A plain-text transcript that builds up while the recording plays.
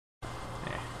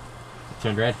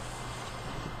Turned red.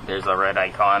 There's a red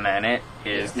icon, and it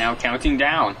is now counting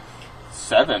down.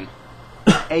 7,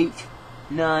 8,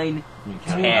 9,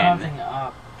 10.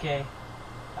 Up. Okay.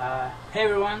 Hey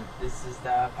everyone, this is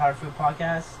the Powerfruit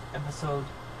podcast, episode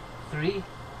 3.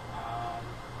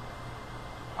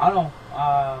 I don't know.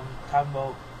 Talking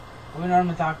about what we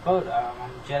normally talk about.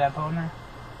 I'm Jedi Pwner.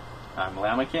 I'm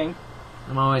LlamaKing.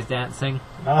 I'm always dancing.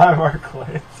 I'm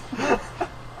Arklyte.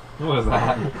 What was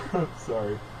that?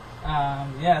 Sorry.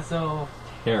 Yeah. So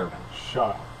Terrible.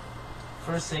 Shut up.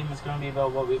 first segment's going to be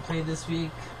about what we played this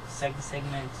week. Second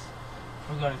segment,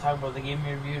 we're going to talk about the game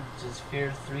we reviewed, which is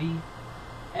F.E.A.R 3.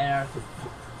 And our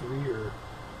 3 or...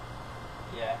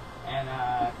 yeah.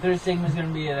 And third segment's going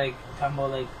to be like talking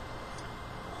about like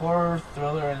horror,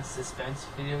 thriller, and suspense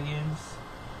video games.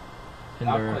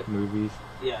 Tinder, movies.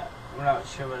 Yeah, we're not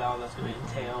sure what all that's going to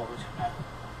entail. Which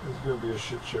It's going to be a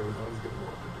shit show. No one's going to know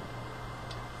what to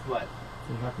do. what? What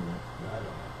are you talking about? I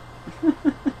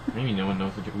don't know. Maybe no one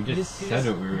knows what we just said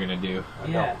what we were gonna do.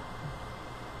 Yeah.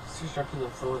 Just restructure the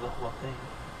flow of the whole thing.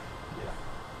 Yeah.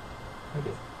 I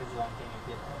did. It's a long thing I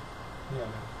did that.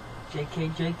 Yeah, JK,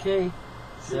 JK.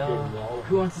 So, JK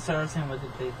who wants to start saying what they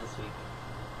played this week?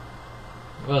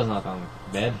 Well, it's not on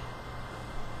the bed.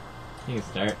 You can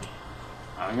start.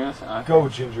 I'm gonna say, okay. Go,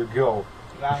 Ginger, go.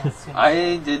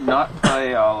 I did not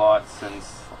play a lot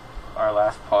since our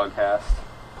last podcast.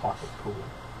 Pocket pool.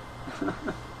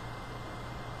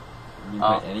 You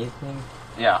played anything?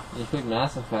 Yeah. You played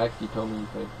Mass Effect. You told me you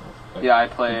played Mass Effect. Yeah, I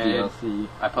played DLC.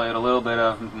 I played a little bit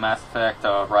of Mass Effect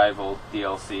Rival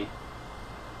DLC.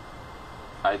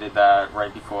 I did that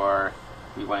right before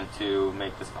we went to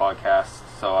make this podcast,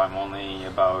 so I'm only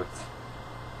about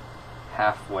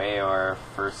halfway or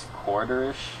first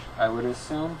quarter-ish, I would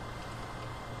assume.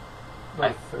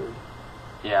 About third.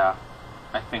 Yeah.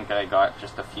 I think I got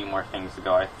just a few more things to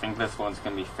go. I think this one's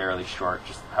going to be fairly short,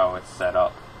 just how it's set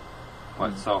up.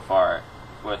 But so far,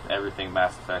 with everything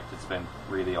Mass Effect, it's been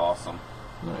really awesome.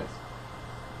 Nice.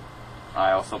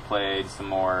 I also played some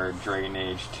more Dragon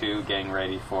Age 2, getting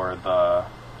ready for the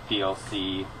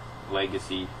DLC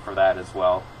Legacy for that as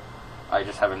well. I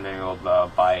just haven't been able to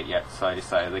buy it yet, so I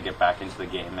decided to get back into the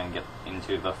game and get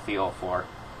into the feel for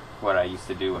what I used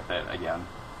to do with it again.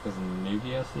 Is it a new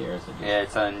DLC or is it just... Yeah,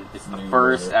 it's the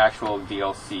first actual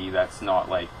DLC that's not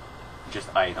like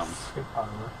just items. Good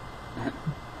armor.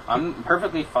 I'm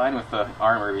perfectly fine with the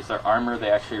armor, because the armor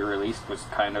they actually released was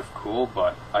kind of cool,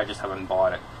 but I just haven't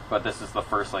bought it. But this is the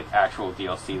first like actual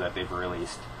DLC that they've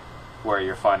released, where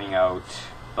you're finding out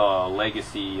the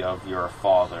legacy of your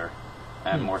father,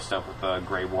 and more stuff with the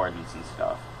Grey Wardens and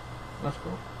stuff. That's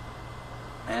cool.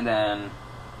 And then...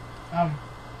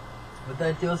 with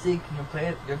that DLC, can you play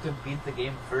it? You have to beat the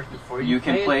game first before you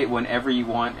can play it whenever you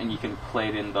want, and you can play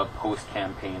it in the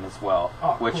post-campaign as well.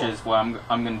 Which cool. is why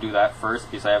I'm going to do that first,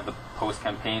 because I have the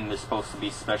post-campaign. There's supposed to be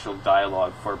special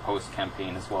dialogue for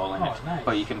post-campaign as well in it. Nice.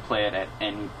 But you can play it at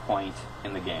any point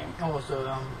in the game. Oh, so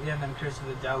yeah, and I'm curious if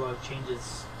the dialogue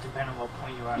changes depending on what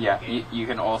point you are in Yeah, the game. you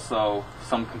can also...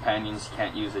 Some companions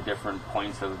can't use at different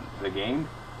points of the game,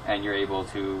 and you're able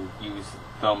to use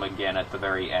them again at the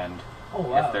very end. Oh,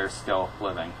 wow. If they're still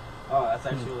living. Oh, that's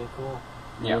actually really cool.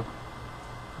 Yeah. It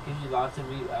gives you lots of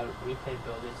replay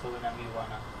abilities, so whenever you want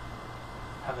to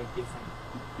have a different...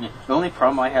 Yeah. The only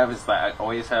problem I have is that I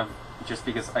always have, just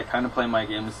because I kind of play my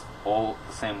games all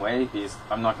the same way, because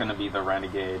I'm not going to be the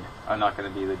renegade, I'm not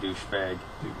going to be the douchebag.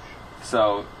 Douche.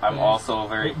 So I'm also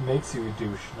very... It makes you a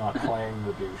douche, not playing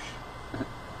the douche.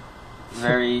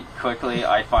 Very quickly,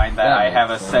 I find that I have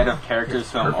a set of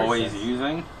characters who I'm always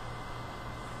using.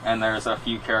 And there's a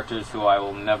few characters who I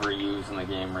will never use in the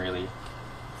game, really.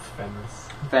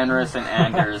 Fenris and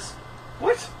Anders.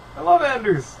 What? I love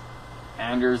Anders!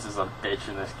 Anders is a bitch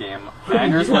in this game.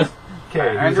 Anders was...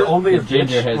 Okay, he was only a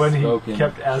Ginger bitch when spoken. he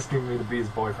kept asking me to be his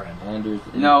boyfriend. Anders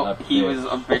No, he was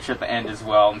a bitch at the end as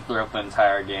well, and throughout the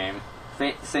entire game.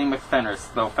 Same with Fenris.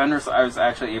 Though Fenris, I was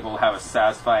actually able to have a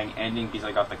satisfying ending because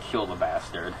I got to kill the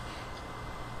bastard.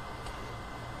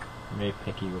 You're very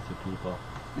picky with your people.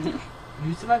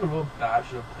 You seem like a real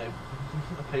bachelor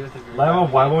play with a group. Llama,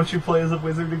 why won't you play as a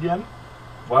wizard again?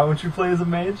 Why won't you play as a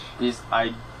mage? Because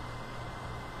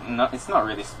it's not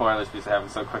really spoilers because I haven't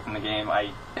so quick in the game.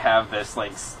 I have this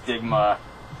like stigma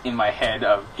in my head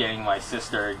of getting my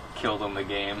sister killed in the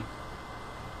game.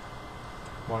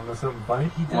 Want to know something funny?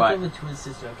 He does have a twin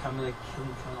sister. I kind of like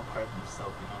killing a part of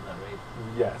himself. You know that, right?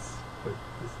 Yes, but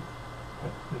this is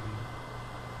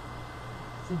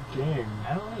it's a game.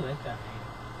 I don't really like that name.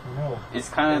 I know. It's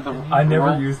kind of the... I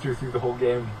never used her through the whole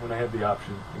game when I had the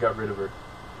option. I got rid of her.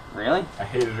 Really? I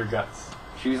hated her guts.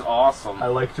 She's awesome. I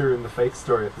liked her in the fake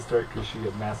story at the start because she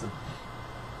had massive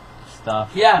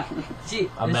stuff. Yeah. Gee,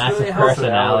 A it's massive really helpful.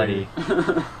 personality.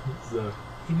 So,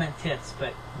 He meant tits,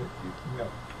 but no.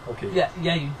 Okay. yeah,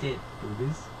 you did.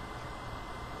 Boobies,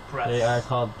 Breasts. They are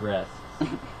called breasts.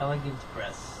 Elegant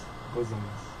breasts, bosoms,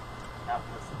 not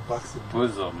bosoms. bucks and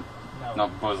Bosom, No.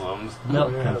 not bosoms.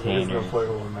 Milk Yeah, there's no containers.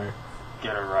 plural in there.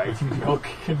 Get it right. Milk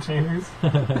containers,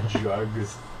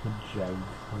 jugs. Jug.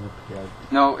 Milk jug.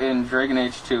 No, in Dragon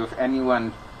Age 2, if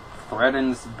anyone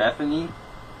threatens Bethany,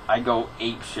 I go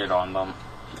ape shit on them.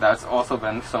 That's also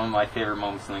been some of my favorite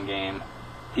moments in the game.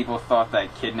 People thought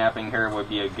that kidnapping her would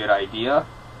be a good idea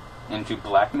into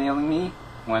blackmailing me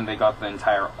when they got the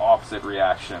entire opposite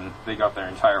reaction. They got their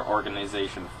entire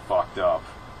organization fucked up.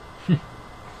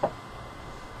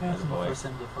 That's the boy. first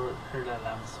time they've heard that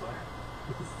lamb swear.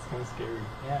 It's kind of scary.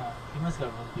 Yeah, he must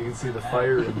have. You can see the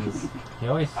fire in his. He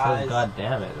always says, Eyes. God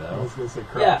damn it, I though. was gonna say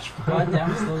Yeah, crotch.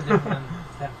 goddamn is a little different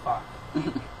than fuck. Like,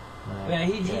 Yeah,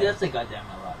 he does say goddamn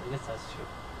a lot. I guess that's true.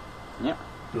 Yeah.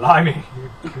 Blimey.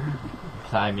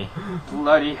 Blimey.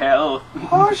 Bloody hell.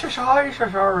 Oh,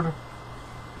 shashard.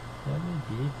 Oh,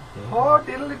 Oh,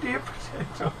 diddly dee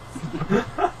potatoes.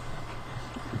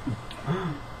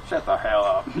 Shut the hell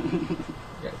up.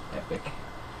 That's epic.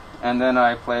 And then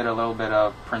I played a little bit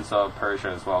of Prince of Persia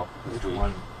as well this Which week.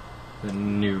 one? The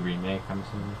new remake, I'm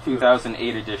assuming.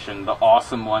 2008 edition, the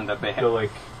awesome one that they The had.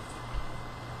 like.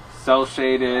 Cell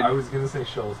shaded. I was gonna say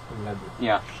shells and lead.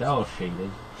 Yeah. Shell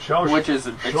shaded. Shells. Which is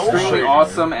Shell extremely shaded.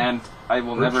 awesome, and I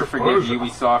will Prince never of forgive Persia.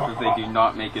 Ubisoft if they do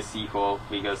not make a sequel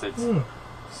because it's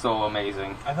so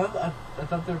amazing. I thought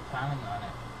they were planning on it.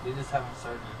 They just haven't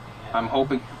started anything yet. I'm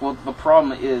hoping. Well, the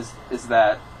problem is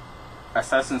that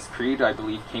Assassin's Creed, I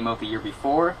believe, came out the year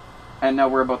before, and now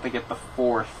we're about to get the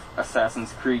 4th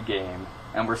Assassin's Creed game,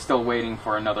 and we're still waiting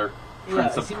for another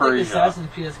Prince it of seems Persia. like Assassin's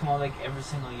Creed has come out like every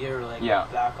single year, like Yeah.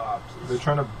 Black Ops. They're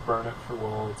trying to burn it for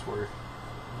all it's worth.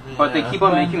 But they Yeah. keep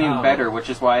on When, making it better, which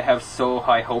is why I have so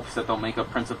high hopes that they'll make a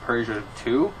Prince of Persia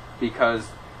 2, because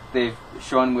they've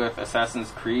shown with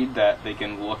Assassin's Creed that they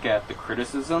can look at the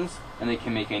criticisms and they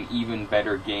can make an even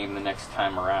better game the next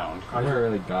time around. I've never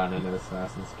really gotten into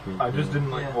Assassin's Creed. I just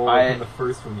didn't like. Yeah. Oh, I- in the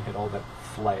first one you had all that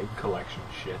flag collection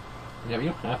shit. Yeah, but you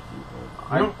don't have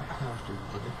to. I don't have to.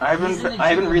 But I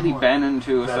haven't really been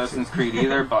into That's Assassin's it. Creed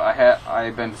either, but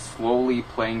I've been slowly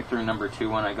playing through number 2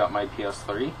 when I got my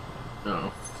PS3.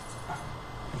 No.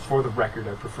 for the record,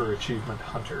 I prefer achievement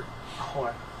hunter.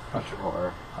 Whore. Hunter.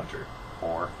 Or Hunter.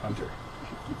 Or Hunter.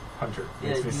 Hunter. Yeah,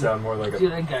 Makes me dude. sound more like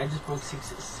Dude, a. that guy just broke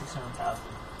 600,000.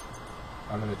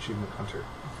 I'm an achievement hunter.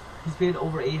 He's played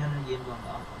over 800 games on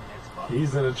the Xbox.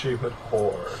 He's an achievement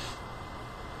whore.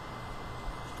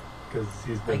 Because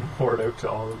he's been whored out to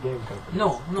all the game companies.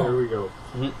 No. There we go.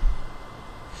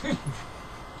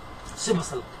 Super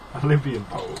salute. Olympian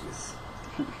pose.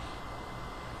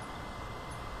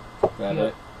 that Yeah.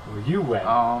 it? Well, you went.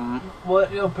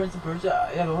 Well, Prince of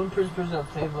Persia. Yeah, the one Prince of Persia I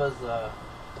played was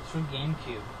for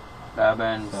GameCube. that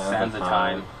been Sands of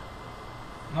Time.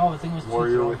 No, the thing was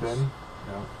Warrior Two Thrones. Within.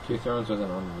 No. Two Thrones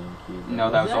wasn't on GameCube.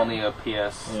 No, that was that? only a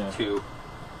PS2.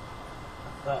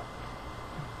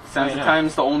 Sands of Yeah.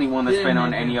 Time's the only one that's Yeah, been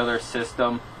on yeah. any other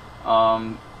system.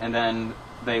 And then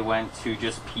they went to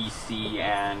just PC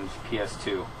and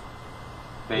PS2.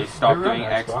 They stopped were on doing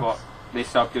Xbox. Xbox. They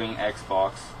stopped doing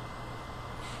Xbox.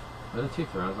 Were the Two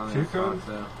Thrones on the Two Xbox, Thrones?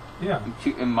 though? Yeah.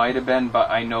 It might have been, but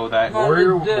I know that No.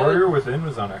 Warrior Within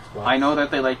was on Xbox. I know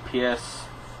that they like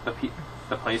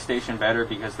the PlayStation better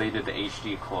because they did the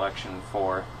HD collection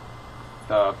for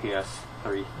the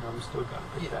PS3. I'm still gonna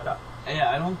pick Yeah. that up.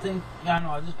 Yeah, I don't think. Yeah, no,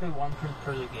 I just played one Prince of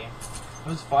Persia game. It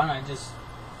was fun. I just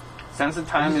Sands of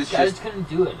Time is I just just couldn't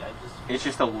do it. it's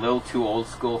just a little too old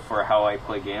school for how I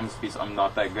play games because I'm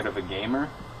not that good of a gamer.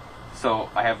 So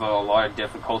I have a lot of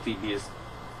difficulty because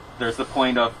there's the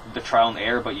point of the trial and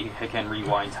error, but you can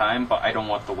rewind time, but I don't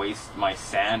want to waste my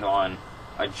sand on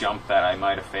a jump that I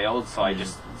might have failed, so I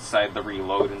just decided to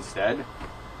reload instead.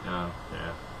 Oh,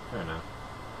 yeah. Fair enough.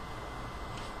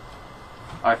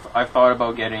 I've thought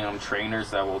about getting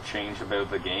trainers that will change about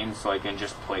the game so I can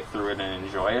just play through it and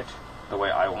enjoy it the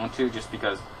way I want to, just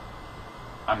because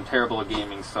I'm terrible at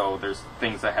gaming, so there's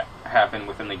things that happen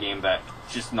within the game that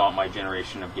just not my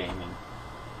generation of gaming.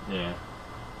 Yeah.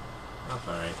 That's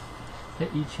alright.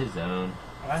 To each his own.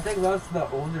 I think lots of the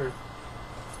older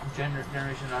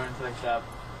generation are into like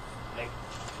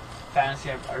fantasy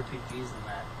RPGs and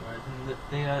that. Whereas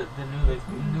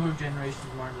the newer generation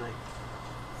is more into like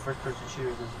first-person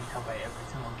shooters, as you can tell by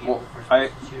every single game. Well, with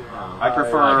first-person shooter now. I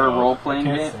prefer I role-playing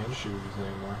I games. can't stand shooters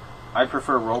anymore. I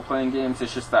prefer role-playing games.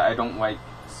 It's just that I don't like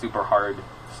super hard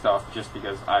stuff just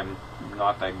because I'm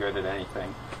not that good at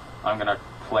anything. I'm gonna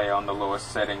play on the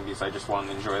lowest setting because I just want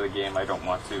to enjoy the game. I don't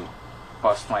want to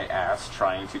bust my ass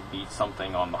trying to beat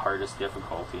something on the hardest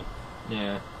difficulty.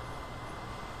 Yeah.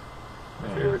 My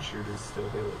favorite shooter is still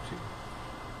Halo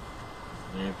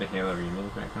 2. You get the Halo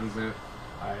remake when it comes out.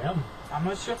 I am. I'm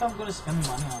not sure if I'm gonna spend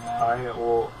money on that.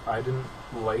 I didn't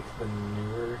like the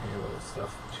newer Halo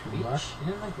stuff too Reach? much. You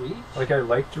didn't like Reach? Like, I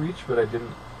liked Reach, but I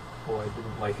didn't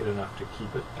like it enough to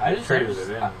keep it. I just traded it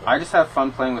in. I just have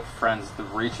fun playing with friends. The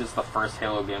Reach is the first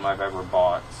Halo game I've ever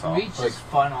bought. So Reach is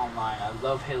fun online. I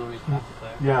love Halo Reach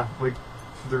multiplayer. Yeah, like,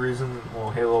 the reason,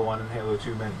 Halo 1 and Halo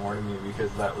 2 meant more to me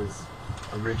because that was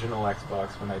original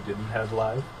Xbox when I didn't have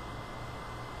Live.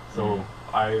 So,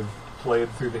 I've played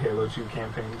through the Halo 2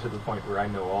 campaign to the point where I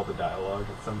know all the dialogue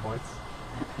at some points.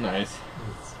 Nice.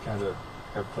 It's kind of,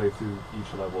 I've played through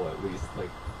each level at least,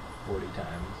 like, 40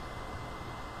 times.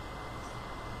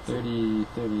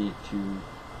 32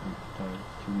 times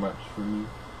too much for me.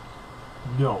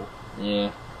 No.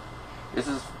 Yeah. this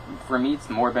is, for me, it's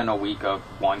more been a week of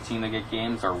wanting to get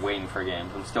games or waiting for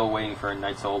games. I'm still waiting for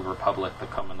Knights of the Old Republic to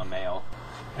come in the mail.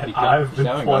 And I've been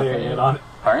playing it on...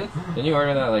 Pardon? Didn't you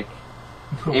order that, like...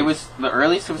 It was, the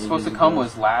earliest it was supposed to come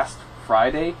was last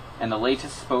Friday, and the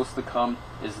latest supposed to come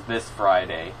is this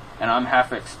Friday. And I'm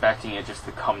half expecting it just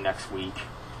to come next week.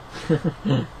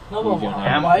 No, but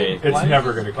why it's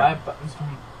never going to come.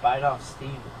 Buy it off Steam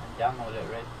and download it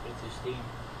right to Steam.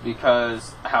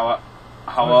 Because how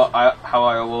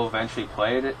I will eventually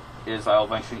play it is I'll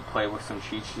eventually play with some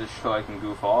cheats just so I can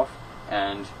goof off.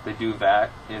 And to do that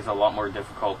is a lot more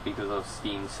difficult because of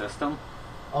Steam's system.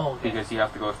 Oh, okay. Because you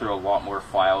have to go through a lot more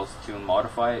files to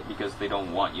modify it because they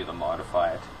don't want you to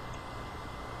modify it.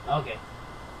 Okay.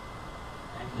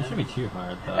 It shouldn't be too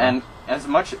hard, though. And as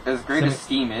great as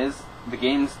Steam is, the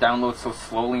games download so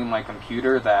slowly on my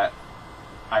computer that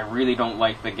I really don't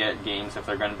like to get games if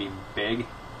they're going to be big.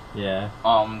 Yeah.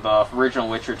 The original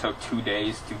Witcher took 2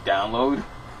 days to download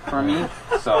for me,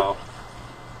 so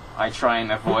I try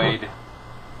and avoid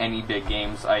any big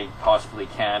games I possibly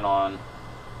can on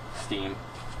Steam.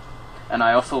 And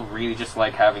I also really just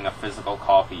like having a physical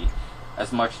copy.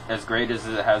 As great as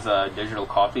it has a digital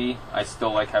copy, I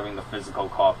still like having the physical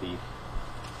copy.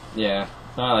 Yeah.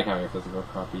 I like having a physical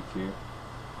copy, too.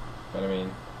 But I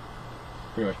mean,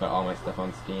 pretty much got all my stuff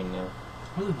on Steam now.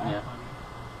 Really not Yeah. funny.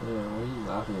 Yeah, what are you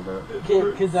laughing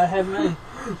about? Because I have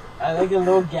I like a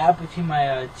little gap between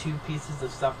my two pieces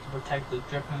of stuff to protect the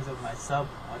drippings of my sub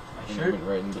onto my shirt. It went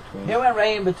right in between. It went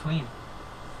right in between.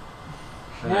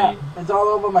 Right. Yeah, it's all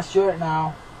over my shirt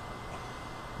now.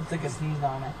 It's like a sneeze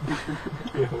on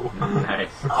it. Nice.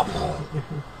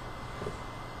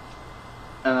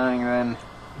 And then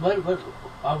What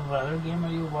other game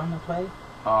are you wanting to play?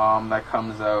 that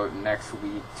comes out next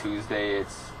week, Tuesday.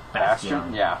 It's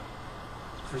Bastion. Yeah.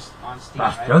 On Steam,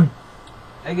 Bastion.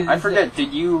 right? I forget,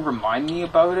 did you remind me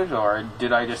about it, or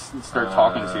did I just start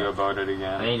talking to you about it I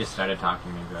again? think you just started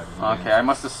talking to me about it. Okay, I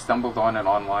must have stumbled on it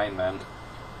online then.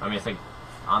 I mean, it's like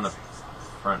on the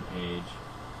front page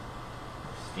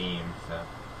of Steam, so...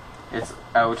 It's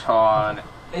out on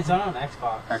It's on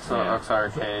Xbox. Xbox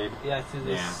Arcade. Yeah, through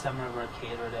this Yeah. Summer of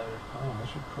Arcade or whatever. Oh, I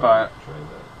should But- probably try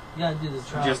that. Yeah, do the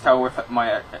trial. Just how with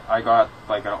I got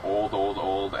like an old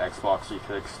Xbox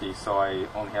 360, so I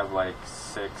only have like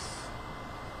 6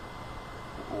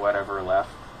 whatever left.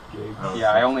 Gigs. Oh.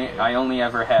 Yeah, I only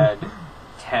ever had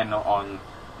 10 on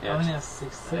I only it. have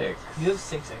 6. Six. You have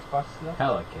 6 Xboxes though?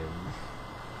 Pelicans.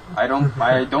 I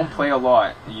don't play a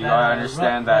lot. You gotta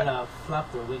understand that.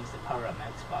 Flap their wings to power up my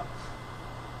Xbox.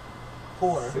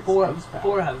 Four 6 have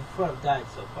horsepower. died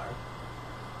so far.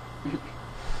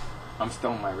 I'm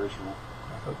still in my original.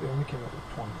 I thought they only came out with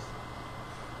 20s.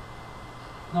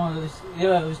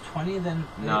 No, it was 20. Then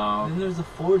then there was a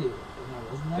 40.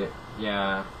 Wasn't there?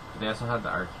 Yeah. They also had the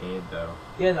arcade, though.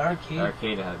 Yeah, the arcade. The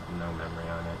arcade had no memory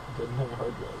on it. Didn't have a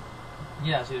hard drive.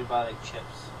 Yeah, so you'd buy like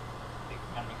chips, like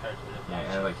memory cards or whatever. Yeah, it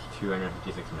had like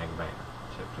 256 megabyte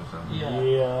chips or something.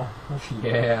 Yeah.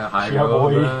 Yeah, high Yeah,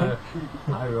 boy. roller.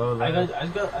 High roller. I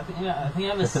think I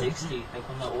have a 60, like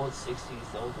one of the old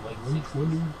 60s, the old like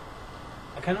 60s.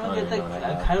 I kind of want to get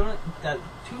that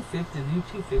 250, new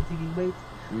 250 gigabytes.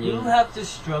 You have to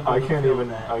struggle. I to can't fill even.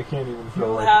 that. I can't even fill.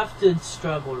 You Like, have to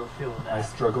struggle to fill that. I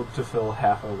struggled to fill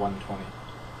half a 120.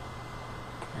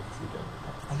 I can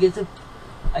see that.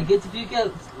 I get if you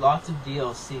get lots of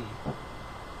DLC.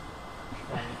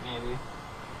 Maybe.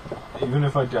 Even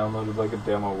if I downloaded like a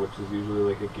demo, which is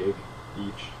usually like a gig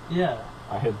each, Yeah.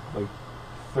 I had like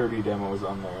 30 demos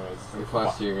on there. And it's And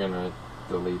plus, you're gonna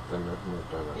delete them if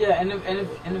you're done. Yeah, and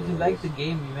if you like the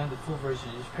game, you have the full version.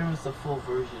 It's pretty much the full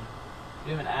version.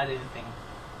 You haven't added anything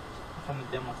from the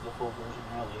demo to the full version,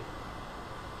 really.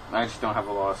 I just don't have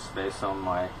a lot of space on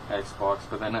my Xbox,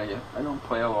 but then I don't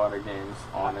play a lot of games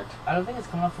on it. I don't think it's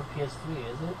coming out for PS3,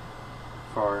 is it?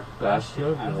 For That's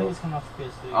good. I don't think it's coming out for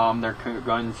PS3. they're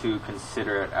going to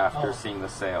consider it after Oh. seeing the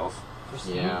sales. For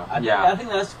Steam? Yeah. I think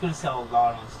that's going to sell a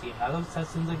lot on Steam. That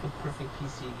seems like a perfect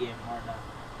PC game more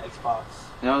than Xbox.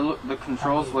 You know, look, the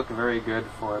controls look very good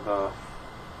for the.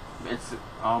 It's the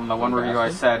one review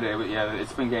I said.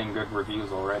 It's been getting good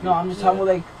reviews already. No, I'm just talking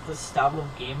about like the style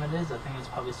of game it is. I think it's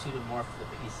probably suited more for the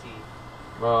PC.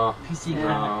 Well, PC game.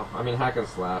 no, I mean hack and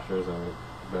slashers are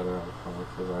better on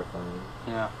consoles, I find.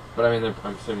 Yeah. But I mean,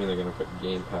 I'm assuming they're gonna put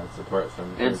gamepad support. So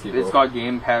It's got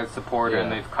gamepad support, and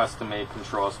Yeah. they've custom-made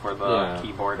controls for the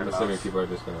keyboard I'm and assuming mouse. people are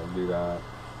just gonna do that.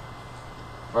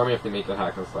 Or I mean, if they make a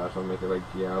hack and slash, they'll make it like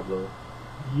Diablo.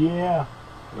 Yeah.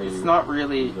 Where It's you not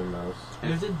really. use your mouse.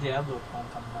 There's a Diablo clone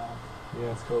coming out.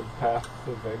 Yeah, it's called Path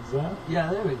of Exile. Yeah,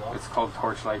 there we go. It's called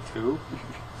Torchlight 2.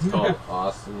 It's called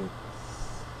Austin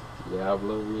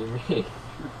Diablo remake.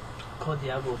 Called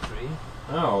Diablo 3.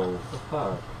 Oh, what the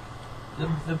fuck?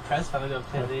 The press finally got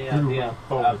played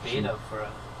the beta for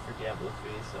Diablo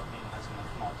 3, so maybe that's gonna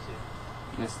come out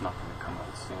soon. It's not going to come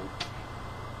out soon.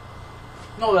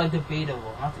 No, like the beta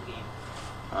will, not the game.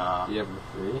 Diablo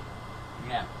 3?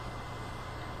 Yeah.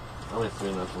 I'm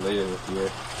assuming that's later this year.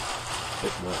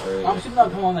 If not early. I'm next assuming not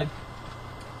year. come on like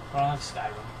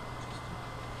Skyrim.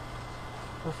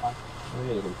 For fun. Oh,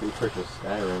 yeah, you can pre-purchase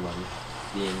Skyrim on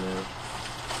Steam now.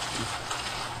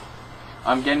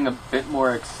 I'm getting a bit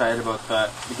more excited about the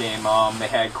game. They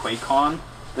had QuakeCon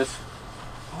this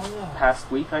Oh yeah. past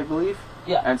week, I believe.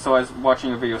 Yeah. And so I was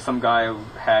watching a video. Some guy who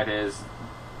had his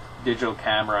digital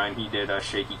camera and he did a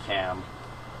shaky cam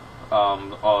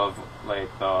of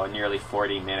like the nearly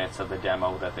 40 minutes of the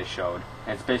demo that they showed.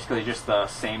 And it's basically just the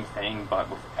same thing but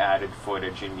with added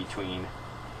footage in between.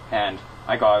 And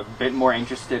I got a bit more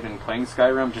interested in playing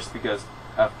Skyrim just because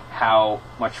of how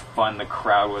much fun the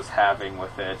crowd was having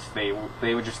with it.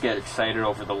 They would just get excited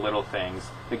over the little things.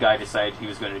 The guy decided he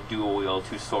was going to dual wield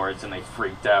 2 swords and they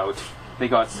freaked out. They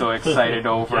got so excited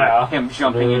over him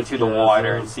jumping into the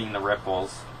water and seeing the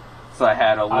ripples. So I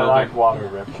had a little I like bit... water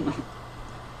ripples.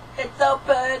 It's so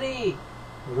pretty!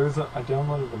 Well, I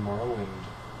downloaded a Morrowind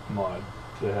mod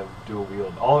to have dual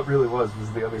wield. All it really was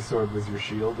the other sword was your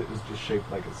shield. It was just shaped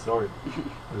like a sword.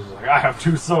 It was just like, I have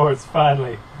 2 swords,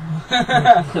 finally!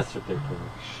 That's ridiculous.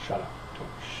 Shut up. Don't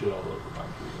shit all over my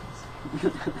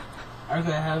dreams.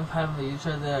 Arklyte, have you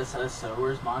tried the Star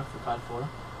Wars mod for COD 4?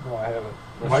 No, I haven't.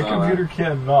 I My saw computer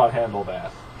cannot handle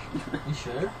that. You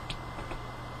sure?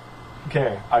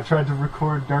 Okay, I tried to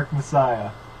record Dark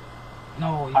Messiah.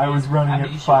 No, you I was mean running at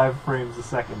Amnesia. 5 frames a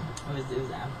second. It was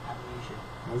Amnesia.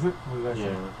 Was it? What did I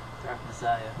say? Yeah. Dark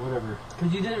Messiah. Whatever.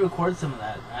 Because you didn't record some of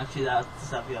that. Actually, that's the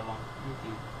stuff you have on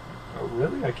YouTube. Oh,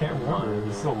 really? I can't remember. It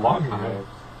was so long ago. Archives.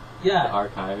 The Yeah.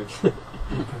 archives.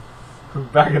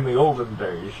 Back in the olden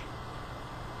days.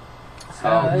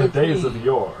 The days of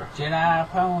yore. Jedi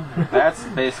Pwner. That's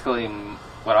basically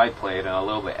what I played and a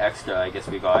little bit extra I guess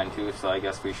we got into, so I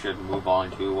guess we should move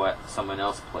on to what someone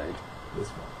else played. This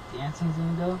one. Dancing's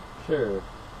gonna go? Sure.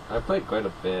 I played quite a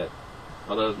bit.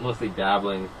 Although I was mostly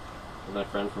dabbling with my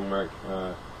friend from work.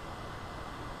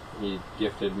 He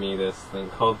gifted me this thing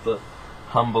called the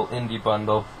Humble Indie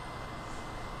Bundle.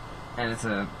 And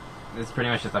it's pretty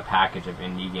much just a package of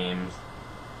indie games.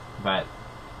 But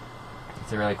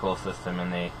it's a really cool system,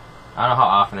 and I don't know how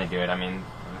often they do it. I mean,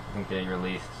 I think they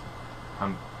released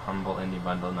Humble Indie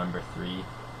Bundle number 3.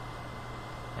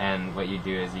 And what you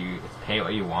do is it's pay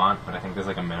what you want, but I think there's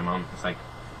like a minimum. It's like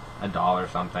 $1 or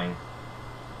something.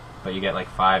 But you get like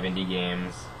 5 indie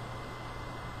games.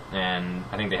 And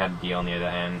I think they had a deal near the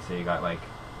end, so you got like,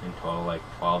 in total, like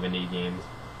 12 indie games.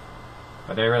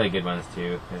 But they're really good ones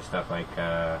too. There's stuff like,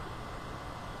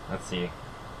 let's see.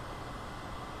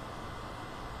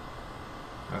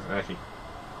 That's actually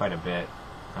quite a bit.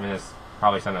 I mean, there's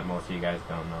probably some that most of you guys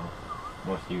don't know.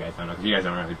 Most of you guys don't know, because you guys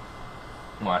don't really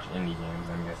watch indie games,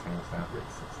 I'm guessing,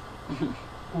 so.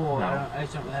 Well, No. I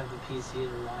just don't have the PC to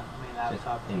run. I mean,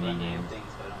 laptop to indie run games. things,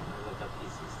 so I don't really look up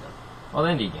PC stuff. Well, the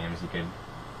indie games you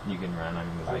can run. I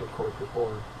mean, there's I'm like a corporate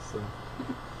whore, so.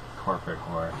 corporate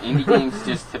horror. Indie games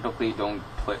just typically don't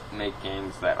make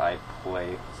games that I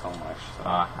play so much. So.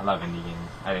 I love indie games.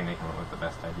 I think they come up with the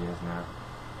best ideas now.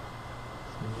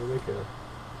 You're like a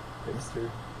hipster.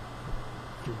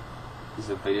 He's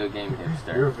a video game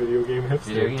hipster. You're a video game hipster.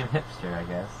 Video game hipster, I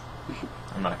guess.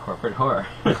 I'm not a corporate whore.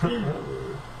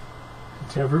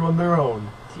 To everyone their own.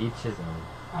 To each his own.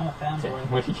 I'm a fanboy.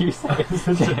 What did you say?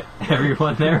 To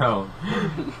everyone their own.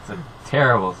 It's a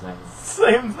terrible thing.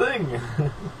 Same thing.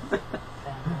 Fanboy.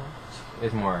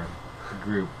 It's more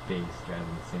group-based rather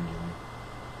than singular.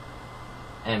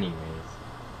 Anyways,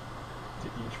 To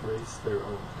each race their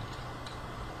own.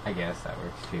 I guess that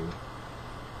works too.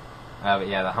 But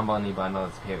yeah, the Humble Indie Bundle,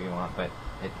 it's pay what you want, but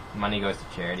money goes to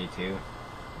charity too.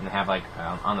 And they have like,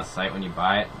 on the site when you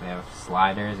buy it, they have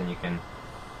sliders and you can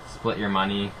split your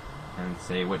money and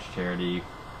say which charity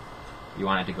you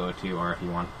want it to go to, or if you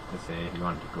want to say if you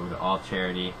want it to go to all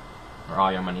charity, or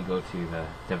all your money go to the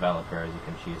developers, you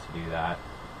can choose to do that.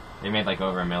 They made like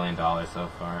over $1 million so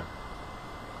far.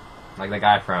 Like the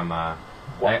guy from,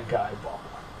 One guy bought.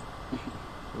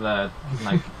 the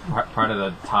like part of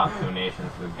the top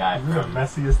donations, the guy The from.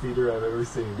 messiest eater I've ever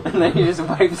seen. And then he just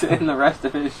wipes in the rest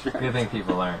of his shirt. Good thing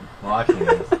people learn. Watching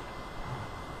this.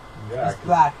 Yeah, It's 'cause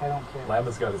black, I don't care.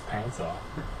 Llama's got his pants off.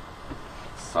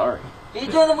 Sorry. He's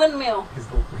doing the windmill.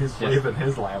 He's waving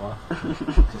his llama.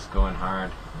 Just going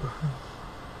hard.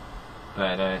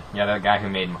 But yeah, the guy who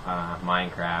made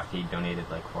Minecraft, he donated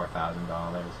like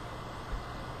 $4,000.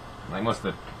 Like most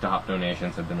of the top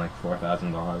donations have been like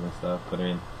 $4,000 and stuff. But I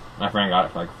mean, my friend got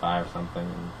it for like $5 or something.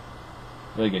 And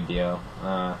really good deal.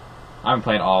 I haven't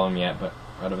played all of them yet, but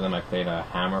out of them I played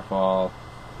Hammerfall.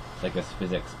 It's like this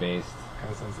physics-based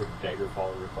Kind of sounds like a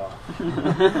Daggerfall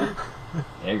ripoff.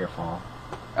 Daggerfall.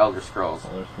 Elder Scrolls.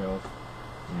 Elder Scrolls.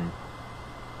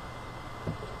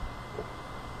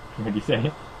 What did you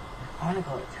say? I want to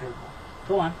call it terrible.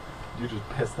 Go on. You just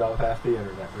pissed off half the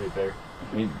internet right there.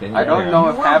 I don't know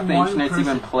if You half are the one internet's even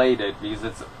person. played it because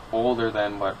it's older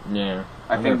than what Yeah.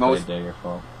 I I've think never most- played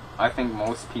Daggerfall. I think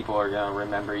most people are gonna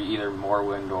remember either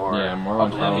Morrowind or Yeah,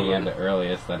 Morrowind's probably Oblivion. the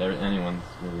earliest that anyone's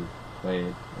really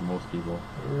played, or most people.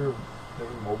 There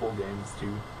were mobile games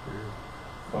too.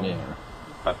 For phone. Yeah.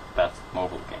 But that's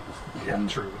mobile games. Yeah,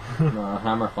 true. No,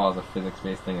 Hammerfall is a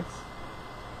physics-based thing.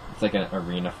 It's like an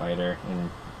arena fighter, and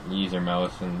you use your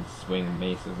mouse and swing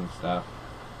maces and stuff.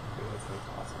 Okay, that sounds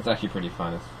awesome. It's actually pretty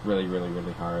fun. It's really, really,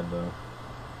 really hard though.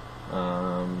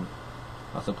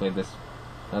 Also played this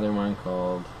other one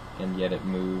called And Yet It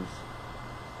Moves.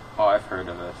 Oh, I've heard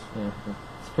of this. Yeah,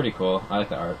 it's pretty cool. I like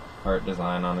the art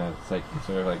design on it. It's like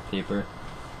sort of like paper,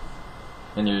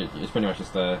 and it's pretty much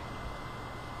just a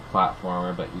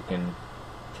platformer, but you can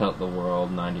tilt the world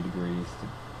 90 degrees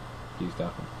to do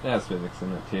stuff. It has physics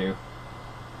in it too.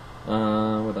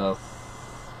 What else?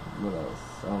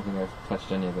 I don't think I've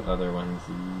touched any of the other ones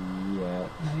yet.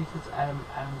 No, it's Adam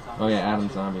Zombie. Oh yeah, Adam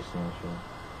Zombie Smasher.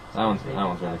 That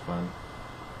one's really fun.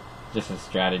 Just a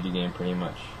strategy game, pretty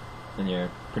much, and you're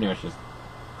pretty much just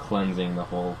cleansing the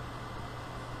whole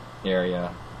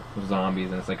area of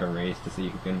zombies, and it's like a race to see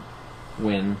who can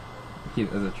win.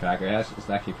 Keep it as a tracker. It's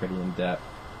actually pretty in depth.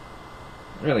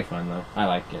 Really fun though. I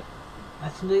like it.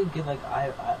 That's a really good like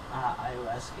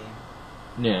iOS game.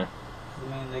 Yeah. I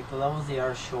mean, like the levels they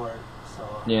are short,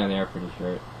 so. Yeah, they are pretty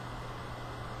short.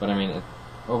 But I mean,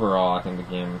 overall, I think the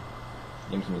game's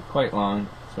gonna be quite long,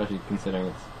 especially considering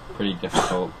it's pretty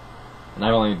difficult. And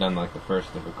I've only done like the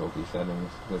first difficulty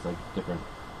settings. There's like different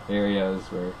areas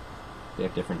where they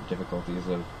have different difficulties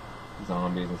of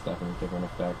zombies and stuff and different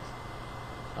effects,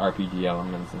 RPG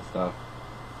elements and stuff.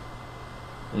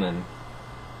 And then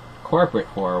corporate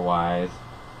horror wise,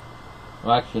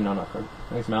 well, actually no, not corporate.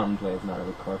 At least Mountain Blade's not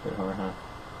really corporate horror, huh?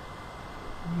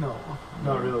 No,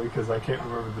 not really, because I can't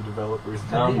remember the developers'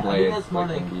 No. name. I think Blade's that's more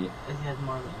like like indie. I think that's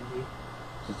more like indie.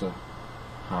 It's just a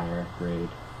higher grade.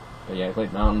 But yeah, I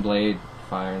played Mountain Blade,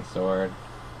 Fire and Sword.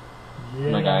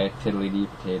 Yeah. My guy, Tiddly D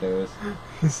Potatoes.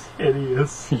 He's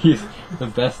hideous. He's the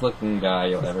best looking guy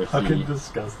you'll ever Fucking see.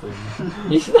 disgusting.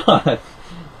 He's not.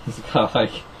 He's got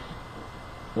like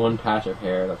one patch of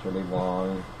hair that's really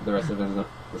long. The rest of it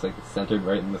is like centered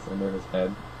right in the center of his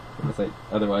head. And it's like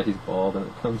otherwise he's bald and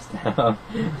it comes down.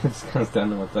 It just comes down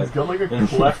to one side. He's got like a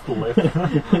cleft lip.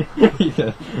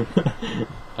 Yeah.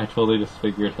 I totally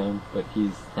disfigured him, but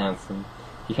he's handsome.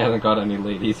 He hasn't got any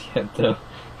ladies yet though,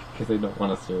 because they don't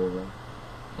want to serve him.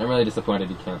 I'm really disappointed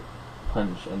he can't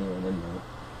punch anyone in the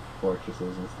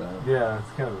fortresses and stuff. Yeah, it's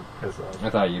kind of a piss off. I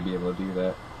thought you'd be able to do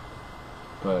that.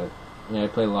 But, yeah, I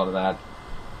played a lot of that.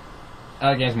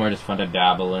 That game's more just fun to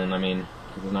dabble in, I mean,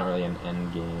 because it's not really an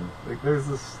end game. Like, there's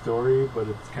a story, but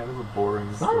it's kind of a boring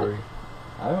not. story.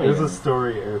 I don't There's even... a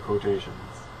story, air quotations.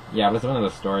 Yeah, but it's one of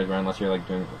those stories where unless you're, like,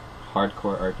 doing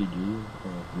hardcore RPG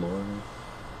or lore,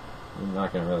 you're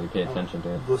not going to really pay attention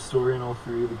to it. The story in all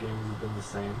three of the games have been the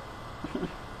same.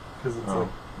 Because it's like,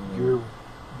 yeah. you're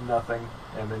nothing,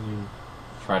 and then you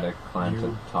Try to climb to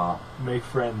the top. make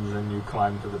friends and you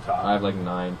climb to the top. I have, like,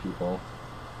 9 people.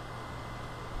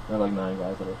 I have, like, 9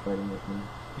 guys that are fighting with me.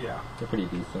 Yeah. They're pretty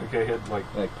decent. Like, I had, like,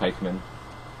 pikemen.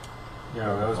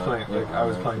 I was playing, yeah, like, I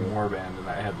was yeah, playing yeah. Warband, and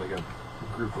I had, like, a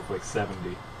group of, like,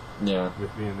 70. Yeah.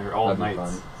 with being there all That'd be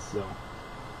nights. fun. So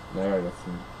There, I got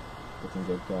some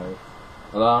good guys.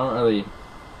 Although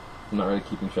I'm not really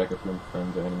keeping track of who I'm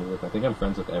friends or enemies with. I think I'm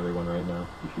friends with everyone right now.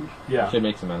 yeah, I should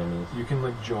make some enemies. you can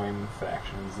like join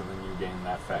factions, and then you gain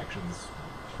that faction's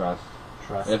Trust.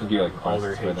 trust. I have to and do then like all quests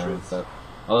their for them and hatreds. stuff.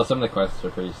 Although some of the quests are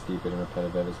pretty stupid and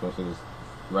repetitive. It's mostly just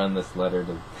run this letter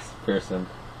to this person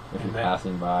if And you're then-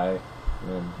 passing by. And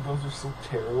then Those are so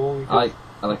terrible. I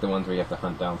like the ones where you have to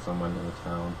hunt down someone in the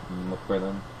town and look for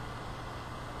them.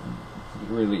 It's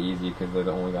really easy because they're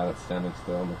the only guy that's standing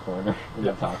still in the corner and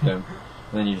you Yeah. talk to him.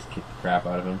 And then you just kick the crap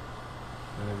out of him.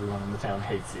 And everyone in the town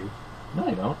hates you. No,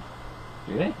 they don't.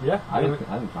 Do they? Yeah, I didn't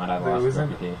find out I lost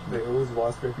reputation. They always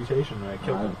lost reputation when I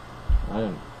killed them. I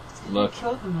didn't If look. you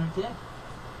killed them, they're dead.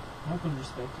 I wouldn't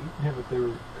respect you. Yeah, but they were.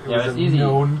 It Yeah, was it's a easy.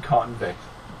 known convict.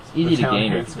 It's easy the to town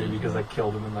gain hates me reputation. because I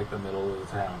killed him in like the middle of the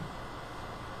town.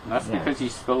 And that's Yeah. because he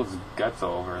spills guts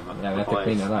all over Yeah, the, they the have to place.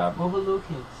 clean it up. What about little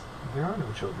kids? There are no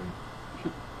children.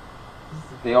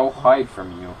 They all hide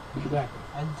from you. Exactly.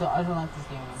 I don't like this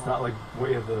game anymore. It's not like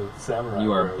Way of the Samurai.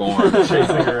 You are where I born. was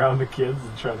chasing around the kids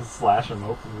and trying to slash them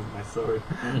open with my sword.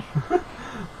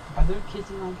 Are there kids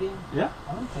in that game? Yeah,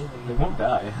 I don't play that game. they won't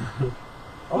die.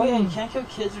 Oh yeah, you can't kill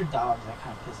kids or dogs. That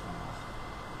kind of pisses me off.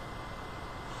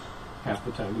 Half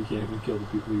the time you can't even kill the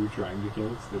people you were trying to kill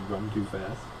because they run too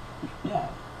fast. Yeah,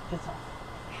 piss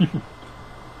off.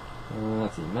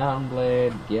 Let's see, Mountain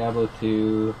Blade, Diablo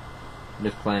 2. I'm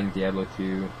just playing Diablo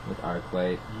 2 with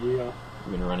Arklyte. Yeah.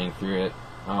 We've been running through it.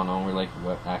 I don't know, we're like,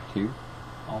 what, Act 2?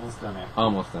 Almost done after.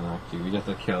 Almost done Act 2. We just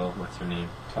have to kill, what's her name?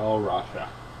 Tell Rasha.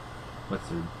 What's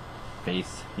her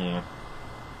face? Yeah.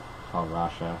 Called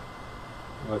Rasha.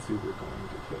 That's who we're going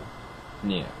to kill.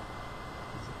 Yeah.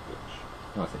 He's a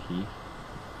bitch. Oh, it's a he?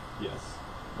 Yes.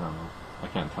 I don't know. I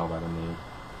can't tell by the name.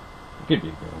 It could be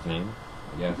a girl's name,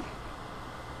 I guess.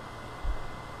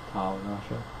 Tal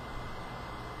Rasha.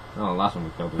 Oh, the last one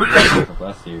we killed was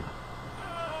bless you.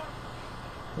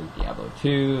 There's Diablo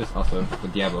 2. There's also the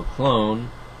Diablo clone,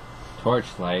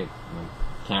 Torchlight.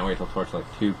 I can't wait till Torchlight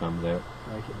 2 comes out.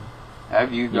 I can.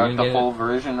 Have you got can the get full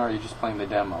version, or are you just playing the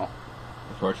demo?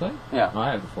 The Torchlight? Yeah. Oh,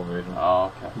 I have the full version.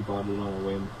 Oh, okay. He bought it on a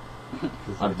whim. 'Cause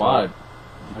I bought it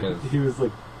told- because he was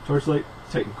like, Torchlight,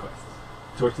 Titan Quest.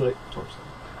 Torchlight, Torchlight.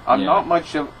 I'm Yeah. not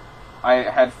much of. I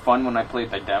had fun when I played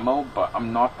the demo, but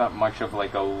I'm not that much of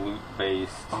like a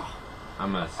loot-based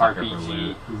I'm a sucker for RPG.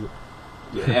 loot.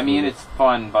 He's a, I mean, it's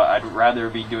fun, but I'd rather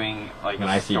be doing like When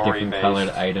I see story-based. different colored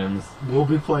items, We'll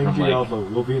be playing I'm like- Diablo.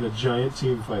 We'll be in a giant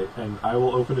team fight, and I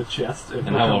will open a chest, and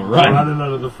And he'll I will come run. running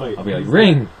out of the fight. I'll be like,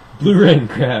 ring! Blue ring,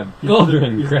 grab! Gold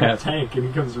ring, He's grab! a tank, and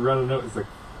he comes running out. It's like,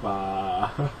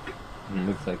 fuck. And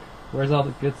it's like, where's all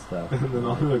the good stuff? And then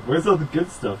I'll be like, where's all the good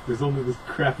stuff? There's only this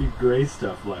crappy gray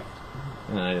stuff left.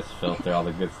 And then I just filter all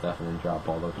the good stuff and then drop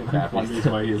all the And he crappy wonders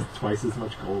stuff. why he has twice as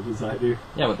much gold as I do.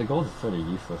 Yeah, but the gold is sort of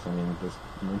useless. I mean, those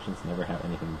merchants never have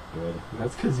anything good. And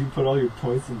that's because you put all your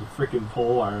points into frickin'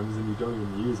 pole arms and you don't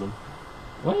even use them.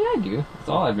 Well, yeah, I do. That's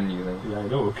all I've been using. Yeah, I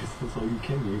know, because that's all you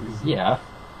can use. Yeah.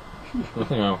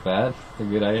 Nothing wrong with that. It's a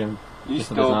good item. You Just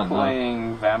that there's still not enough.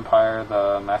 playing Vampire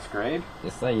the Masquerade?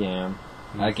 Yes, I am.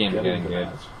 He's That game's getting to good.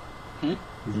 Hmm?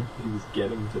 He's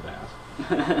getting to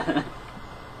that.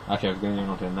 Actually, I was going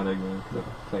on to another game because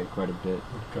I've played quite a bit.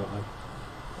 Oh,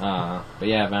 God. But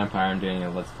yeah, Vampire, I'm doing a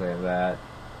Let's Play of that.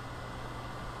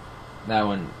 That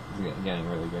one is getting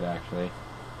really good, actually.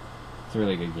 It's a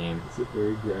really good game. Is it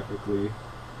very graphically...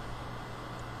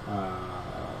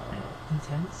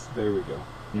 Intense? there we go.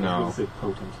 I No. was going to say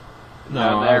potent.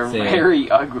 No, they're I'd say very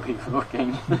ugly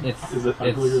looking. it's... Is it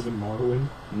it's- uglier than Morrowind?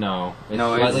 No. It's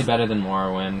No, slightly it's- better than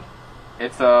Morrowind.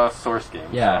 It's a Source game.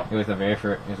 Yeah, so. it was the very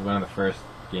first. It was one of the first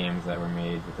games that were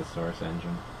made with the Source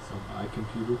engine. So my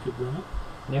computer could run it?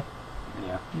 Yeah,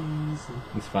 Yeah. Easy.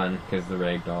 it's fun because the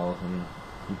rag dolls and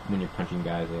when you're punching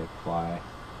guys, they fly.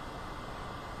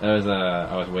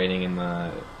 I was waiting in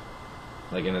the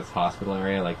in this hospital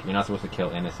area. Like you're not supposed to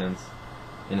kill innocent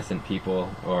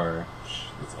people or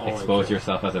It's all I expose care.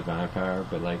 yourself as a vampire.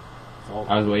 But like It's all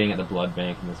I was waiting at the blood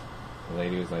bank and this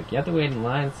lady was like, "You have to wait in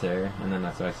line, sir." And then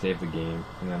so I saved the game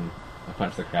and then I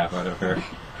punched the crap out of her.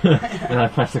 And I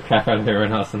punched the crap out of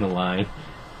everyone else in the line.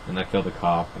 And I killed the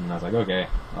cop, and I was like, okay,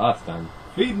 well, that's done.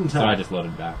 Feeding So time. I just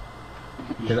loaded back.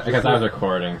 You should Because just I was go-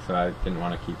 recording, so I didn't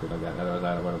want to keep it like that. Otherwise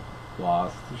I would have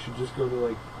lost. You should just go to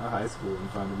like a high school and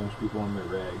find a bunch of people on their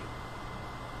rag.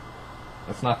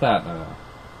 It's not that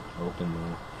open,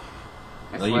 though.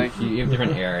 It's Like, like you have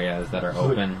different areas that are It's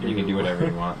like open. You can do whatever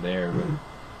you want there. But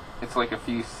it's like a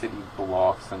few city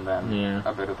blocks and then Yeah.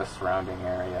 a bit of the surrounding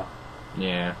area.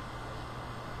 yeah.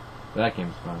 That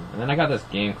game's fun. And then I got this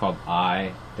game called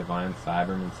Divine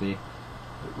Cybermancy.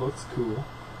 It looks cool.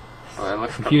 Well, it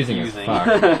looks Confusing as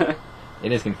fuck.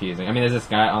 It is confusing. I mean, there's this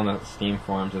guy on the Steam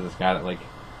forums, there's this guy that, like,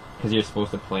 because you're supposed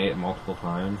to play it multiple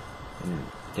times and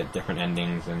get different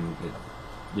endings, and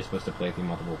you're supposed to play it through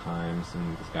multiple times,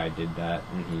 and this guy did that,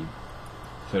 and he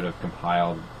sort of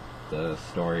compiled the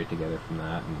story together from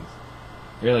that, and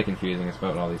it's really confusing. It's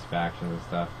about all these factions and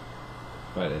stuff.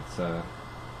 But it's,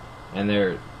 and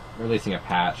they're releasing a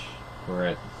patch for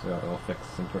it, so it'll fix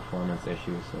some performance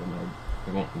issues, so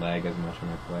it won't lag as much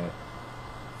when I play it.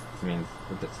 I mean,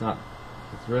 it's not,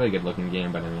 it's a really good looking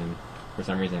game, but I mean, for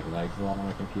some reason it lags a lot on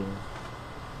my computer.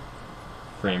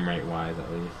 Frame rate wise, at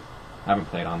least. I haven't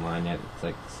played online yet. It's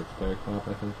like 6-player co-op,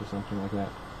 I think, or something like that.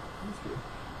 That's good.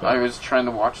 I was trying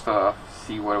to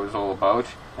see what it was all about,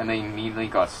 and they immediately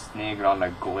got snagged on a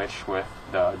glitch with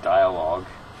the dialogue.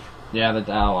 Yeah, the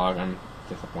dialogue I'm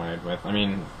disappointed with. I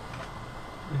mean,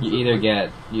 you either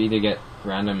get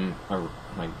random,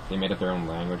 like they made up their own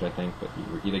language, I think, but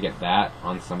you either get that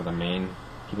on some of the main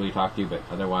people you talk to, but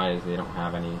otherwise they don't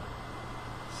have any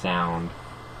sound.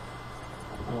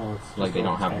 Oh, it's just Like they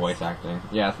don't have text. voice acting.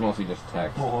 Yeah, it's mostly just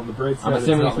text. Well, on the bright side, I'm it's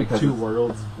assuming not it's like because 2 it's-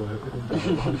 worlds, but...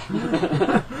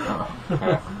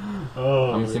 Okay.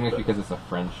 Oh, I'm assuming it's because it's a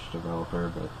French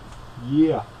developer, but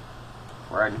Yeah.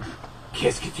 Right.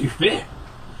 Qu'est-ce que tu fais?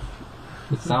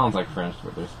 it sounds like French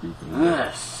what they're speaking.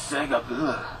 Let's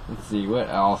see, what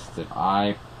else did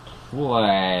I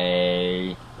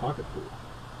play? Pocket pool.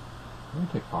 Let me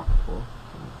pick Pocket Pool.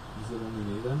 Is it only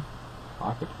me then?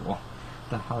 Pocket Pool? What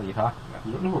the hell are you talking about?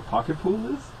 You don't know what pocket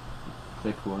pool is?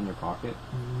 Play pool in your pocket?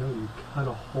 No, you cut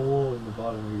a hole in the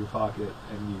bottom of your pocket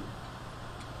and you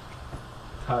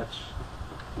touch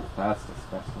That's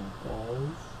disgusting. balls.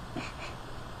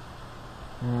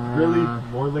 Really?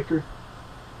 More liquor?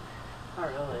 Not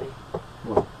really.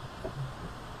 Well,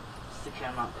 Just a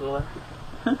can not cooler.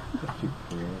 too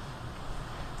curious.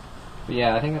 But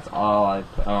yeah, I think that's all I.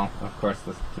 Oh, of course,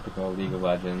 the typical League of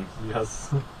Legends.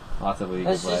 Yes. Lots of League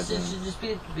It of should Legends. just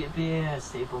be a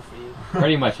staple for you.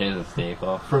 Pretty much is a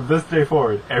staple. From this day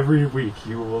forward, every week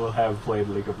you will have played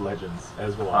League of Legends,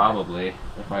 as will Probably.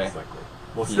 If I. I. Most likely.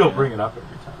 We'll still Yeah. bring it up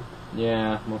every time.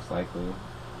 Yeah, most likely.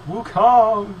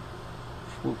 Wukong!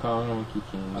 Wukong, Monkey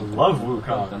King. I love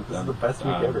Wukong. This is the best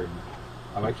week ever.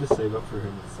 I might just save up for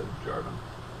him instead of Jarvan.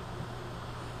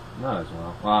 Not as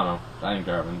well. Well, I don't know. I think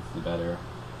Jarvan's the better.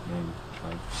 I mean,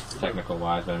 like, technical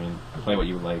wise, but I mean, play what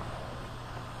you like.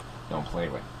 Don't play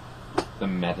what the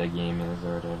meta game is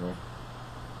or whatever.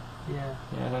 Yeah.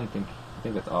 Yeah, I think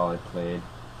that's all I played.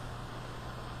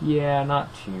 Yeah,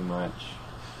 not too much.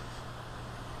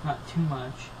 Not too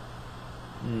much.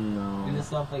 No. You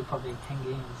just love like probably 10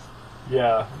 games.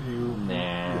 Yeah,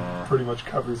 Nah. it pretty much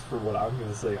covers for what I'm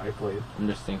gonna say I played. I'm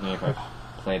just thinking if I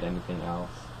played anything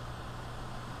else.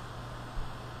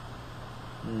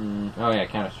 Oh yeah,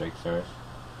 Counter-Strike Source.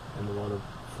 And a lot of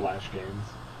Flash games.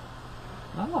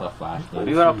 Not a lot of Flash games.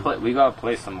 We gotta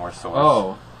play some more Source.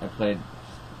 Oh, I played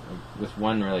this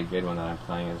one really good one that I'm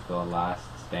playing is The Last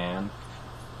Stand.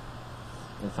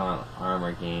 It's on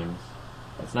Armor Games.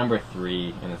 It's number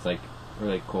 3, and it's like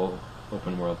really cool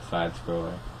open world side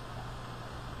scroller.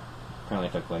 Apparently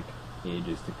took like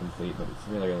ages to complete, but it's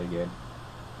really, really good.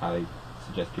 Highly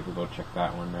suggest people go check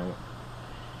that one out.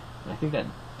 And I think that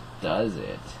does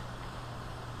it.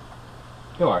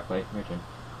 Go Arklyte, your turn.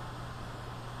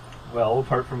 Well,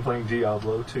 apart from playing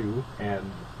Diablo 2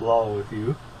 and LOL with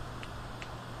you,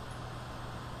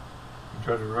 I'm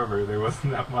trying to remember, there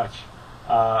wasn't that much.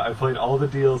 I played all the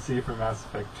DLC for Mass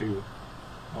Effect 2,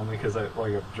 only because I've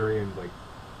drained like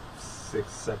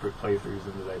 6 separate playthroughs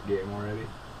into that game already.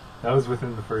 That was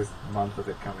within the first month of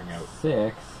it coming out,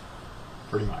 6.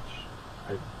 pretty much.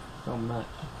 I So much.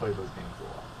 played those games a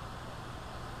lot.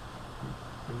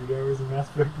 100 hours in Mass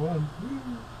Effect 1. Woo.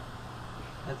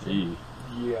 That's Gee.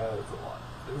 Yeah, that's a lot.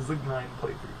 It was like 9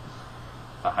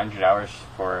 playthroughs. 100 hours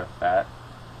for that.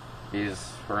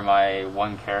 Is for my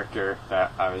one character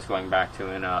that I was going back to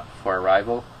in for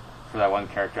Arrival. For that one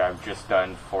character, I've just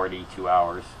done 42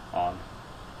 hours on.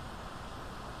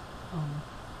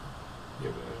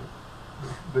 Yeah,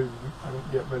 but I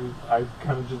don't get many. I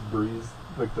kind of just breezed.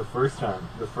 Like the first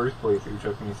playthrough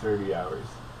took me 30 hours,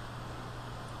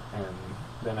 and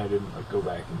then I didn't like go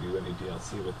back and do any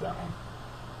DLC with that one.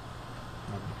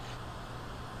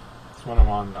 This one I'm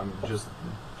on. I'm just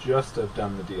have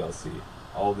done the DLC,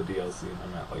 all the DLC, and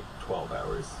I'm at like 12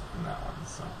 hours in that one.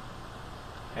 So,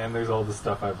 and there's all the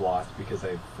stuff I've lost because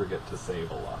I forget to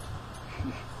save a lot.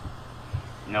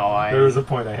 No, There was a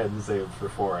point I hadn't saved for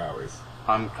 4 hours.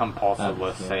 I'm compulsive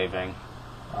with Yeah. saving.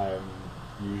 I'm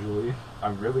usually.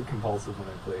 I'm really compulsive when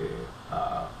I play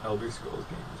Elder Scrolls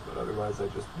games, but otherwise I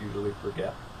just usually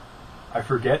forget. I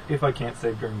forget if I can't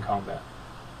save during combat.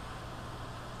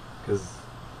 Because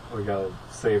like I'll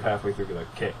save halfway through, be like,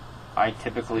 okay. I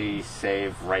typically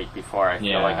save right before I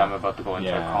feel like I'm about to go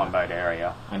into a combat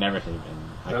area. I never save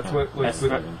in. That's what, like,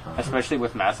 Especially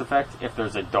with Mass Effect, if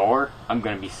there's a door, I'm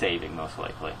going to be saving most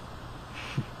likely.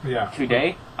 Yeah.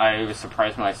 Today, I was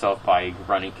surprised myself by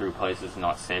running through places and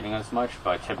not saving as much,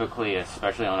 but typically,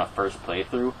 especially on a first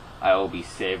playthrough, I will be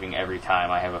saving every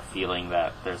time I have a feeling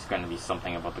that there's going to be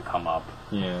something about to come up.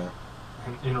 Yeah.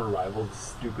 In Arrival, the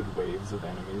stupid waves of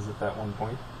enemies at that one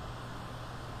point.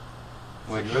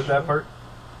 Which you read that part?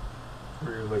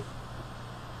 Where you're like...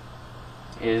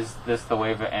 Is this the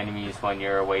wave of enemies when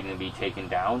you're waiting to be taken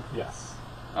down? Yes.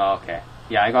 Oh, okay.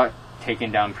 Yeah, I got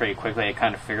taken down pretty quickly. I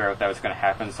kind of figured out that was going to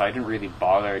happen, so I didn't really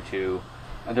bother to...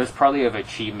 There's probably an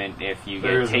achievement if you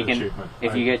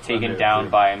get taken down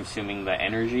by, I'm assuming, the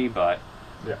energy, but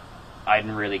yeah. I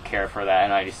didn't really care for that,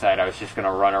 and I decided I was just going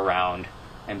to run around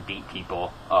and beat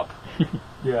people up.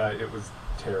 Yeah, it was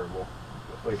terrible.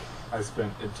 Like,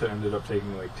 it ended up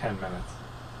taking like 10 minutes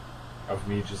of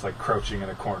me just like crouching in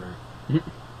a corner.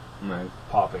 Nice.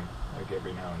 Popping, like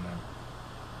every now and then.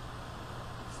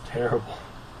 It's terrible.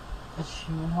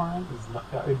 Achievement horn?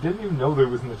 I didn't even know there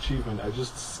was an achievement. I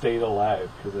just stayed alive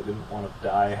because I didn't want to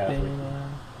die halfway through.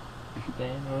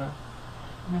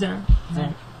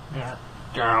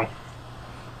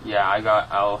 Yeah,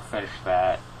 I'll finish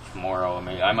that tomorrow.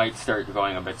 I might start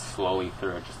going a bit slowly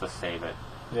through it just to save it.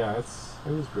 Yeah, it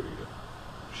was pretty good.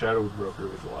 Shadow Broker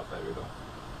was a lot better though.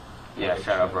 Yeah,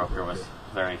 Shadow Broker was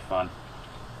very fun.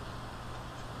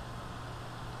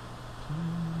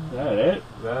 Is that it?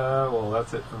 Well,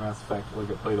 that's it for Mass Effect. Like,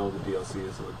 I played all the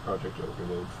DLCs, so like Project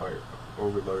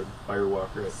Overlord,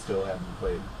 Firewalker, I still haven't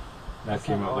played. That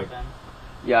came out like...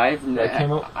 Yeah,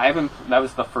 that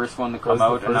was the first one to come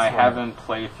out, and I haven't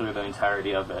played through the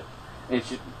entirety of it. It's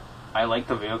just, I like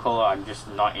the vehicle, I'm just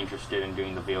not interested in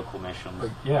doing the vehicle missions.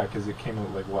 Like, yeah, because it came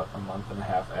out like, what, a month and a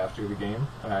half after the game,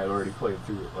 and I had already played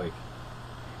through it, like...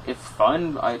 It's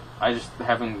fun, I just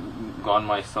haven't gone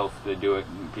myself to do it,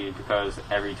 because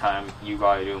every time you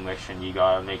gotta do a mission, you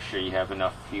gotta make sure you have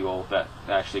enough fuel that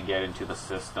actually get into the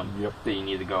system that you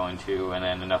need to go into, and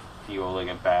then enough fuel to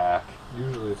get back.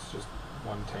 Usually it's just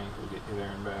one tank will get you there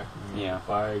and back, and you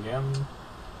fly again.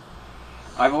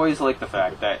 I've always liked the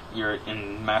fact that you're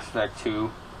in Mass Effect 2,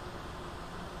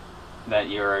 that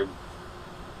you're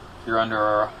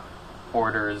under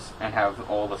orders and have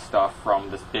all the stuff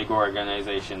from this big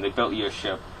organization. They built you a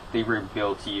ship, they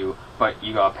rebuilt you, but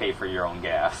you gotta pay for your own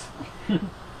gas.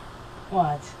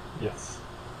 What? Yes.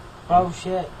 Oh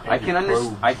shit. I can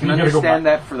understand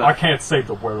that for the... I can't save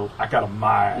the world, I gotta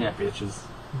mine, bitches.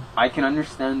 I can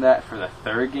understand that for the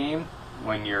third game,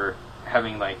 when you're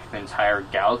having like the entire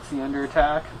galaxy under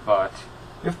attack, but...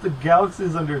 If the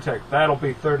galaxy's under attack, that'll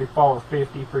be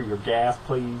 $34.50 for your gas,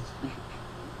 please.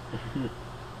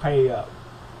 Pay up.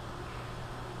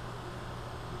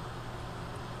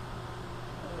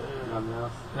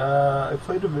 I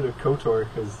played a bit of KOTOR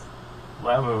because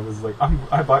Llama was like,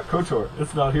 I bought KOTOR.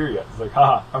 It's not here yet. It's like,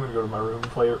 haha, I'm going to go to my room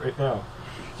and play it right now.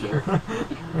 Sure.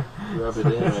 Rub it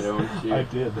in, I don't you. I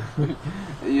did.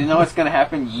 You know what's going to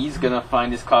happen? Yee's going to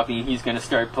find his copy and he's going to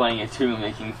start playing it too,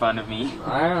 making fun of me.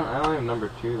 I don't have number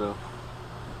 2 though.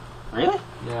 Really?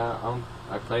 Yeah,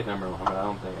 I played number 1, but I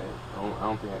don't think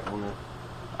I own it.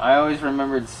 I always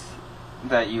remembered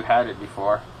that you had it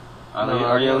before.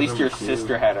 Or at least your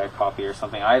sister had a copy or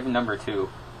something. I have number 2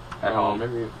 at home.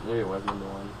 Maybe it was number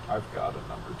 1. I've got a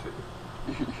number 2.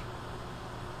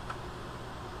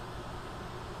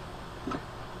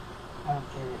 I don't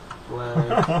get it.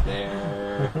 Well,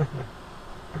 there.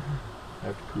 I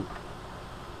have to poop.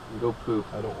 Go poop.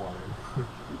 I don't want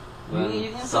to.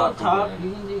 You can still talk.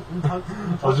 You can talk.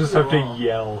 I'll just have to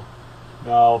yell.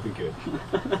 No, I'll be good.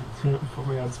 Put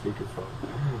me on speakerphone.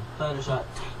 Bladder shot.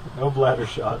 No bladder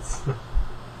shots.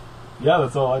 Yeah,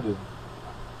 that's all I did.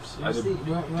 Seriously? Do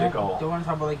you want to talk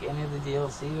about like any of the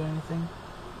DLC or anything?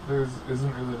 There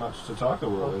isn't really much to talk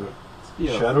about.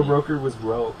 Yeah, Shadow Broker was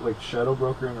Shadow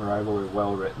Broker and Arrival are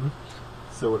well written,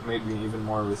 so it made me even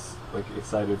more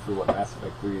excited for what Mass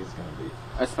Effect 3 is going to be.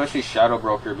 Especially Shadow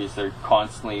Broker, because they're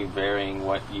constantly varying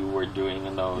what you were doing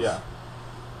in those. Yeah.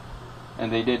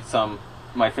 And they did some.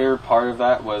 My favorite part of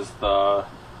that was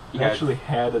You actually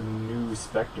had a new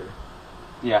Spectre.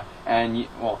 Yeah, and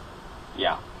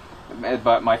yeah.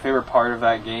 But my favorite part of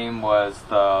that game was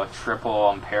the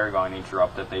triple Paragon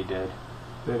interrupt that they did.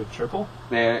 They had a triple?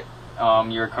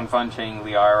 you're confronting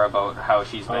F.E.A.R about how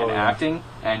she's been acting,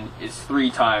 and it's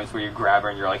 3 times where you grab her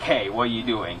and you're like, hey, what are you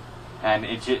doing? And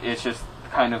it's just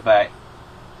kind of that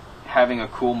having a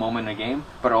cool moment in a game,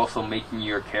 but also making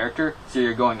your character, so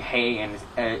you're going, hey, and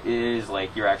it is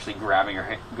like you're actually grabbing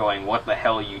her, going, what the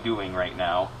hell are you doing right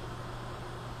now?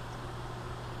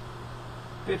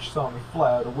 Bitch saw me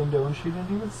fly out a window and she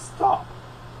didn't even stop.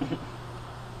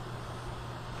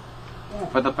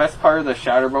 But the best part of the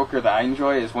Shadow Broker that I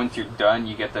enjoy is once you're done,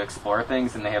 you get to explore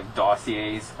things, and they have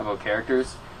dossiers about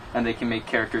characters, and they can make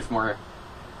characters more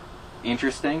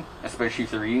interesting, especially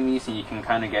if you're reading these, and you can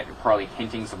kind of get probably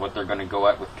hintings of what they're going to go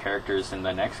at with characters in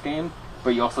the next game.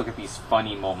 But you also get these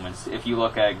funny moments. If you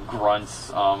look at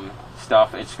Grunt's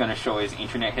stuff, it's going to show his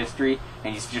internet history,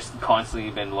 and he's just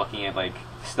constantly been looking at like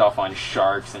stuff on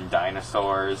sharks and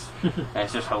dinosaurs, and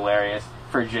it's just hilarious.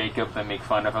 For Jacob, they make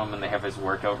fun of him, and they have his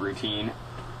workout routine.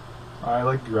 I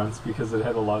like Grunts because it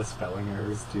had a lot of spelling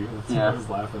errors too. That's what I was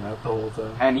laughing at the whole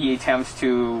time. And he attempts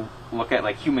to look at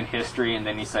like human history, and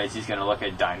then he decides he's going to look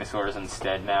at dinosaurs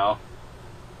instead now.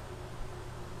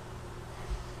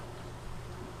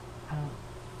 I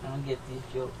don't get these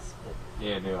jokes, but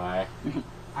Yeah, do I?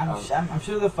 I'm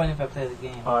sure they're funny if I play the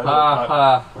game.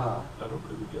 I don't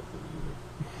really get them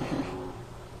either.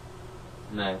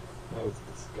 Nice. That was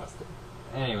disgusting.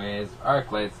 Anyways,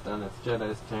 Arklyte's done. It's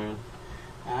Jedi's turn.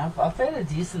 I've played a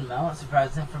decent amount,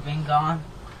 surprising for being gone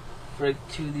for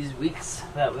like 2 of these weeks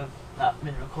that we've not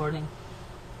been recording.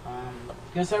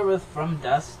 Gonna start with From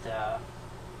Dust,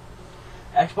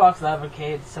 Xbox Live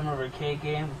Arcade, Summer Arcade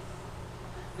game.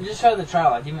 I just tried the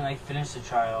trial. I didn't even finish the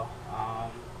trial.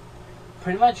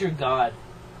 Pretty much you're God,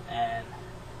 and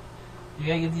you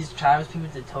gotta give these tribes people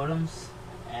to totems,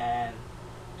 and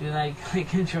do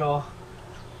control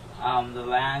the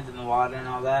land and the water and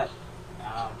all that.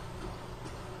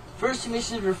 First 2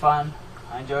 missions were fun.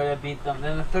 I enjoyed it, I beat them.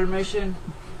 Then the 3rd mission,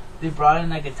 they brought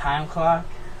in a time clock.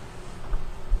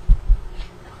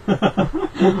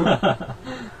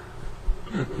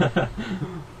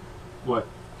 What?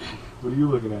 What are you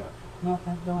looking at?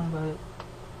 Nothing, don't worry about it.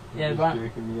 You're just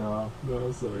jerking me off.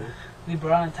 No, sorry. They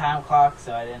brought in a time clock,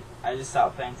 so I just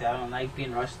stopped playing. I don't like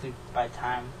being rushed through by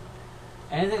time.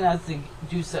 Anything that's to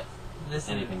do this.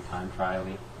 Anything time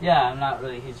trial-y? Yeah, I'm not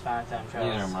really a huge fan of time trials.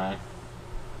 Neither am I.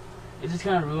 It just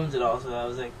kind of ruins it all. So I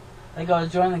was like I was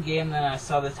enjoying the game, then I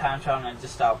saw the time trial and I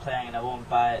just stopped playing and I won't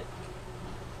buy it.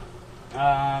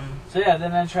 So yeah,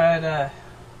 then I tried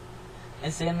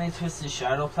Insanely Twisted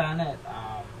Shadow Planet.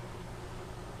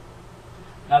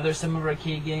 Another Summer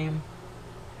Arcade game.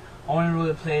 Only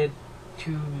really played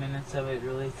 2 minutes of it,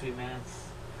 really 3 minutes.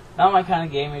 Not my kind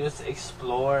of game. You just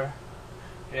explore.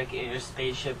 You're in your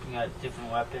spaceship. You got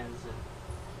different weapons and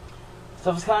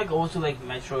stuff. It's kind of also like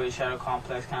Metroid Shadow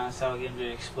Complex kind of style game. You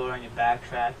explore and you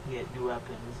backtrack and get new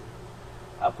weapons,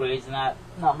 and upgrades, and that.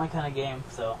 Not my kind of game.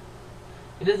 So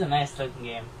it is a nice looking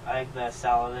game. I like the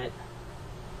style of it.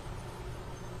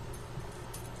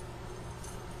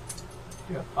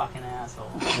 You're a fucking asshole.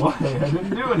 Why? I didn't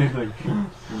do anything.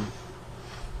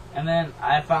 And then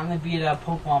I finally beat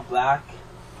Pokemon Black.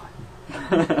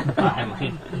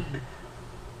 Finally.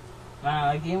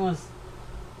 Man, that game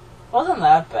wasn't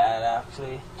that bad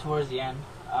actually towards the end.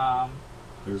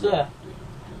 So yeah,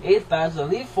 8th batch. The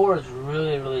Elite 4 is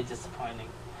really, really disappointing.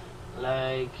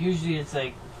 Like usually it's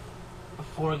like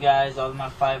 4 guys, all of my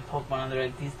 5 Pokemon, and they're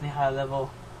like decently high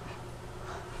level.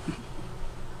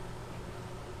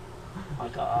 Oh my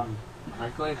god.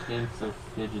 Arklyte game's so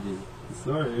fidgety.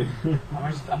 Sorry.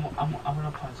 I'm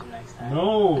gonna punch him next time.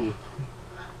 No.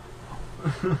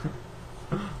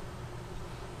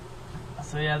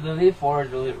 So yeah, the Elite 4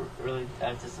 is really, really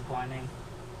disappointing.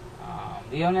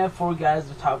 We only have 4 guys.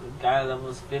 The top guy level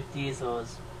is 50, so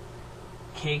it's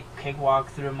cakewalk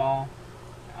through them all.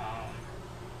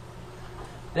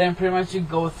 Then pretty much you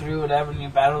go through whatever and you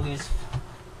battle these,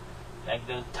 like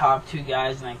the top 2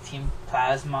 guys in like Team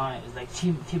Plasma. It was like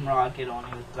Team Rocket,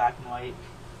 only with black and white.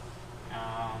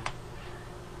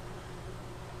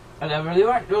 Whatever, they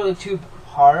weren't really too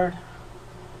hard.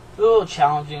 A little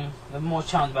challenging, the most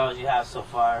challenging battles you have so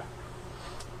far.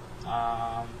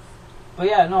 But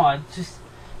yeah, no, I just,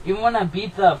 even when I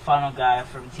beat the final guy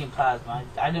from Team Plasma,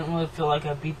 I didn't really feel like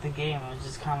I beat the game. It was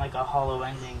just kind of like a hollow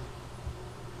ending.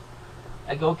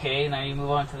 Like, okay, now you move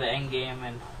on to the end game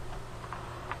and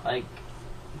like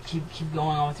keep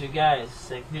going on with your guys.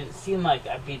 Like, it didn't seem like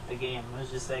I beat the game. It was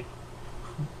just like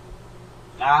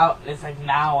now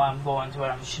I'm going to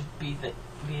where I should be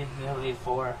in the Elite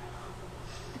 4.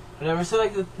 Whatever. So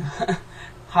like the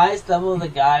highest level of the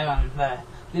guy on the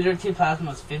leader of Team Plasma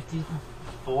was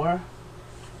 54.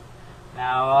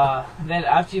 Now, then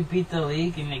after you beat the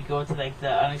league and you go to like the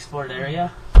unexplored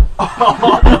area,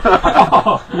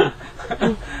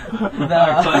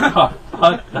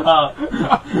 Fucked up.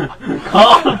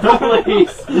 Call the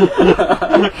police.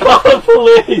 Call the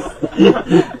police.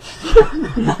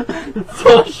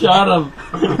 So shot him.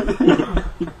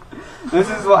 This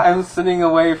is why I'm sitting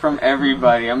away from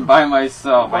everybody. I'm by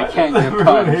myself. I can't get I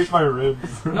punched. hate my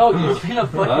ribs. no, you've been a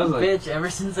fucking was like- bitch ever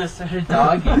since I started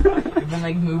dogging. You've been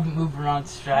like moving around,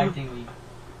 distracting me.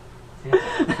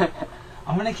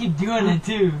 I'm gonna keep doing it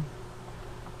too.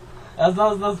 That's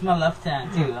my left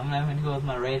hand too. I'm not gonna go with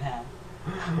my right hand.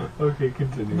 Okay,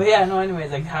 continue. But yeah, no.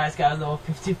 Anyways, like highest guy was level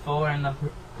 54, and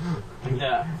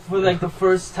for like the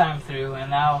first time through,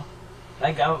 and now,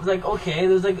 like I was like, okay,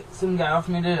 there's like some guy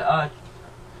offered me to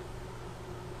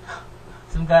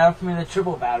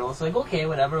triple battle. So like, okay,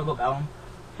 whatever, I'll go battle him.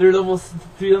 Three of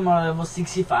them are level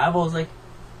 65. I was like,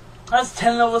 that's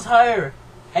 10 levels higher,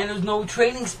 and there's no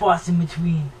training spots in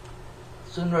between.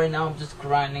 So right now I'm just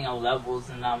grinding out levels,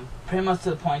 and I'm pretty much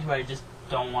to the point where I just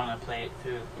don't want to play it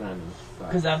through.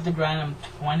 Because I have to grind them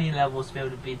 20 levels to be able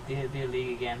to beat the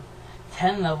league again.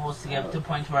 10 levels to get up to the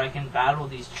point where I can battle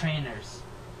these trainers.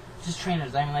 Just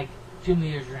trainers, I mean like gym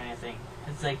leaders or anything.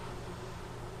 It's like,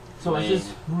 so it's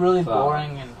just really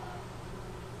boring, and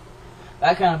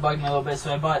that kind of bugged me a little bit.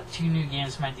 So I bought 2 new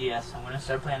games for my DS. I'm going to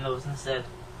start playing those instead.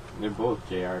 They're both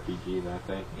JRPGs, I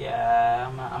think. Yeah,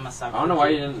 I'm a sucker. I don't know for why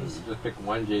you JRPGs. didn't just pick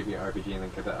one JRPG and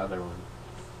then get the other one.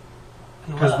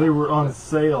 Because they were on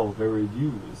sale, they were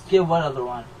used. Get what other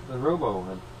one? The Robo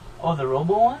one. Oh, the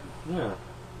Robo one? Yeah.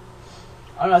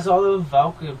 I don't know, I saw the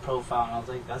Valkyrie profile and I was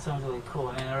like, that sounds really cool.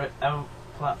 And then I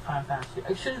Final Fantasy.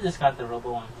 I should have just got the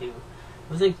Robo one too.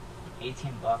 It was like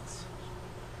 $18.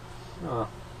 Oh,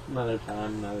 another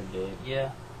time, another game.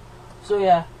 Yeah. So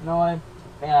yeah,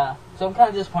 yeah. So I'm kind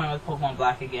of disappointed with Pokemon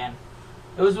Black again.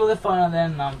 It was really fun, and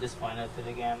then I'm disappointed with it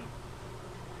again.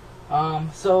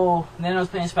 So then I was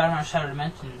playing Spider-Man Shattered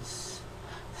Dimensions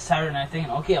Saturday night,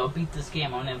 thinking, okay, I'll beat this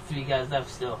game. I only have 3 guys left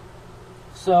still.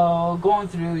 So going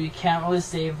through, you can't really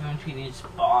save in between each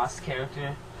boss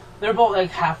character. They're both like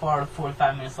half hour to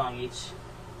 45 minutes long each.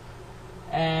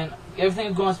 And everything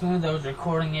was going smooth. I was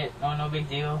recording it, no big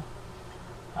deal.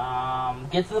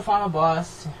 Get to the final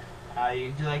boss.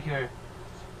 You do like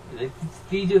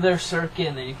they do their circuit,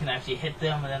 and then you can actually hit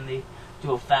them, and then they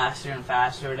do it faster and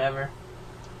faster, or whatever.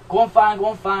 Going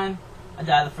fine. I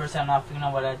died the first time, not figuring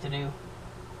out what I had to do.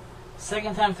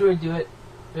 Second time through, I do it.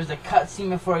 There's a cutscene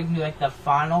before I can do like the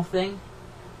final thing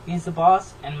against the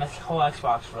boss, and my whole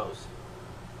Xbox froze.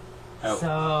 Oh.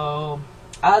 So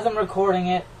as I'm recording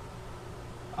it,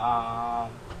 so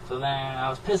then I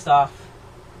was pissed off.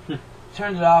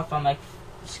 Turned it off. I'm like,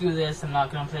 screw this. I'm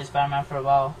not gonna play Spider-Man for a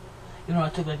while. Even though I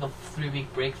took like a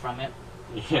 3-week break from it.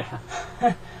 Yeah.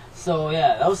 So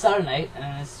yeah, that was Saturday night,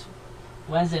 and it's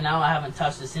Wednesday now. I haven't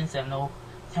touched it since. I have no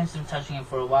intention of touching it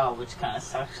for a while, which kind of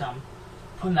sucks. I'm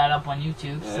putting that up on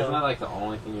YouTube. Yeah, So isn't that like the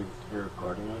only thing you're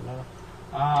recording right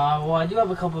now? well, I do have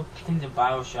a couple of things in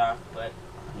BioShock, but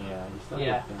Yeah, you still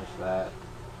Yeah. need to finish that.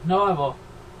 no, I will.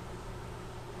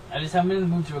 I just haven't been in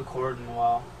the mood to record in a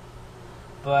while.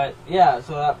 But yeah,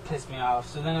 so that pissed me off.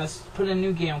 So then I put in a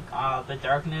new game, The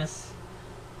Darkness.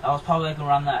 That was probably like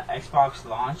around the Xbox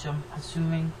launch, I'm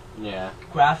assuming. Yeah.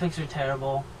 Graphics are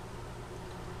terrible.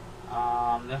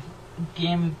 The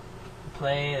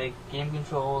gameplay, like game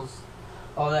controls,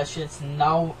 all that shit's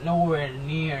nowhere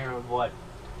near what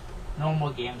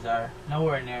normal games are.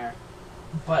 Nowhere near.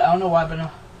 But I don't know why, but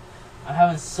I'm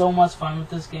having so much fun with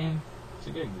this game. It's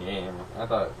a good game. I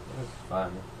thought it was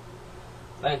fun.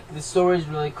 Like, the story's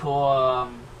really cool.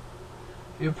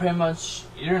 You're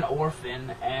an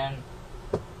orphan, and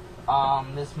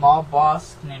this mob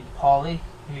boss named Paulie,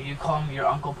 you call him your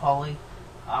Uncle Paulie,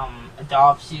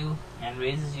 adopts you and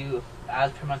raises you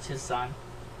as pretty much his son.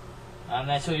 And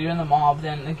then so you're in the mob.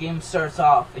 Then the game starts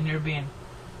off, and you're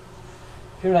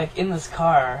like in this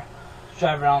car,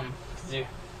 driving around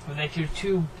with like your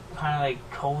 2 kind of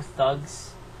like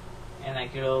co-thugs, and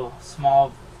like your little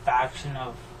small faction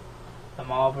of the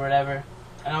mob or whatever.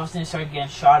 And all of a sudden you start getting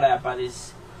shot at by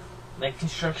these like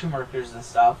construction workers and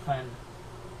stuff, and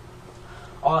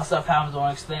all that stuff happens, I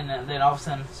won't explain it. And then all of a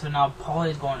sudden, so now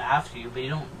Paulie's going after you, but you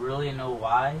don't really know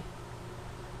why.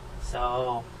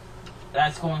 So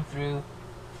that's going through.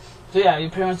 So yeah,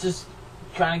 you're pretty much just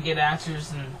trying to get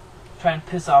answers and trying to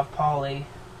piss off Paulie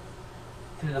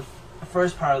through the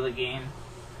first part of the game.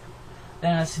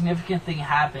 Then a significant thing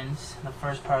happens in the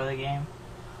first part of the game.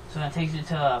 So that takes you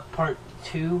to part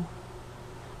 2.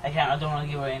 I don't want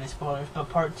to give away any spoilers, but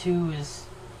part 2 is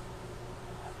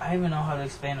I don't even know how to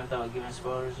explain it without giving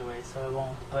spoilers away, so I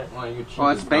won't. But Well, you could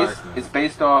Well, choose it's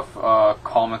based off a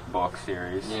comic book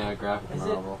series. Yeah, graphic Is it?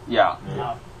 novel. Yeah.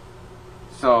 no.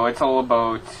 So it's all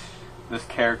about this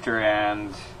character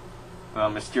and the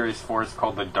mysterious force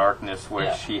called the Darkness, which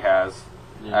Yeah. he has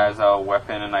Yeah. as a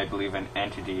weapon and I believe an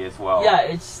entity as well. Yeah,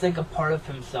 it's like a part of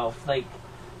himself. Like,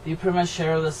 they pretty much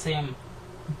share the same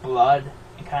blood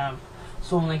and kind of.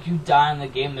 So when like you die in the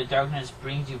game, the darkness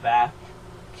brings you back.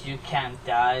 'Cause you can't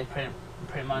die,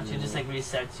 pretty much. It just like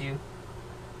resets you.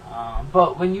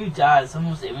 But when you die, some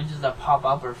of those images that pop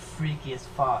up are freaky as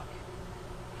fuck.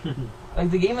 Like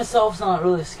the game itself's not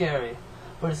really scary,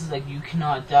 but it's just like you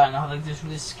cannot die. And I have like this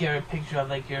really scary picture of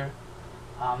like your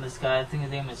this guy. I think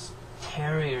his name is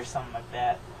Terry or something like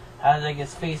that. Has like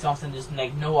his face off and just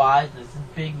like no eyes and this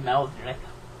big mouth. You're like,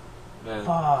 Yeah,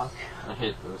 fuck. I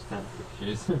hate those kind of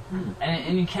pictures.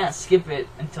 And you can't skip it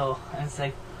until and it's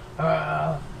like,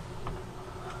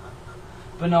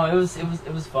 but no, it was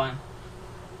fun.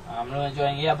 I'm really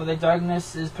enjoying it. Yeah, but the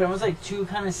darkness is pretty much like two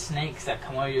kind of snakes that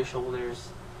come out of your shoulders,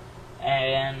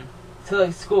 and to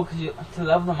like school because to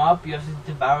level them up you have to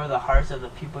devour the hearts of the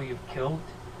people you've killed.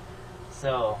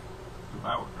 So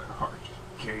Devour their heart,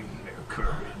 gain their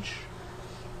courage.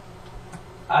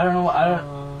 I don't know. I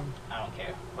don't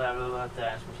care. Whatever. Let the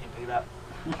answer machine pick it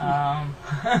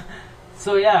up.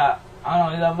 So yeah, I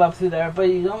don't know. You level up through there, but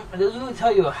you don't. It doesn't really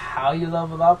tell you how you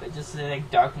level up. It just says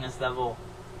like darkness level,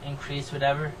 increase,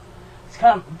 whatever. It's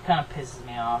kind of pisses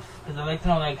me off because I like to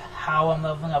know like how I'm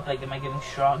leveling up. Like, am I getting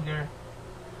stronger?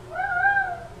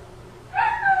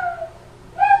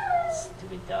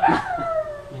 Stupid dog.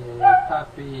 Yay,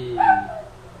 puppy.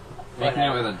 Making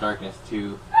it with a Darkness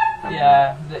 2.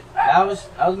 Yeah, that was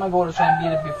my goal to try and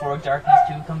beat it before Darkness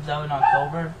 2 comes out in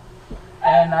October.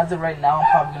 And as of right now,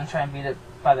 I'm probably gonna try and beat it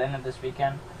by the end of this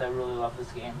weekend because I really love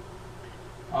this game.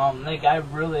 Like I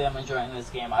really am enjoying this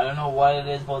game. I don't know what it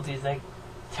is about these like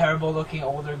terrible looking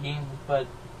older games, but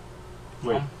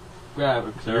Wait, Yeah,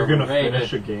 you're gonna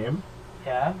finish a game?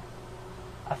 yeah,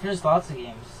 I finished lots of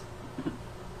games.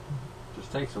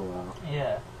 Just takes a while.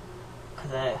 Yeah,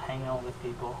 because I hang out with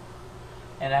people,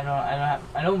 and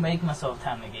I don't make myself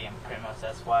time to game. Pretty much,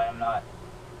 that's why I'm not.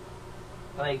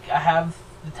 Like, I have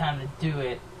the time to do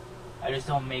it, I just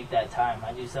don't make that time.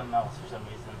 I do something else for some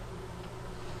reason.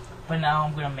 But now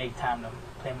I'm gonna make time to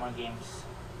play more games,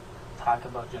 talk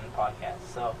about during the podcast.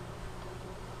 So,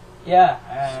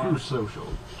 yeah. Screw social.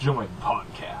 Join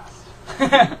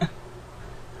podcast.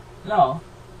 No.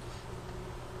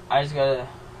 I just gotta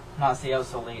not stay out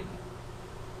so late.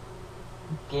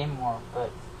 Game more,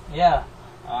 but yeah.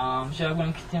 So I'm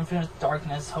gonna continue to finish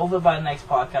Darkness. Hopefully by the next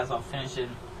podcast I'll finish it.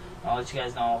 I'll let you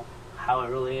guys know how it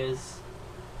really is.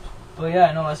 But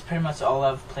yeah, no, that's pretty much all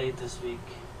I've played this week.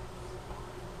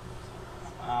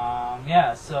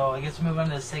 Yeah, so I guess we move on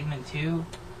to segment 2.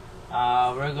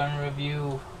 We're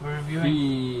reviewing.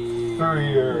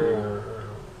 F.E.A.R.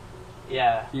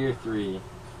 Yeah. Tier 3.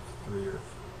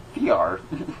 F.E.A.R.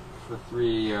 The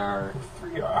 3 are.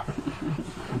 F.E.A.R.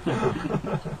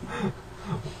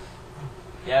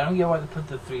 Yeah, I don't get why they put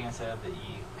the 3 instead of the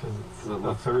E. Because it the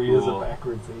looks 3 is a cool.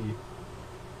 backwards E.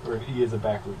 Or an E is a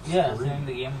backwards Yeah, 3. saying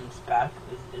the game is back.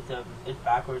 It's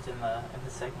backwards in the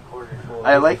second quarter. Well,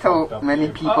 I it's like a how fucked up many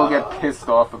game. people get pissed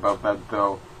off about that,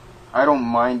 though. I don't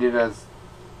mind it as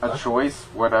a choice,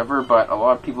 whatever, but a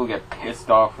lot of people get pissed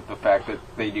off with the fact that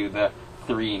they do the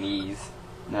 3 and E's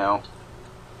now.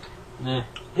 Nah.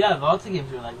 Yeah, lots of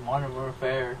games are like Modern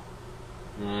Warfare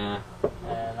Yeah.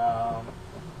 and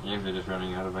Games are just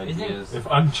running out of Isn't- ideas. If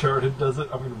Uncharted does it,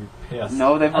 I'm going to be pissed.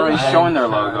 No, they've already I- shown their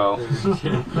logo.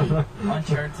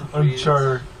 Uncharted 3.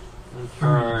 Uncharted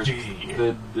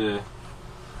 3D.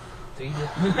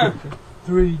 3D.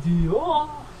 3D.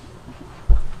 Oh.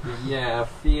 Yeah,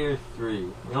 Fear 3.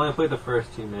 We only played the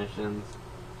first 2 missions.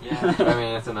 Yeah. I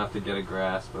mean, it's enough to get a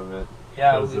grasp of it.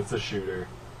 Yeah. Because it's a shooter.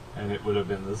 And it would have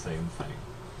been the same thing.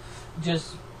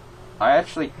 Just. I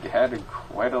actually had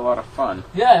quite a lot of fun.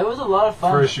 Yeah, it was a lot of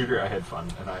fun. For a shooter, I had fun,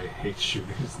 and I hate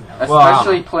shooters now.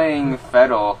 Especially playing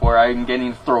Fettel, where I'm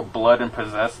getting to throw blood and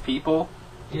possess people.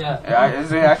 Yeah.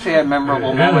 It actually had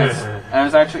memorable moments, and it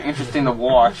was actually interesting to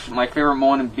watch. My favorite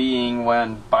moment being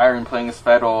when Byron playing as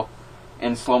Fettel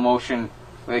in slow motion,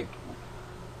 like,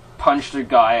 punched a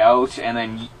guy out, and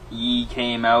then Yi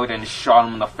came out and shot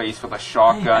him in the face with a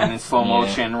shotgun in slow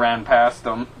motion, ran past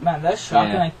him. Man, that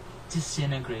shotgun Yeah. like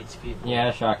disintegrates people.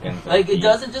 Yeah, shotguns. Like, it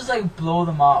doesn't just like blow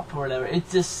them up or whatever. It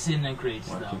disintegrates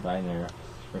Once you them. buy their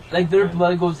Like, their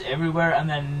blood goes everywhere and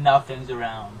then nothing's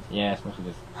around. Yeah, it's mostly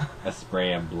just a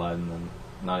spray of blood and then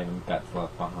not even guts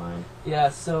left behind. Yeah,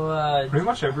 so Pretty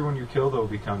much everyone you kill though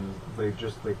becomes they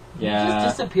just like Yeah,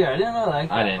 just disappear. I didn't really like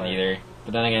that. I didn't part. either.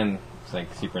 But then again, it's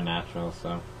like supernatural,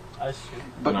 so That's true.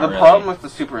 But Not the really. problem with the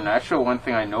Supernatural, one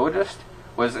thing I noticed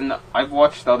was, I've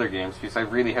watched other games because I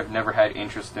really have never had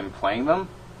interest in playing them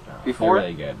before. they're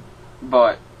really good.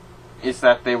 But is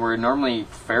that they were normally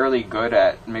fairly good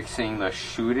at mixing the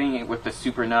shooting with the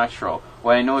supernatural.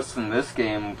 What I noticed in this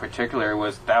game in particular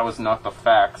was that was not the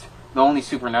fact. The only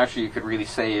supernatural you could really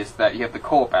say is that you have the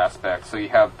co-op aspect, so you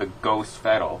have the ghost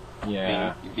Fettel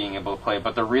Yeah. being able to play,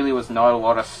 but there really was not a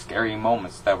lot of scary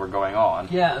moments that were going on.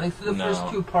 Yeah, like for the No. first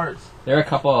 2 parts. There were a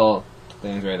couple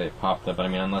things where they popped up, but I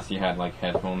mean, unless you had like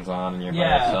headphones on and you're by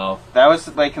Yeah. yourself. That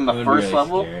was like in the It would first really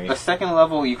level. scary. The second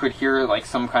level, you could hear like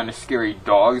some kind of scary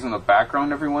dogs in the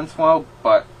background every once in a while,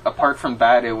 but apart from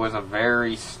that, it was a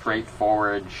very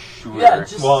straightforward shooter. Yeah,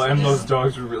 just well, and those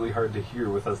dogs were really hard to hear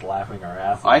with us laughing our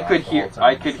asses I off could the hear whole time,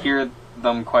 I could so hear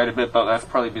them quite a bit, but that's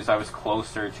probably because I was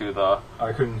closer to the.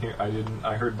 I couldn't hear.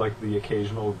 I heard like the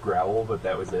occasional growl, but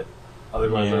that was it.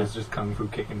 Otherwise, Yeah. I was just kung fu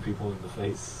kicking people in the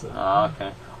face. So.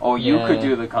 Okay. Oh, you Yeah. could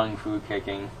do the kung fu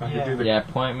kicking. I could Yeah. do the Yeah,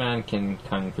 Point Man can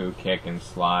kung fu kick and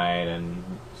slide and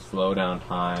slow down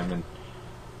time and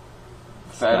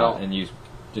Fettel. and use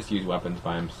weapons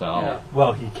by himself. Yeah.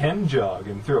 Well, he can jog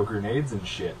and throw grenades and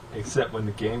shit, except when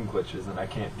the game glitches, and I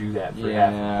can't do that for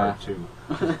Yeah. half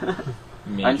of part 2.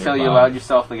 Major Until you bug. allowed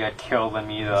yourself to get killed and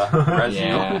me the rescue.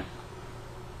 Yeah. And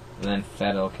then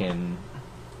Fettel can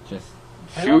just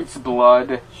Shoots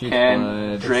blood, Shoots can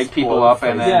blood. drag people Explode up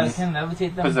and Yeah, then you can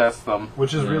levitate them. possess them.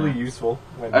 Which is Yeah. really useful.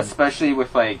 When Especially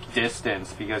with like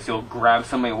distance, because you'll grab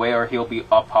somebody away or he'll be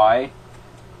up high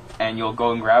and you'll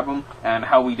go and grab him. And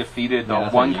how we defeated the Yeah,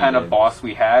 that's one what you kind of did. boss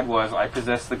we had was I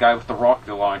possessed the guy with the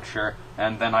rocket launcher,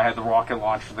 and then I had the rocket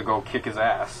launcher to go kick his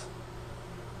ass.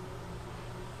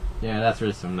 yeah, that's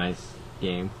really some nice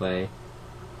gameplay.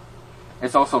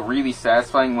 It's also really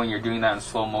satisfying when you're doing that in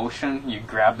slow motion. You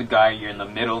grab the guy, you're in the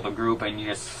middle of the group, and you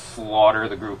just slaughter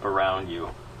the group around you.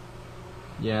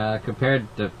 Yeah,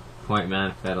 compared to Point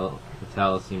Man,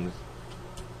 Fettel seems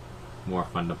more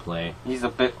fun to play. He's a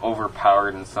bit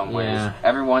overpowered in some ways. Yeah.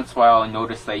 Every once in a while, I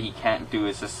notice that he can't do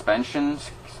his suspension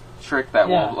trick that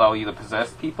Yeah. will allow you to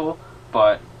possess people,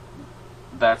 but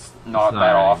that's not It's not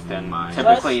that really often. mine.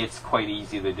 Typically, it's quite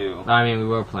easy to do. I mean, we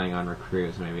were playing on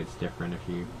Recruit, so maybe it's different if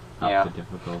you up Yeah. the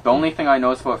difficulty. The only thing I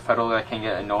notice about Fettel that can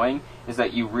get annoying is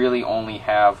that you really only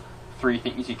have 3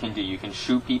 things you can do. You can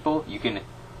shoot people, you can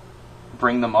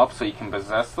bring them up so you can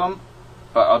possess them,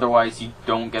 but otherwise you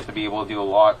don't get to be able to do a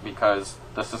lot because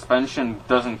the suspension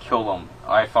doesn't kill them.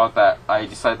 I thought that I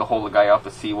decided to hold the guy up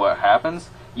to see what happens.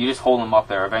 You just hold him up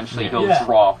there. Eventually Yeah. he'll Yeah.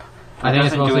 drop. I think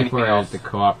it's doesn't do mostly anything for else. the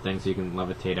co-op thing, so you can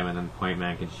levitate him and then Point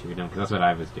Man can shoot him, because that's what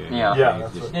I was doing. Yeah. Yeah, It's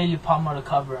that's just- Yeah, you palm out a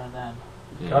cover and then.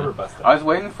 yeah. cover busted. I was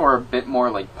waiting for a bit more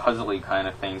like puzzly kind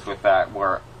of things with that,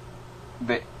 where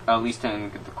they, at least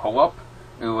in the co-op,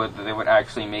 they would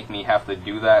actually make me have to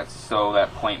do that so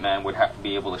that Point Man would have to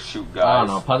be able to shoot guys. I don't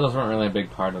know. Puzzles weren't really a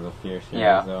big part of the F.E.A.R. series,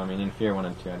 Yeah. though. I mean, in F.E.A.R. 1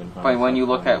 and 2, I didn't find But when myself you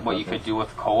look playing at what you puzzles. could do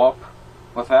with co-op,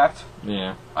 with that,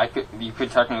 Yeah. you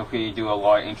could technically do a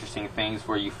lot of interesting things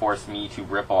where you force me to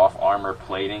rip off armor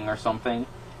plating or something,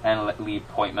 and leave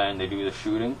Point Man to do the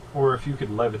shooting. Or if you could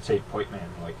levitate Point Man,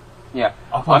 like, Yeah,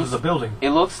 up I'm onto the s- building.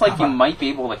 it looks like you might be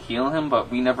able to heal him, but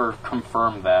we never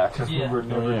confirmed that. Because Yeah. we were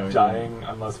never yeah, we dying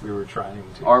unless we were trying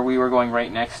to. Or we were going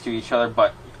right next to each other,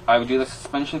 but I would do the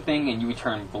suspension thing and you would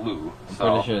turn blue. I'm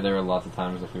So pretty sure there were lots of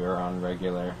times if we were on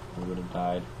regular, we would have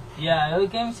died. Yeah, the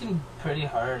game seemed pretty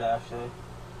hard actually.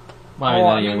 Well, I mean, Oh,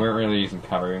 then I again, mean- we weren't really using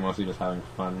cover. We were mostly just having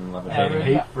fun and I levitating. Yeah,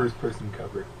 hate first-person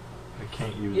cover. I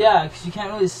can't use it. Yeah, because you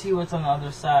can't really see what's on the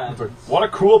other side. It's like, what a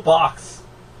cool box!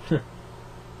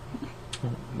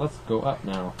 Let's go up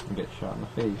now and get shot in the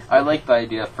face. I like the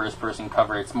idea of first-person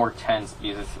cover. It's more tense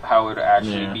because it's how it would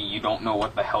actually Yeah. be. You don't know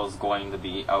what the hell's going to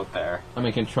be out there. I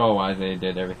mean, control-wise, they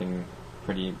did everything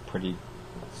pretty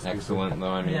excellent,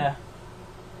 though. I mean, Yeah.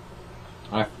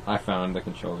 I found the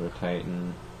controls were tight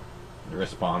and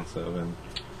responsive, and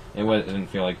it didn't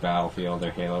feel like Battlefield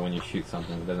or Halo when you shoot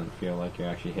something. It doesn't feel like you're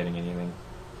actually hitting anything.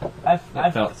 I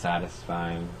It felt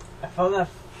satisfying. felt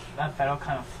that Fettel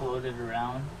kind of floated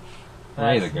around.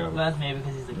 Well, he's a ghost. That's maybe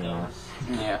because he's a Yeah. ghost.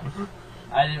 Yeah.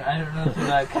 I didn't really feel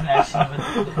that connection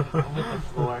with the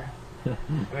floor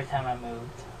every time I moved.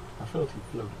 I felt he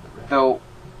floated around. Though,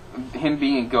 him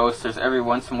being a ghost, there's every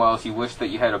once in a while you wish that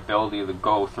you had ability to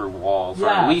go through walls, or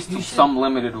Yeah, at least you should- some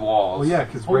limited walls. Well, yeah,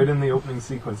 because right in the opening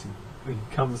sequence, he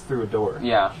comes through a door.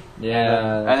 Yeah.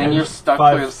 Yeah. And then you're stuck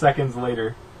 5 with... seconds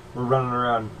later, we're running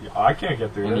around. I can't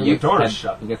get through and there. he The door is gets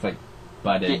shut. He gets like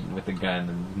button with a gun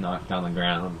and knocked on the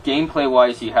ground. Gameplay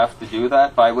wise, you have to do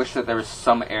that, but I wish that there was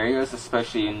some areas,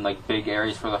 especially in like big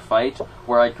areas for the fight,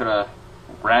 where I could have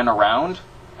ran around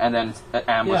and then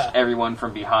ambushed everyone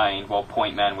from behind while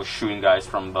Point Man was shooting guys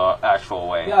from the actual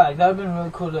way. Yeah, like, that would have been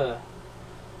really cool to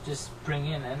just bring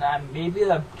in, and maybe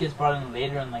that gets brought in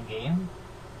later in the game.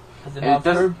 Because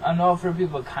I know for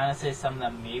people kind of say something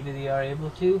that maybe they are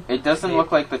able to. It doesn't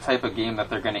look like the type of game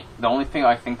that they're going to... The only thing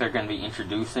I think they're going to be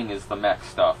introducing is the mech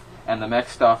stuff. And the mech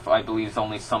stuff, I believe, is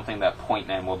only something that Point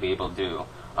Man will be able to do.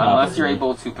 Unless you're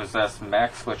able to possess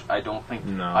mechs, which I don't think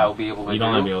I'll be able to do. You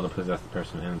don't want to be able to possess the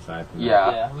person inside.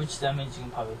 Yeah, which that means you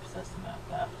can probably possess the mech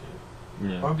after.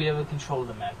 Yeah. Or be able to control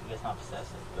the mech, I guess not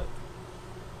possess it, but...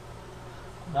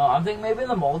 No, I'm thinking maybe in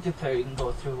the multiplayer you can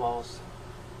go through walls.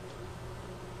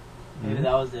 Maybe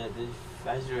that was it.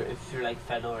 If you're like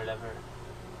Fettel or whatever,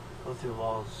 go through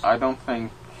walls. I don't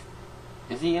think...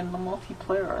 Is he in the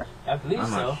multiplayer? I believe so.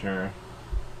 I'm not sure.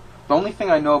 The only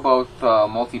thing I know about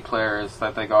multiplayer is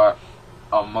that they got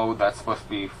a mode that's supposed to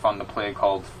be fun to play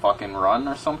called Fucking Run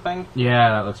or something. Yeah,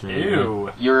 that looks really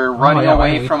good. You're running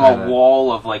away from a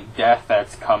wall of like death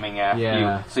that's coming at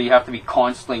you. So you have to be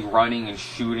constantly running and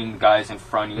shooting guys in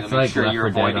front of you to make sure you're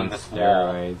avoiding this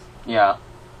wall. Yeah.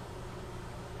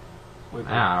 Wait,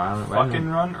 fucking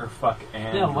run or fuck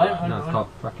and run? No, it's called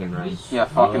Fucking Run. Yeah,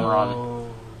 Fucking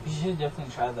Run. You should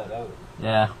definitely try that out.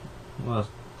 Yeah. Well,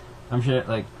 I'm sure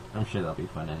that'll be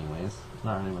fun anyways.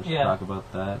 Not really much to talk about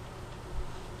that.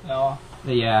 No.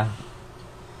 But yeah.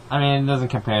 I mean, it doesn't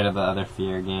compare to the other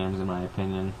F.E.A.R games, in my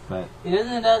opinion, but... It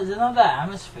doesn't have that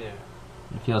atmosphere.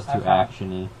 It feels too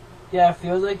action-y. Yeah, it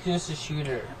feels like just a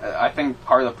shooter. I think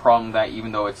part of the problem that,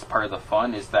 even though it's part of the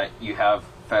fun, is that you have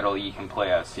Fettel you can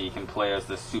play as. So you can play as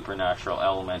this supernatural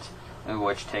element,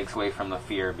 which takes away from the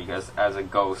fear, because as a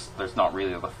ghost, there's not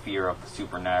really the fear of the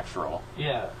supernatural.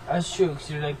 Yeah, that's true, because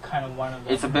you're like kind of one of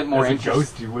them. It's a bit more interesting. As a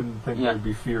ghost, you wouldn't think there'd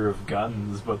be fear of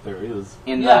guns, but there is.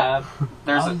 There's I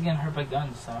was getting hurt by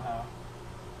guns somehow.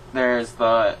 There's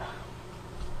the...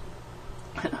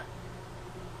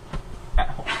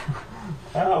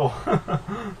 Ow.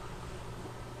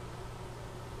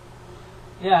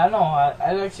 Yeah, I know.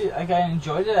 I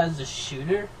enjoyed it as a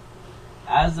shooter.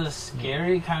 As a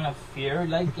scary kind of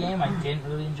F.E.A.R-like game, I didn't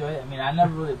really enjoy it. I mean, I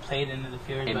never really played into the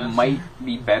F.E.A.R. It might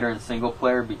be better in single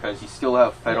player because you still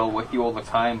have Fettel with you all the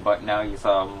time, but now he's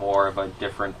more of a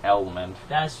different element.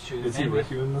 That's true. Is he with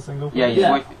you in the single player? Yeah,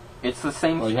 he's with you. It's the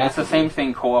same. It's the same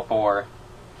thing, co-op or.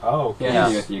 Oh, okay. He has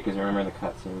to be with you because remember the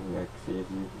cutscene. He sees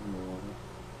you.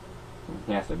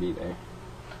 He has to be there.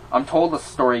 I'm told the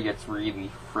story gets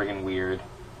really friggin' weird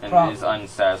and is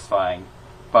unsatisfying,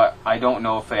 but I don't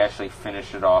know if they actually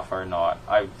finish it off or not.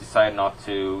 I decided not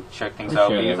to check things out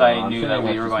because I knew that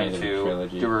we were going to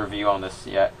do a review on this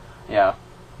yet. Yeah.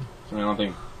 So I don't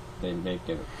think they make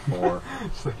it 4.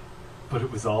 But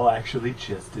it was all actually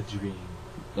just a dream.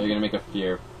 They're gonna make a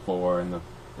F.E.A.R 4, and the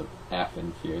F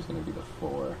in F.E.A.R is gonna be the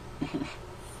 4.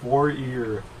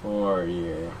 4-year.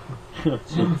 4-year.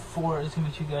 It's gonna be 4. It's gonna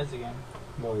be 2 guys again.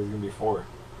 No, there's gonna be 4.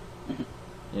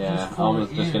 Yeah,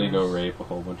 almost just gonna go rape a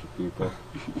whole bunch of people.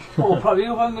 Probably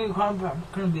gonna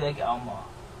be like Alma.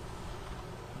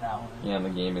 That one. Yeah, and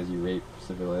the game is you rape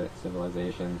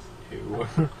civilizations. Ew.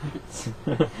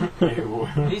 Ew.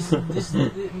 This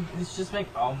just make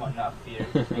Alma, not F.E.A.R.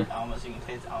 Just make Alma so you can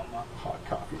play as Alma. Hot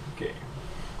coffee game.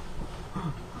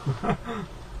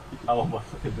 Alma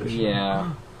edition.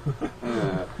 Yeah.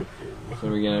 So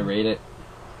we're gonna rate it?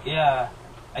 Yeah.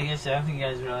 I guess I don't think you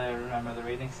guys really remember the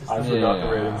rating system. I forgot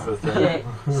the rating system. Okay,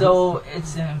 so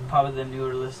it's in probably the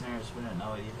newer listeners wouldn't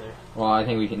know it either. Well, I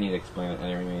think we can need to explain it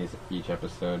anyways each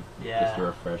episode, just to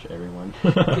refresh everyone.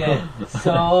 Okay,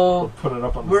 so we'll put it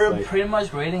up on the we're site. pretty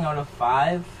much rating out of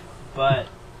 5, but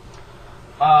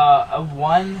a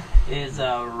 1 is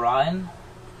a run.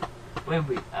 Wait,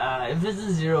 if this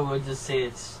is 0, we'll just say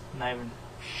it's not even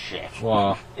shit.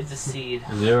 Well, it's a seed.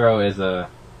 0 is a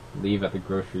leave at the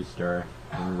grocery store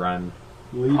and run.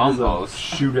 Leave is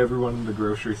shoot everyone in the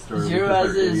grocery store. 0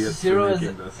 is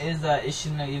it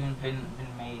shouldn't have even been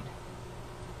made.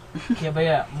 Okay, but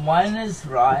yeah, 1 is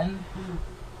rotten,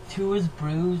 2 is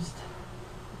bruised,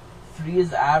 3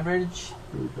 is average,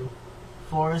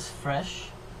 4 is fresh,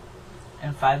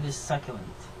 and 5 is succulent.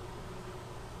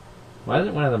 Why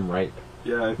isn't one of them ripe?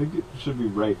 Yeah, I think it should be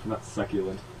ripe, not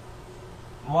succulent.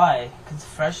 Why? Because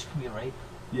fresh can be ripe.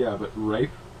 Yeah, but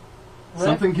ripe?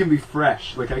 Something can be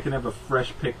fresh. Like, I can have a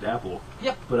fresh picked apple.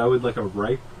 Yep. But I would like a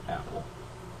ripe apple.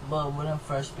 Well, wouldn't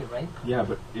fresh be ripe? Yeah,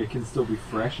 but it can still be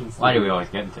fresh and still. Why do we always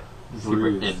get into it? Super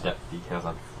brews. in-depth details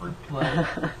on fruit. But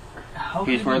how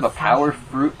He's can for you the fresh-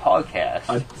 Powerfruit podcast.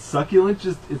 A succulent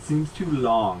just, it seems too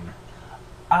long.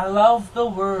 I love the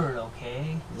word,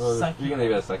 okay? Well, you can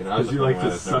leave it a second. I was Because you looking like at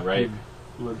to it, suck right?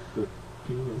 with the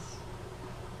penis.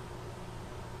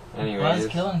 Buzz Anyways,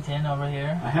 Killington over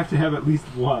here. I have to have at least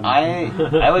one.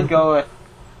 I would go with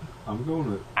I'm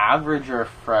going with average or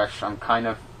fresh. I'm kind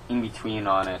of in between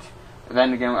on it.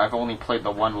 Then again, I've only played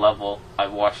the one level.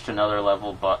 I've watched another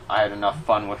level, but I had enough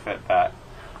fun with it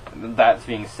that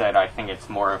being said, I think it's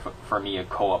more of, for me, a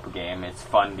co-op game. It's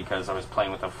fun because I was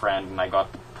playing with a friend and I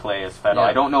got to play as Fettel. yeah,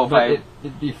 I don't know if but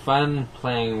it'd be fun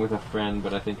playing with a friend,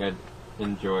 but I think I'd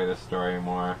enjoy the story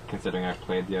more, considering I've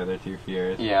played the other two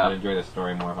F.E.A.Rs. Yeah. I'd enjoy the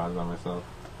story more if I was by myself.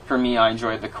 For me, I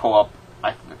enjoyed the co-op.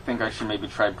 I think I should maybe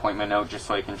try Pwner out just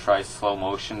so I can try slow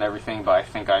motion and everything, but I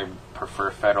think I prefer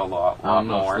Fettel a lot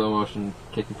more. Slow motion,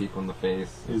 kicking people in the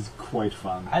face, is quite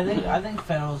fun. I think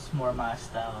Fettel's more my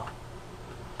style.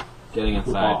 getting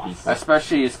inside boss. people.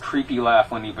 Especially his creepy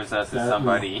laugh when he possesses That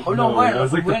somebody. Was, Oh, no, no, wait, that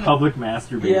was like the when- public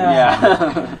masturbation.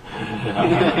 Yeah.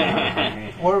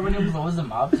 Yeah. Or when he blows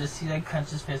him up, just see like clench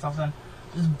his face off and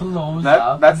just blows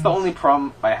up. That's the only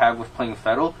problem I have with playing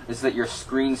Fettel, is that your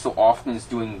screen so often is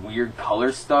doing weird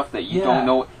color stuff that you Yeah. don't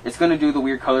know. It's going to do the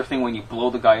weird color thing when you blow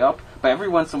the guy up, but every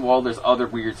once in a while there's other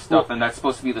weird stuff, and that's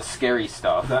supposed to be the scary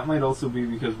stuff. That might also be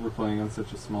because we're playing on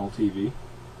such a small TV.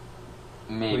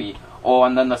 Maybe. Oh,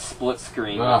 and then the split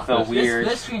screen with the this- weird...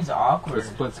 This screen's The awkward.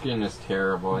 split screen is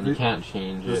terrible, and you can't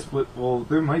change The it. split. Well,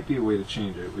 there might be a way to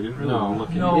change it. We didn't really No,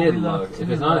 look No, into it we did looked, look. we If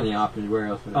it's not in the looked. options, where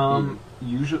else would it it.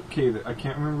 Usually, okay, I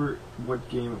can't remember what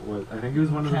game it was. I think it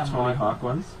was one of the Can't Tony mod. Hawk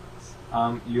ones.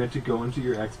 You had to go into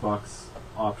your Xbox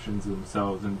options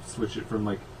themselves and switch it from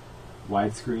like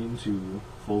widescreen to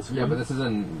full be? screen. Yeah, but this is a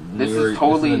This is newer,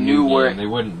 totally this is a new game. where- They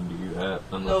wouldn't do that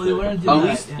unless No, they they're wouldn't do At that.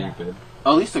 least- yeah. stupid.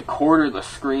 At least a quarter of the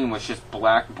screen was just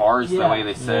black bars the Yeah. way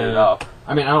they set it Yeah. up.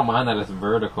 I mean, I don't mind that it's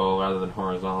vertical rather than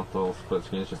horizontal split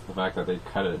screen. It's just the fact that they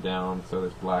cut it down so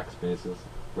there's black spaces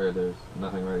where there's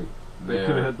nothing right They there.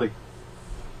 could have had like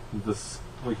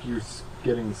like you're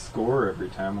getting score every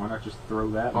time. Why not just throw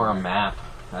that? Or a in there? map.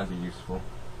 That'd be useful.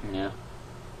 Yeah.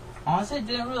 Honestly, I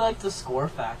didn't really like the score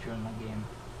factor in the game.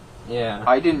 Yeah.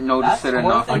 I didn't notice That's it one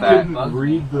enough thing I that... couldn't bugged me.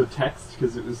 read the text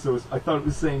because it was so. I thought it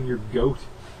was saying your goat.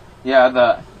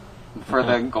 Yeah, for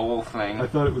the goal thing. I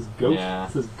thought it was goat. Yeah.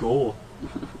 It says goal.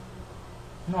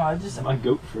 No, I just My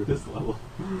goat for this level.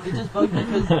 it just bugged me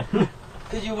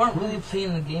because you weren't really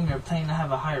playing the game. You were playing to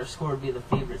have a higher score, be the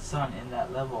favorite son in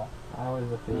that level. I was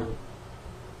the favorite.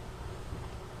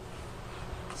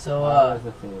 So I was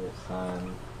the favorite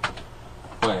son.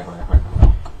 Wait.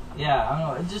 yeah, I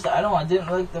don't know. I didn't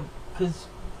like the because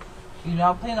you're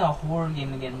not playing a horror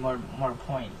game to get more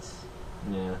points.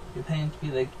 Yeah. You're playing to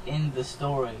be like in the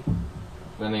story.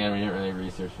 Then again, we didn't really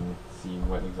research and see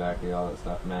what exactly all that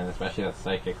stuff meant, especially that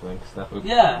psychic link stuff. Oops.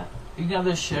 Yeah, you can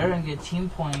either share and get team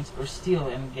points, or steal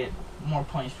and get more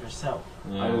points for yourself.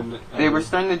 Yeah. They were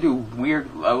starting to do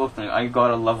weird level things. I got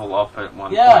a level up at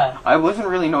one Yeah. point. I wasn't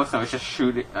really noticing. I was just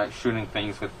shooting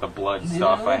things with the blood They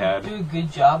stuff didn't I had. do a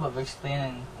good job of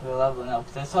explaining the leveling up.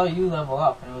 Because I saw you level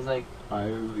up, and it was like,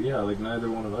 Like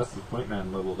neither one of us is Point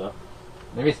Man leveled up.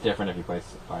 Maybe it's different if you play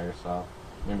by yourself.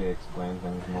 Maybe they explain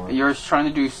things more. You're trying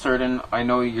to do certain... I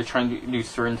know you're trying to do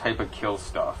certain type of kill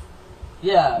stuff.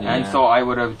 yeah, Yeah. And so I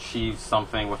would have achieved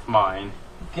something with mine.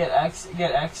 get X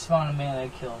amount of melee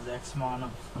kills, X amount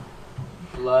of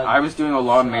blood. I was doing a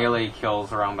lot of stuff. melee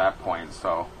kills around that point,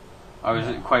 so... I was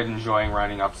quite enjoying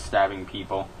running up, stabbing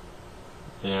people.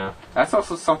 Yeah. That's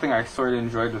also something I sort of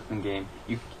enjoyed with the game.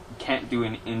 You can't do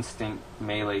an instant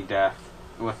melee death.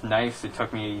 With knives, it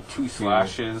took me 2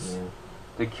 slashes Yeah.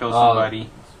 to kill Oh,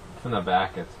 somebody. From the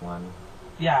back, it's one.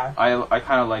 Yeah, I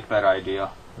kind of like that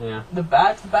idea. Yeah. the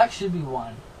back should be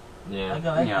one. Yeah. Like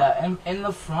I like Yeah. that. And in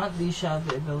the front, these should have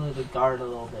the ability to guard a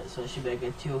little bit, so it should be like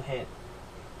a 2-hit.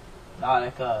 Not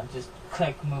like a just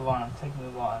click, move on, click,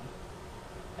 move on.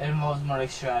 It involves more like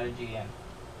strategy and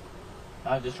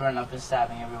not just running up and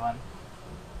stabbing everyone.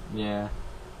 Yeah.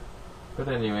 But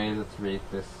anyways, let's rate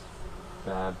this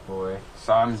bad boy.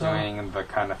 So I'm So- doing the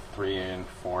kind of 3 and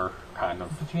 4 kind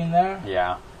of. Between there,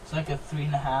 Yeah, it's like a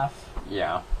 3.5.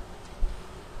 yeah.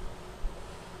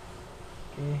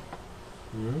 Okay.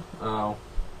 Oh.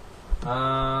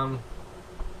 I'm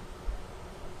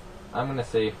gonna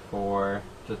say 4,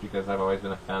 just because I've always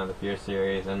been a fan of the F.E.A.R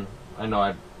series, and I know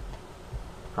I'd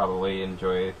probably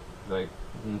enjoy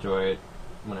it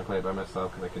when I play it by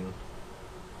myself, because I can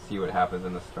see what happens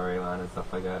in the storyline and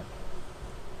stuff like that.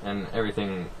 And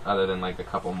everything other than like a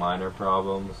couple minor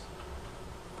problems,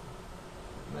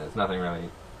 there's nothing really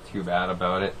too bad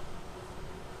about it.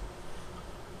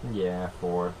 Yeah,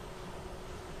 4.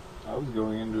 I was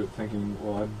going into it thinking,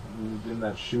 well, I'm in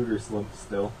that shooter slump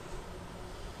still,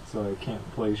 so I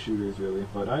can't play shooters really.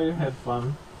 But I had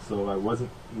fun, so I was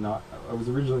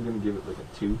originally going to give it like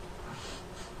a 2,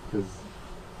 because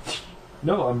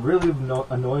no, I'm really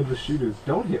annoyed with shooters.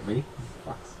 Don't hit me,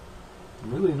 fucks.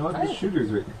 I'm really annoyed with shooters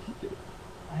right now.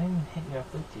 I didn't hit you, I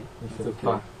flipped you. It's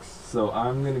okay. So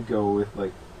I'm gonna go with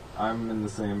I'm in the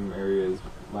same area as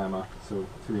Llama, so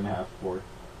 3.5, 4.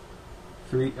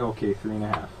 3, okay,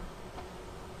 3.5.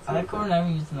 I like when we're never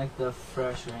using like the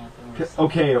fresh or anything.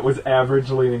 Okay, it was average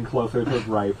leaning closer to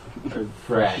ripe. Or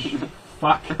fresh.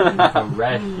 Fuck.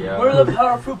 Fresh, yo. We're the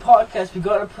Powerfruit podcast, we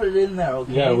gotta put it in there,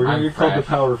 okay? Yeah, we're gonna I'm get called the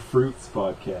fresh. Powerfruits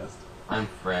podcast. I'm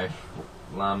fresh.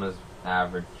 Llama's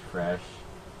average fresh.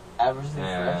 Average and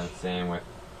And fresh. same with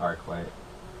Arklyte.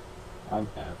 I'm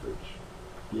average.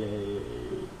 Yay.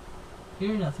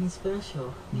 You're nothing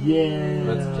special. Yeah.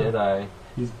 That's Jedi.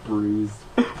 He's bruised.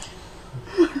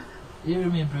 You're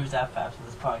gonna be bruised that fast for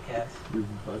this podcast. Your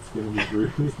butt's gonna be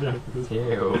bruised after this.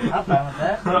 Ew. I'm fine with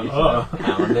that. You should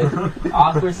pound it.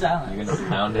 Awkward silence. You're gonna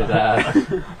pound it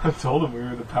out. I told him we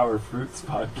were the Powerfruits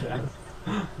podcast.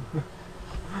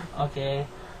 Okay.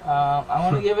 I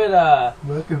want to give it a.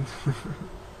 Welcome.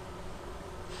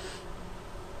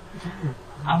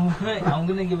 I'm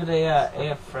gonna give it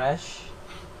a fresh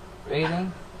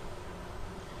rating.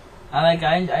 I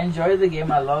enjoyed the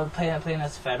game. I loved playing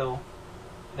as Fettel.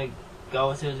 Like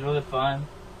Ghost, it was really fun.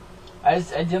 I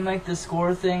didn't like the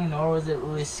score thing, nor was it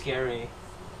really scary,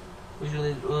 which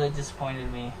really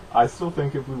disappointed me. I still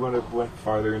think if we went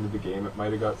farther into the game, it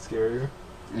might have got scarier.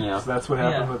 Yeah. So that's what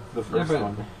happened Yeah. with the first but-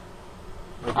 one.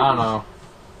 Like, I don't know.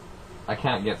 I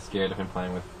can't get scared if I'm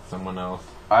playing with someone else.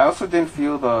 I also didn't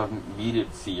feel the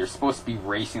immediacy. You're supposed to be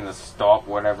racing to stop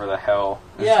whatever the hell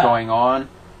is Yeah. going on,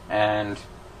 and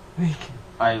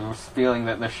I was feeling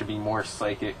that there should be more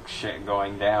psychic shit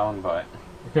going down, but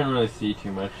I couldn't really see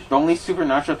too much. the only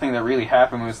supernatural thing that really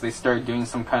happened was they started doing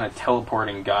some kind of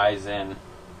teleporting guys in,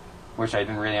 which I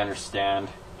didn't really understand.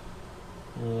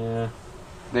 Yeah.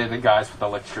 The guys with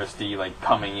electricity, like,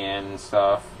 coming in and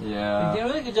stuff. They Yeah. did a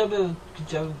really good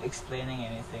job of explaining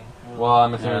anything. Well,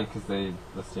 I'm assuming because they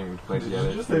assumed we played Did together.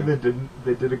 you just say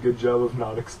they did a good job of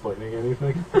not explaining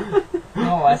anything?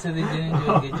 No, I said they didn't do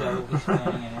a good job of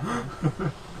explaining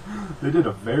anything. They did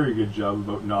a very good job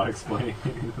about not explaining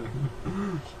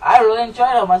anything. I really enjoyed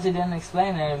how much they didn't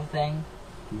explain everything.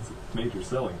 It's a major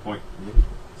selling point for me.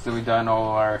 So we done all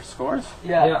our scores?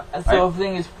 Yeah. Yeah. And so the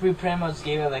thing is, we pretty much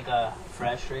gave it like a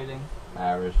fresh rating.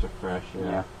 Average to fresh,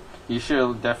 yeah. You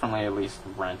should definitely at least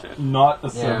rent it. Not a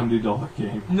Yeah. $70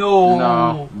 game. No.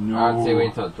 No. No. I would say wait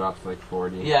until it drops to like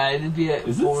 40. Yeah, it'd be at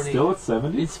Is 40. it still at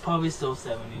 70? It's probably still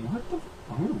 70. What the?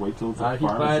 I'm gonna wait till it's Not at if you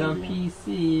buy it on pharmacy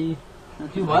again.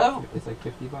 PC. Dude, what? It's like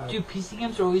 $50. Dude, PC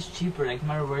games are always cheaper. Like, no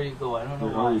matter where you go, I don't know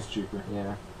They're why. always cheaper.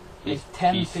 Yeah. Like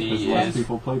 10, PC 50 Because less is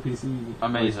people play PC.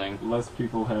 amazing. Like, less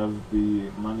people have the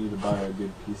money to buy a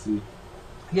good PC.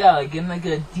 Yeah, like getting like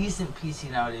a decent PC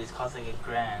nowadays costs like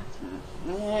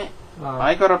 $1,000.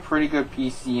 I got a pretty good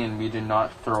PC and we did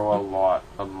not throw a lot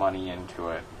of money into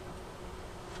it.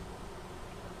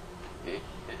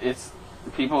 It's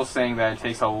people saying that it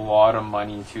takes a lot of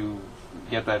money to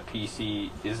get that PC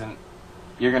isn't.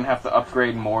 You're gonna have to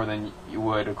upgrade more than you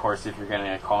would, of course, if you're getting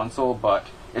a console, but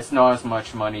it's not as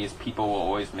much money as people will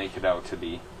always make it out to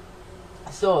be.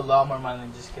 It's still a lot more money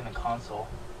than just getting a console.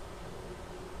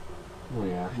 Oh,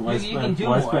 yeah. Why You can do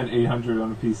why more. spend $800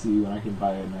 on a PC when I can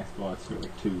buy an Xbox for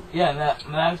like $2 Yeah, and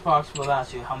the Xbox will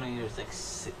last you how many years? Like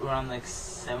around like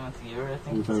 7th year, I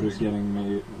think. without it getting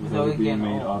made, Without it being getting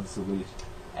made old. obsolete?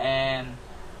 And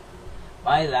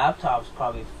my laptop's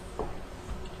probably,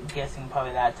 I'm guessing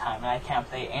probably that time, and I can't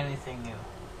play anything new.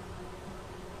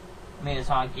 I mean, it's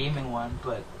not a gaming one,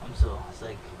 but I'm still, it's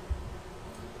like,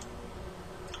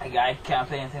 I can't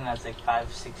play anything that's like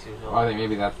 5, 6 years old. Well, I think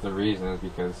maybe that's the reason, is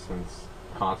because since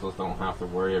consoles don't have to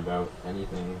worry about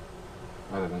anything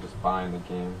other than just buying the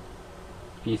game,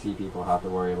 PC people have to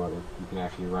worry about if you can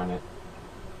actually run it.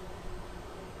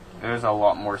 There's a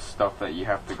lot more stuff that you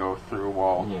have to go through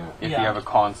while Yeah. if Yeah. you have a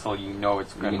console, you know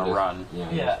it's You going can to just- run. Yeah,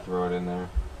 you Yeah. just throw it in there.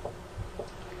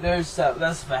 There's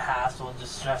less of a hassle,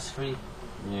 just stress-free.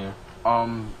 Yeah.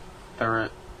 There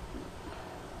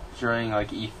during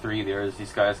like E3, there was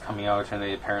these guys coming out and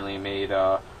they apparently made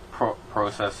a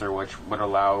processor which would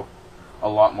allow a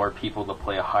lot more people to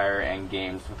play higher end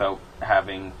games without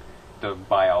having to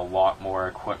buy a lot more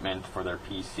equipment for their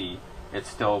PC. It's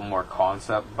still more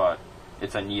concept, but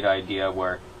it's a neat idea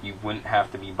where you wouldn't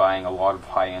have to be buying a lot of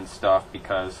high end stuff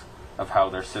because of how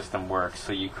their system works.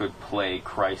 So you could play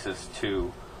Crysis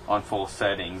 2 on full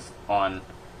settings on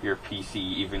your PC,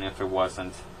 even if it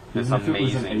wasn't this Even if it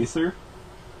was an amazing. Acer?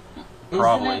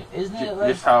 Probably. Isn't it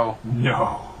like... Just how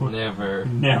No. Never.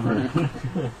 Never.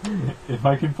 If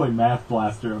I can play Math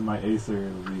Blaster on my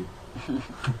Acer,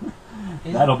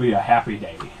 that'll be a happy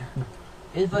day.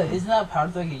 Isn't that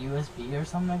powered like a USB or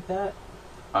something like that?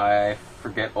 I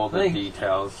forget all the Like,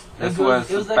 details. This it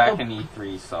was like back a- in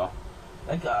E3, so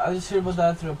Like, I just heard about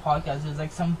that through a podcast. It was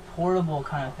like some portable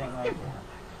kind of thing. Like, you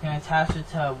can attach it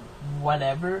to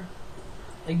whatever.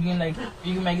 Like,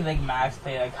 you can make like max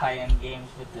play like high-end games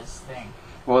with this thing.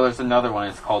 well, there's another one.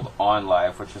 It's called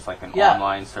OnLive, which is like an Yeah.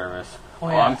 online service. Oh,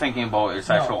 Well, yeah. I'm thinking about its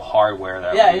No. actual hardware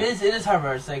that. Yeah, we- it is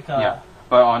hardware. It's like, Yeah.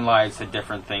 But OnLive's a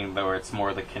different thing, though. It's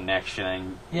more the connection.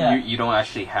 And Yeah. you don't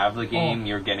actually have the game. Oh.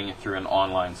 You're getting it through an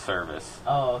online service.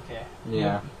 Oh, okay.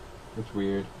 Yeah. It's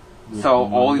weird.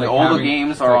 So all like the having-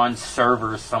 games it's are like- on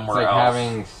servers It's somewhere like else.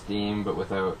 having Steam, but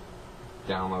without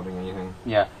downloading anything.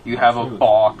 Yeah, you have a Absolutely.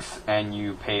 box and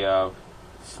you pay a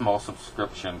small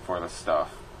subscription for the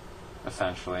stuff,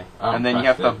 essentially, and then you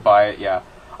have to pressed it. buy it. Yeah,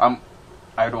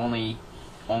 I'd only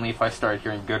if I started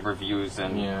hearing good reviews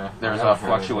and Yeah, there's I a haven't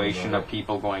heard fluctuation anything of about it.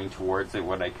 people going towards it,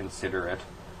 would I consider it?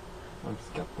 I'm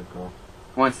skeptical.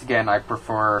 Once again, I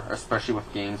prefer, especially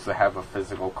with games, to have a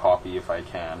physical copy if I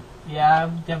can. Yeah, I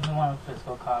definitely want a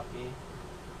physical copy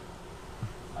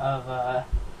of,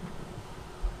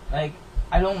 like,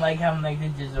 I don't like having, like, the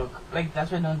digital, like,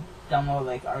 that's why I don't download,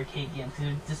 like, arcade games, because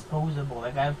they're disposable.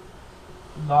 Like, I have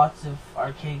lots of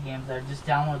arcade games that I just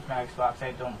download from my Xbox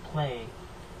I don't play,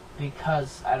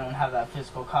 because I don't have that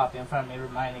physical copy in front of me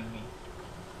reminding me.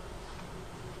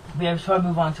 We have to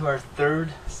move on to our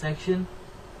third section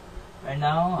right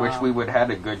now. Which we would have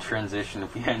had a good transition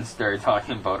if we hadn't started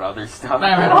talking about other stuff.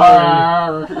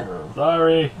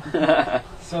 Sorry.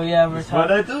 So yeah, we're That's what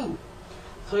talking. I do.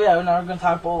 So yeah, now we're gonna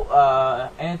talk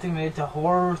about anything related to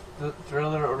horror,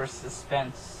 thriller, or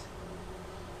suspense.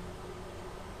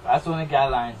 That's one of the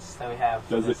guidelines that we have.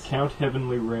 for Does it this. count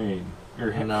Heavenly Rain?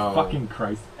 Or No. fucking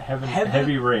Christ. Heaven-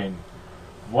 Heavy Rain.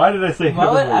 Why did I say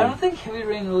Well, Heavenly I Rain? don't think Heavy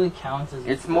Rain really counts as.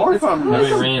 It's more of a Heavy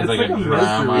mystery. Rain's like a mystery.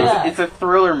 drama. Yeah. It's a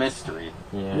thriller mystery.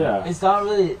 Yeah. Yeah. It's not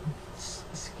really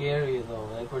scary though.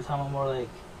 Like we're talking more like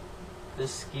the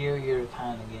scarier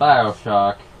kind of game.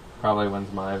 Bioshock probably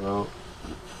wins my vote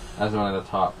as one of the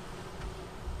top.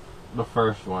 The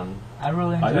first one. I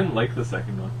really. I enjoyed didn't it. like the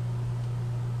second one.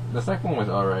 The second one was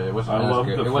alright. It wasn't I as loved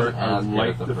good. the It wasn't first. I as good as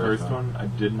liked the the first first one. I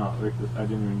did not like this. I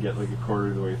didn't even get like a quarter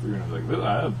of the way through, and I was like,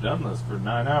 I have done this for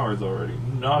 9 hours already.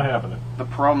 Not happening. The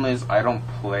problem is I don't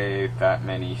play that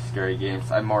many scary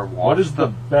games. I more watch What is the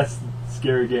best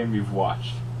scary game you've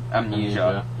watched?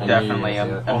 Amnesia. Amnesia. Definitely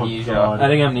Amnesia, yeah. Oh, Amnesia. God. I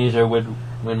think Amnesia would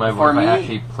win my For vote if I me,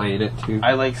 actually played it too.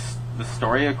 I like the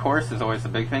story, of course, is always a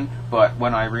big thing. But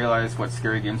when I realize what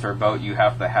scary games are about, you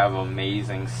have to have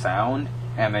amazing sound.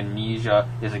 And Amnesia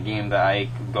is a game that I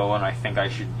could go and I think I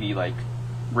should be like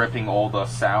ripping all the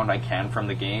sound I can from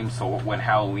the game, so when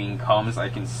Halloween comes, I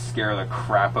can scare the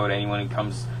crap out of anyone who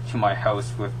comes to my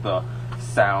house with the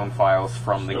sound files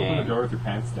from the Just open game. the door with your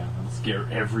pants down and scare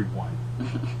everyone.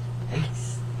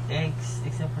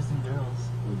 Except for some girls.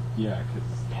 Yeah, because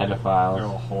Pedophiles. they're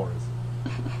all whores.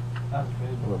 That was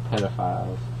good. Little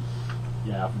pedophiles.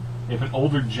 Yeah, if an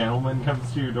older gentleman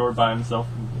comes to your door by himself,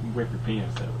 whip your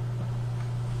penis out.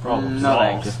 Problem No solved.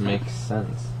 thanks. Just makes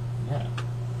sense. Yeah.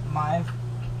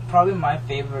 Probably my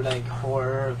favorite like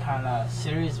horror kind of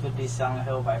series would be Silent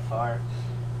Hill by far.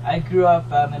 I grew up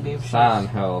maybe Silent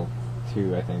Hill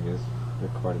 2, I think, is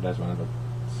recorded as one of the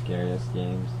scariest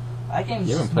games. I can.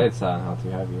 You haven't played Silent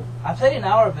Hill 2, have you? I played an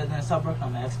hour of it, and then I stopped working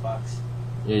on my Xbox.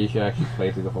 Yeah, you should actually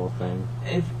play through the whole thing.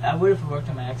 If I would have worked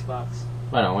on my Xbox,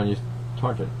 Why not? When you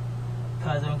torrent it.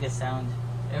 because I don't get sound.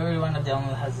 Everyone I've dealt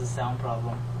with has a sound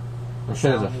problem. I'm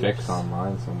sure there's a Sound fix loops.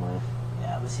 online somewhere.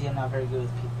 Yeah, but see, I'm not very good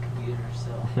with computers,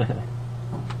 so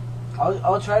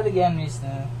I'll try it again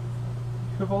recently.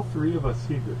 You have all three of us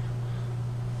here.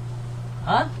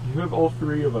 Huh? You have all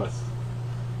three of us.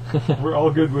 We're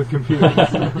all good with computers.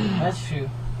 That's true.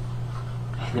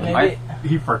 Maybe.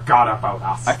 He forgot about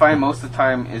us. I find most of the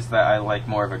time is that I like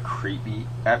more of a creepy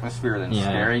atmosphere than Yeah.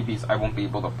 scary, because I won't be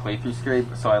able to play through scary,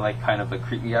 so I like kind of the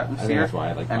creepy I think atmosphere. that's why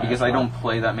I like And because I Bioshock. don't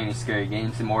play that many scary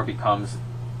games, it more becomes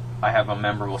I have a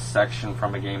memorable section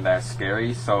from a game that's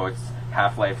scary, so it's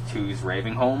Half-Life 2's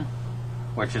Raving Home,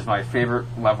 which is my favorite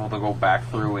level to go back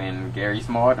through in Gary's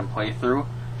mod and play through,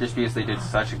 just because they did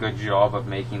such a good job of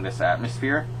making this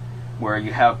atmosphere, where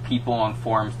you have people on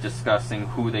forums discussing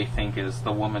who they think is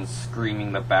the woman screaming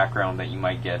in the background that you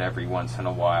might get every once in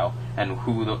a while, and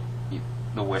who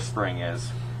the whispering is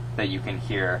that you can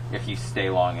hear if you stay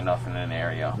long enough in an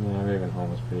area. Yeah, Raven Home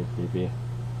was pretty creepy.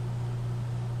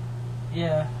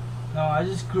 Yeah. No, I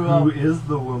just grew Who up. is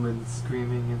the woman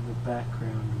screaming in the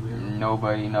background? Will?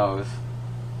 Nobody knows.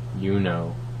 You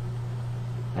know.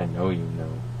 I know you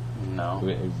know. No.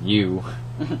 It was you.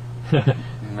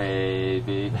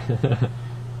 Maybe.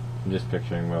 I'm just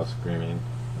picturing Will screaming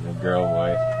in a girl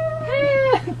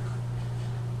voice.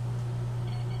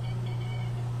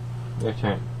 Your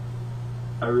turn.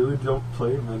 I really don't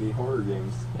play many horror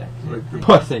games. Yeah, Like the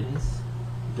pussy.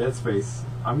 Dead Space.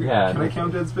 Yeah, Can I Dead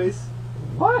count Dead Space?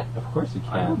 What? Of course you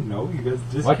I can. don't know. You guys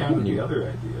Why discounted couldn't the you? other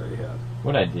idea I had.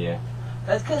 What idea?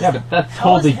 That's because. Yeah, but that's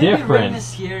totally Rating different. a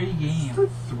scary It's game.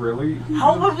 a thriller.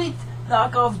 How would we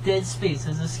knock off Dead Space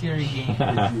as a scary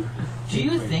game? Do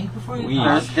you think before you We talk?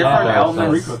 There's different shot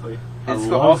elements. frequently? I It's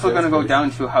love also Dead going to go Space.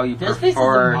 down to how you Dead Space is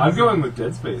prefer. amazing. I'm going with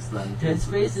Dead Space then. Dead 'cause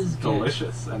Space it's is good.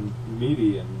 delicious and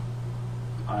meaty, and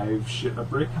I've shit a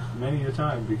brick many a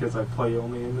time because I play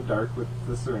only in the dark with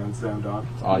the surround sound on.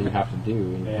 That's all you have to do.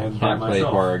 You And by can't play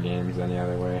myself. horror games any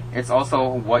other way. It's also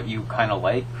what you kind of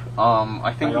like.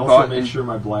 I think I we also got make in, sure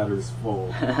my bladder's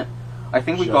full. I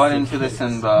think we just got in into this in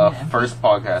case. the Yeah. first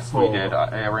podcast we Oh. did.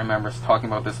 I remember us talking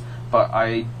about this, but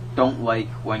I don't like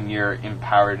when you're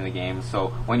empowered in the game.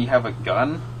 So when you have a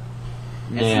gun,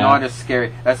 it's Yeah. not as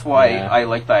scary. That's why Yeah. I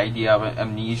like the idea of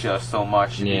amnesia so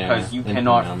much, Yeah, because you and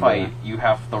cannot remember. fight. You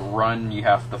have to run. You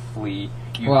have to flee.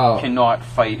 You Well, cannot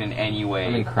fight in any way.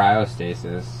 I mean,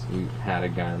 cryostasis, you had a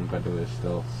gun, but it was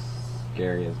still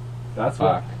scary as That's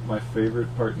Fuck. what my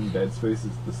favorite part in Dead Space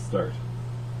is the start.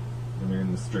 When you're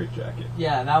in the straitjacket.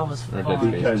 Yeah, that was Or fun. Dead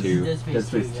Space Because 2. Dead Space Dead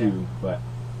Space 2, 2, but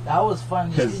That was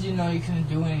fun just 'Cause- because you know you couldn't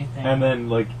do anything. and then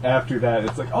like after that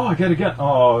it's like, oh, I got a gun.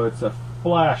 Oh, it's a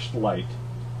flashlight.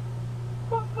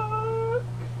 Fuck.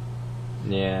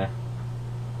 Yeah.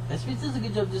 Dead Space does a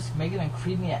good job just making a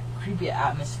creepy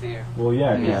atmosphere. Well,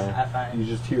 yeah, 'cause Yeah. I find. you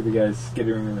just hear the guys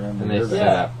skittering around the And they river. set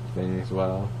Yeah. up things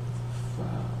well.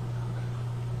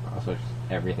 Fuck. Also,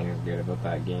 everything is good about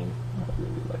that game. I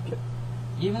really like it.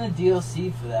 Even the DLC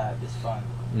for that is fun.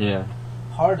 Yeah.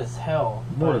 Hard as hell.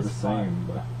 More but of the it's fun. same,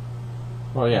 but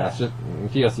Well, yeah, Yeah. it's just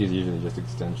DLC is usually just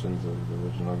extensions of the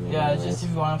original game. Yeah, it's anyways. just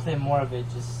if you want to play more of it,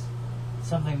 just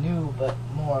something new, but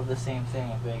more of the same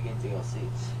thing and big in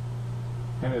DLCs.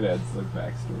 and it adds like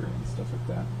backstory and stuff like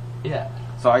that. Yeah.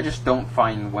 So I just don't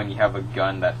find when you have a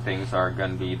gun that things are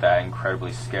going to be that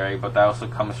incredibly scary, but that also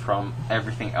comes from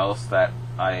everything else that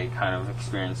I kind of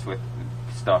experience with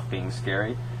stuff being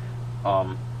scary.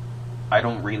 I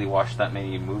don't really watch that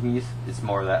many movies, it's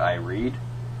more that I read.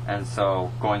 And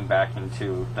so going back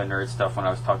into the nerd stuff when I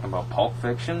was talking about Pulp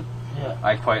Fiction, Yeah.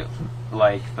 I quite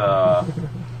like the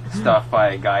stuff by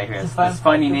a guy who has Define this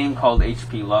funny Pulp name called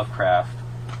H.P. Lovecraft.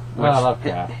 Well, I love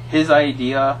that. His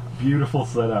idea Beautiful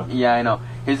setup. Yeah, I know.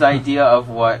 His idea of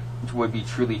what would be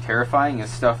truly terrifying is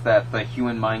stuff that the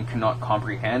human mind cannot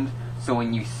comprehend. So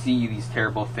when you see these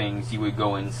terrible things, you would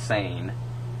go insane.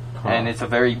 And it's a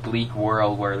very bleak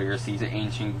world where there's these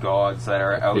ancient gods that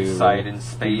are outside in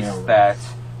space Female that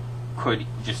could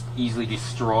just easily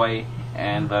destroy,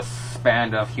 and the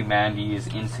span of humanity is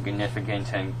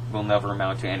insignificant and will never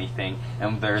amount to anything.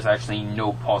 And there's actually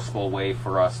no possible way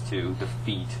for us to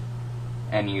defeat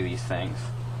any of these things.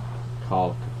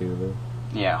 Call of Cthulhu.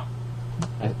 Yeah.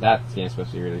 That game's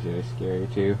supposed to be really, really scary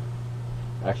too.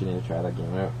 I actually need to try that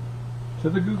game out. To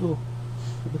the Google.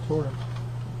 To the torrent.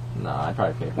 No, I'd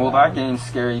probably pay for Well, that that game's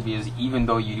scary because even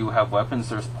though you do have weapons,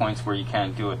 there's points where you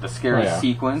can't do it. The scary Oh, yeah.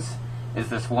 sequence is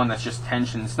this one that's just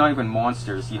tension. It's not even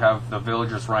monsters. You have the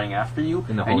villagers running after you,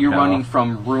 In the and you're hotel. running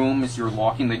from rooms, you're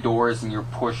locking the doors, and you're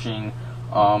pushing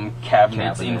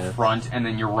cabinets in Cabinets. front, and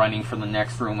then you're running for the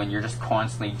next room, and you're just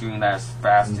constantly doing that as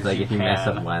fast It's as like you if you can. mess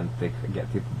up length, they get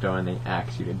through the door and they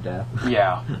axe you to death.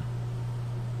 Yeah.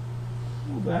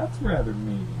 Well, that's rather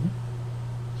mean.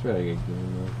 It's a really good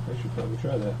game, though. I should probably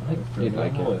try that. I think I'll throw you'd it on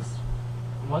like the it. list.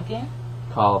 What game?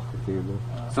 Call of Cthulhu.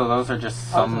 So those are just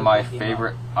some of my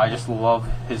favorite. I just love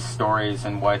his stories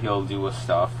and what he'll do with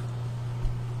stuff.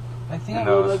 The thing And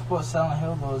I really those- like about Silent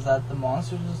Hill though is that the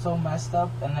monsters are so messed up,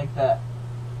 and like the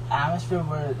atmosphere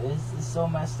where it is so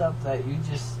messed up that you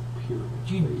just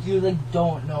Pyramid you like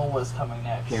don't know what's coming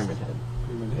next. Pyramid Head.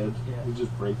 Pyramid head. Yeah. It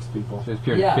just breaks people. So it's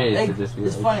Pyramid Yeah, Face. like, It just be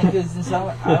it's like, funny because in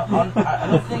Silent, I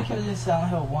don't think he was in Silent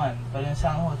Hill 1, but in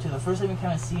Silent Hill 2, the first time you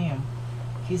kind of see him,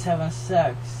 he's having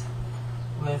sex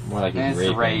with more like And it's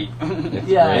it's raping. rape. It's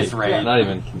Yeah, rape. it's rape. Not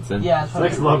even consent. yeah, it's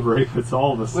Sex, probably love, rape, it's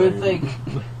all the same.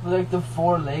 with like the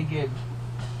four-legged.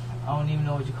 I don't even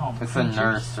know what you call them. It's a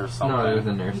nurse or something. No, it was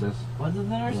the nurses. Was it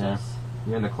the nurses? Yeah.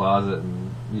 You're in the closet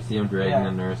and you see him dragging Yeah.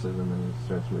 the nurses, and then he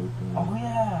starts raping them. Oh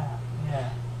yeah,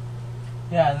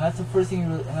 yeah, and that's the first thing.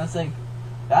 And that's like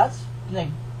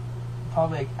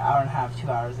probably like hour and a half, 2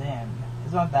 hours in.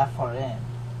 it's not that far in.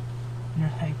 And you're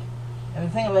like, and the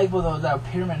thing I like about that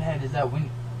Pyramid Head is that when,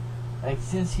 like,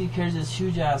 since he carries this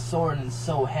huge ass sword and it's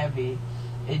so heavy,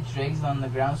 it drags on the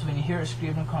ground. So when you hear it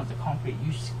screaming across the concrete,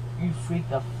 you freak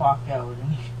the fuck out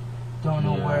and you don't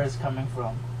know where it's coming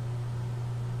from.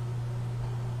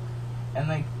 And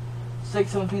like, it's like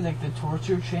some things like the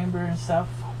torture chamber and stuff,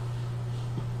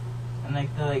 and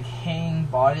like the like hanging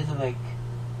bodies of like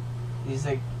these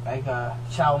like a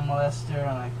child molester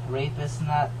and like rapists and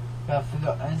that. Gotta figure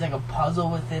out, and there's like a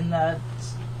puzzle within that.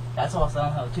 That's all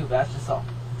Silent Hill too, but that's just all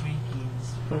freaky.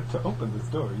 To open this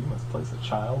door, you must place a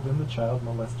child in the child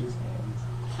molester's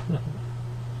hands.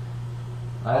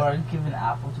 Or give an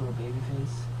apple to a baby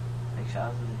face, like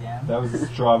Shadows of the Dam. That was a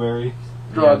strawberry.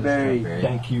 Strawberry.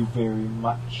 Thank you very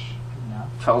much. No.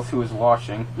 Tell us who was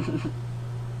watching.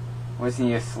 Wasn't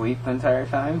he asleep the entire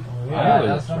time? Oh, I yeah. was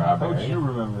that's a not- How would strawberry. you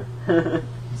remember?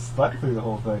 You slept through the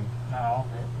whole thing. No.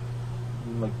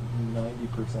 Like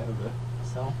 90% of it.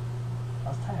 So, I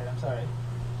was tired. I'm sorry.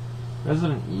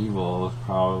 Resident Evil is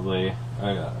probably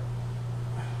a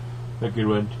good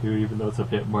one too, even though it's a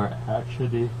bit more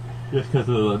actiony. Just because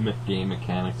of the game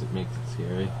mechanics, it makes it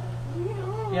scary.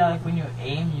 Yeah, like when you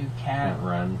aim, you can't. Can't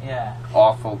run. Yeah.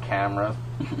 Awful camera.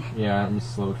 Yeah, and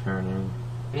slow turning.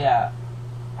 Yeah.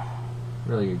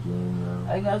 Really good game though.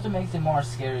 I think that's what makes it more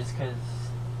scary is because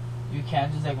you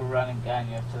can't just like run and gun.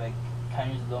 You have to like kind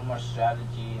of use a little more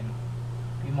strategy and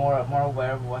be more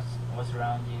aware of what's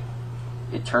around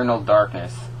you. Eternal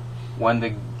Darkness. When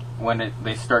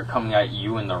they start coming at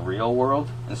you in the real world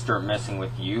and start messing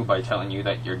with you by telling you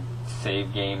that your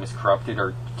save game is corrupted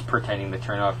or pretending to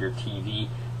turn off your TV,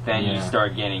 then you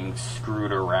start getting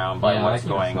screwed around by what's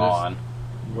going on.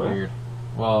 Weird.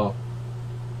 Well,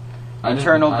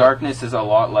 Eternal Darkness is a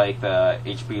lot like the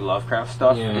H.P. Lovecraft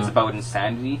stuff. Yeah. It's about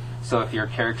insanity. So if your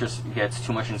character gets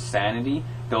too much insanity,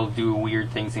 they'll do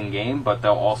weird things in game, but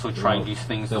they'll also try and do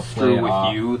things to they'll screw play it with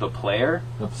off. you, the player.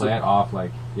 they'll play it off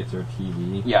like it's their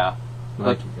TV. Yeah.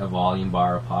 Like a volume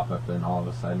bar will pop up and all of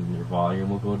a sudden your volume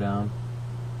will go down.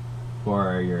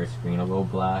 Or your screen will go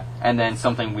black. And then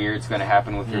something weird's going to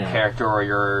happen with your character, or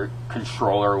your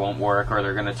controller won't work, or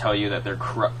they're going to tell you that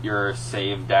your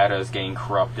save data is getting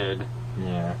corrupted.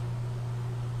 Yeah.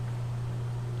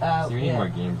 So you need more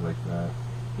games like that.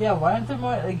 Yeah, why aren't there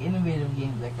more like innovative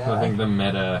games like that? So I think the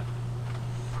meta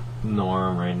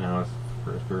norm right now is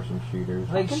first-person shooters.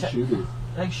 Like shooters.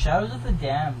 like Shadows of the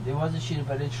Damned, it was a shooter,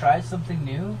 but it tried something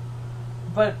new.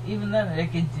 But even then,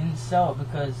 like it didn't sell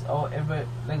because everybody,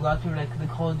 like a lot of people, like the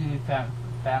Call of Duty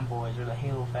fanboys or the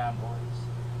Halo fanboys,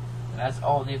 and that's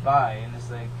all they buy. And it's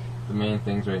like The main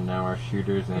things right now are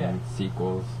shooters and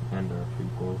sequels and or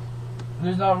prequels.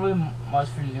 there's not really much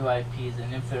for new IPs,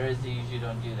 and if there is, they usually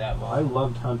don't do that well. I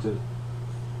loved Hunted.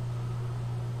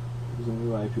 It was a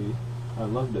new IP. I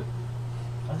loved it.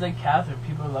 I was like Catherine.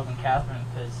 People are loving Catherine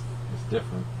because It's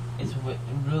different. it's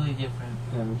really different.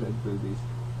 And it had boobies.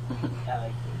 I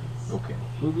like movies. Okay.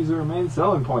 Boobies are a main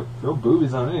selling point. Throw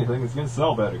boobies on anything, it's gonna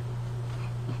sell better.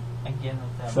 Again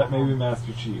with that. Except maybe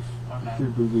Master Chief. Or Master-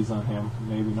 Threw boobies on him,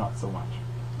 maybe not so much.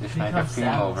 Just make a Become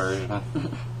female Samus. version.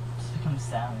 Just become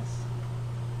Samus.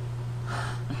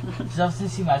 Just have to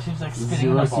see my she's like spinning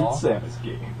Zero the Suit ball. Samus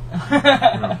game.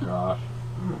 Oh gosh.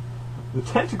 The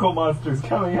tentacle monster's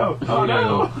coming out. Oh, Oh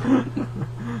no!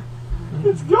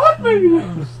 It's got me!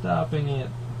 I'm stopping it.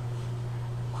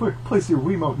 Quick, place your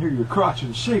Wiimote near your crotch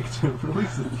and shake to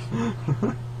release it.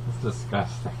 It's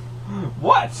disgusting.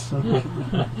 What?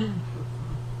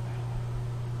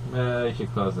 You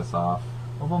should close this off.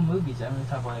 What about movies? I'm gonna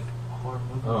talk about like horror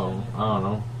movies. Oh, and I don't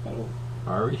know.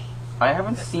 Are we? I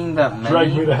haven't seen that Drag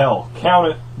me many. to hell. Count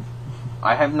it.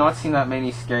 I have not seen that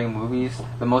many scary movies.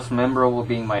 The most memorable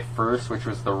being my first, which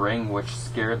was The Ring, which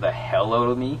scared the hell out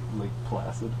of me. Lake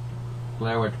Placid.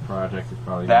 Blair Witch Project is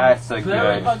probably That's a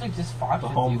Blair good. Project just fucked The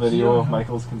with home you, video too. of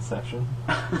Michael's conception.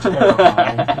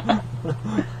 Terrifying.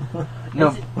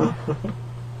 No.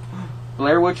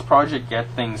 Blair Witch Project get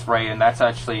things right, and that's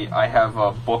actually, I have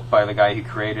a book by the guy who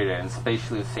created it, and it's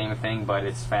basically the same thing, but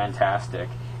it's fantastic.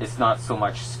 It's not so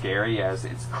much scary as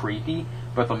it's creepy,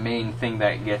 but the main thing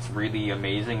that gets really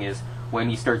amazing is when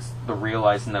he starts to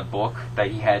realize in the book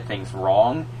that he had things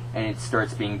wrong, and it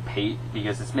starts being paid,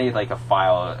 because it's made like a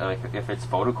file, like if it's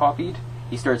photocopied,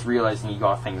 he starts realizing he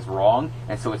got things wrong,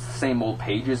 and so it's the same old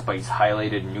pages, but he's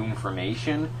highlighted new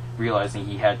information, realizing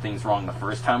he had things wrong the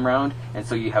first time round, and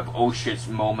so you have oh shit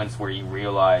moments where you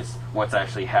realize what's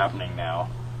actually happening now.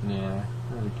 Yeah,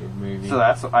 really good movie. So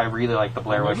that's, I really like the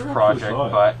Blair I Witch never actually Project, saw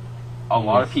it. but a You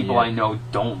lot need of to see people I it. know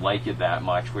don't like it that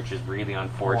much, which is really Watch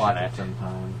unfortunate. it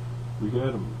sometime. We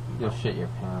got You'll shit your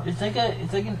pants. It's like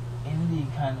an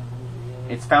indie kind of movie.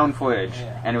 It's found footage,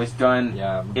 Yeah. and it was done.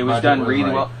 Yeah, It was budget done was really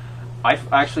like well. I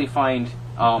actually find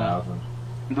 1,000.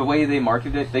 the way they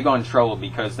marketed it, they got in trouble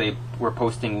because they were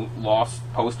posting lost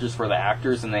posters for the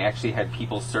actors, and they actually had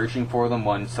people searching for them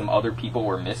when some other people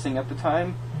were missing at the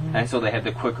time, and so they had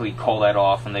to quickly call that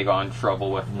off, and they got in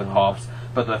trouble with the Yeah. cops.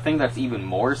 But the thing that's even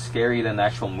more scary than the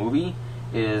actual movie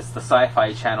is the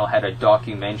Sci-Fi Channel had a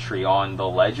documentary on the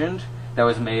legend that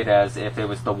was made as if it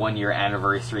was the 1-year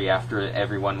anniversary after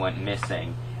everyone went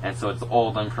missing, and so it's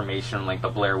old information like the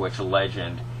Blair Witch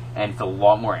legend, and it's a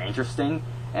lot more interesting.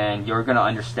 And you're going to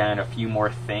understand a few more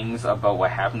things about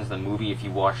what happens in the movie if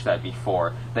you watch that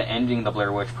before. The ending of the Blair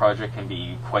Witch Project can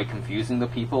be quite confusing to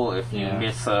people if you Yeah.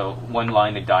 miss one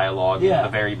line of dialogue Yeah. in the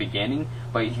very beginning.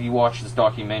 But if you watch this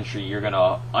documentary, you're going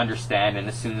to understand, and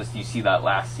as soon as you see that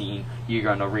last scene, you're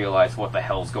going to realize what the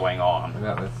hell's going on. I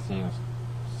got that scene was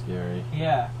scary,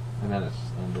 Yeah. and then it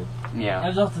just ended. Yeah.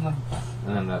 There's often a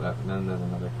And then there's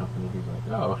another company who's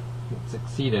like, oh, it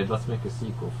succeeded. Let's make a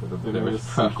sequel for the Did Blair it Witch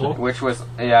sequel? Project. Which was,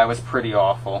 yeah, it was pretty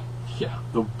awful. Yeah.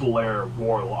 The Blair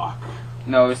Warlock.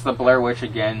 No, it's the Blair Witch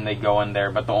again. They go in there,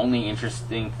 but the only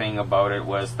interesting thing about it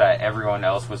was that everyone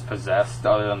else was possessed,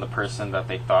 other than the person that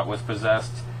they thought was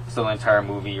possessed. So the entire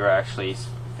movie, you're actually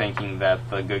thinking that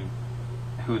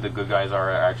who the good guys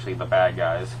are actually the bad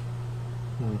guys.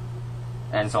 Hmm.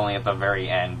 And it's only at the very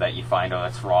end that you find out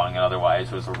that's wrong. And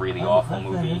otherwise, it was a really awful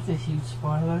movie. That's a huge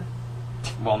spoiler.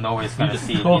 Well, nobody's gonna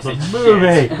see it told because it's the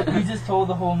movie. shit. You just told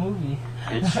the whole movie.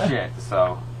 It's shit.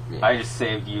 So Yeah. I just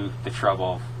saved you the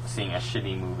trouble of seeing a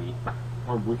shitty movie,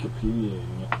 Or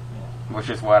Wikipediaing it. which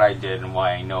is what I did and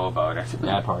why I know about it.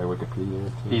 Yeah, I'd probably Wikipedia it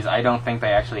too. Because I don't think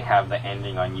they actually have the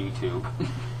ending on YouTube.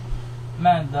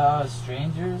 Man, the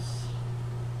Strangers.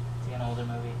 It's an older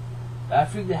movie. That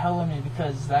freaked the hell out of me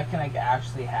because that can like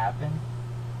actually happen.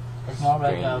 It's more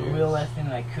like a Strangers. real life thing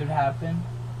that could happen.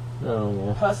 Oh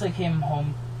yeah. Plus, I came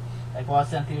home, like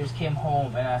watched that in theaters, came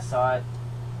home and I saw it.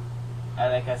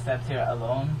 I stepped here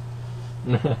alone,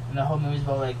 and the whole movie's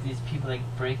about like these people like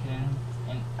breaking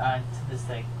into this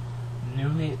like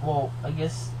I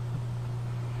guess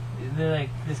they're like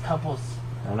this couple's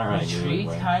I'm not really retreat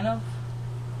good, kind of,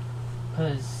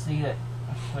 cause they get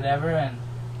whatever and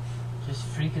just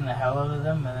freaking the hell out of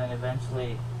them, and then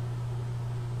eventually,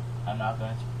 I'm not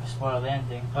going to spoil the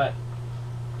ending, but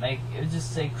like it was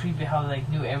just like creepy how they like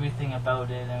knew everything about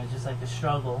it, and it was just like the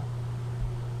struggle.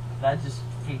 That just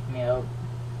freaked me out.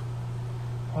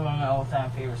 One of my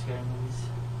all-time favorite scary movies.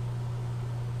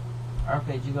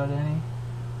 Arklyte, you got any?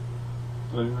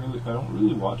 I don't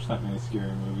really watch that many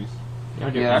scary movies. You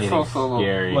don't do Yeah, that's anything also a little-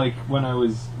 scary. Like when I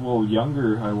was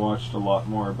younger, I watched a lot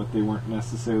more, but they weren't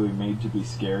necessarily made to be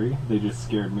scary. They just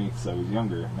scared me because I was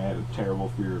younger and I had a terrible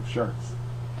fear of sharks.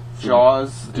 So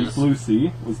Jaws Deep is... Blue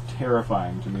Sea was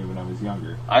terrifying to me when I was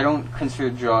younger. I don't consider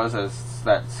Jaws as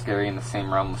that scary in the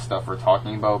same realm of stuff we're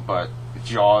talking about, but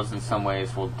Jaws in some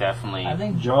ways will definitely... I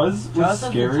think Jaws Jaws was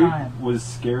of the scary. time. Was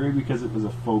scary because it was a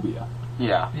phobia.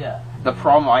 Yeah. yeah. The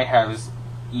problem I have is,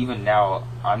 even now,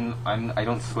 I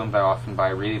don't swim that often, but I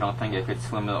really don't think I could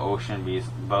swim in the ocean, because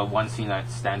the one scene that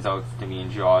stands out to me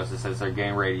in Jaws is as they're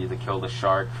getting ready to kill the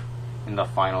shark in the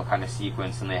final kind of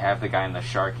sequence, and they have the guy in the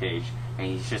shark cage, and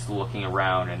he's just looking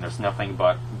around, and there's nothing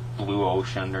but blue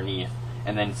ocean underneath,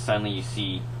 and then suddenly you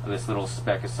see this little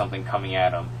speck of something coming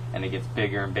at him, and it gets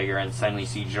bigger and bigger, and suddenly you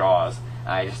see Jaws.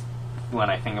 When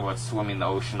I think about swimming in the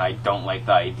ocean, I don't like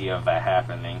the idea of that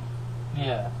happening.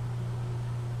 Yeah.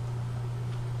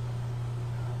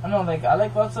 I don't know, like, I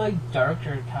like lots of, like,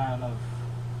 darker kind of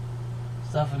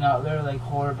stuff, and not literally, like,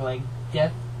 horror, but, like,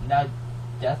 Death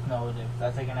Note, if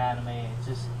that's, like, an anime. It's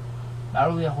just not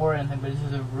really a horror or anything, but it's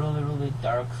just a really, really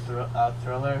dark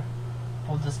thriller.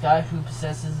 With this guy who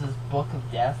possesses this book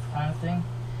of death kind of thing.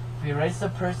 If he writes the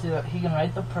person, he can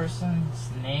write the person's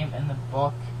name in the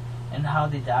book and how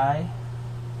they die,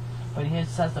 but he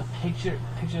just has to picture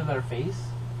their face.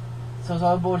 So it's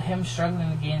all about him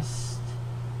struggling against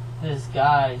this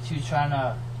guy who's trying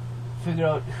to figure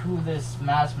out who this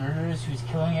mass murderer is who's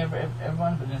killing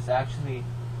everyone, but it's actually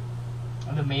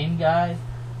the main guy.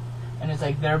 And it's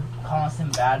like their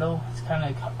constant battle. It's kind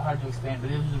of hard to explain, but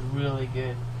it was really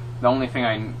good. The only thing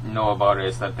I know about it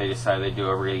is that they decided to do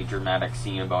a really dramatic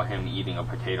scene about him eating a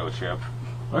potato chip.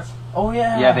 What? Oh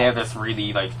yeah. Yeah, they have this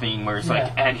really like thing where it's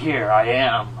like, Yeah. and here I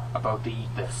am about to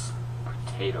eat this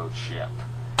potato chip,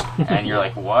 and you're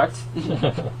like, what?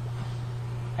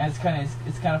 And it's kind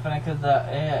of funny because the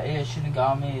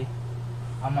Shinigami,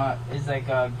 is like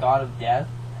a god of death,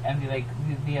 and they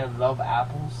love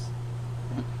apples.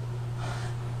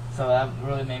 So that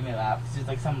really made me laugh. It's just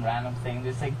like some random thing,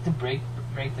 just like to break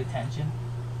the tension.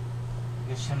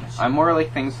 it shouldn't. I more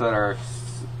like things that are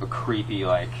creepy.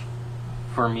 Like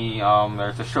for me,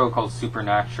 there's a show called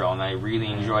Supernatural, and I really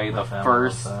enjoy the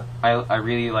first. I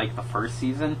really like the first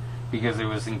season because it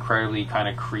was incredibly kind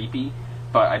of creepy.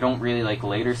 But I don't really like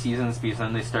later seasons because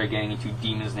then they start getting into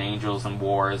demons and angels and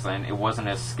wars, and it wasn't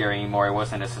as scary anymore. It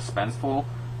wasn't as suspenseful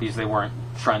because they weren't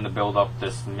trying to build up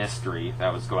this mystery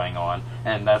that was going on,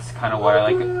 and that's kind of what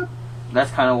I like. That's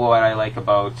kind of what I like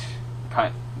about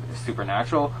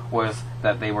Supernatural, was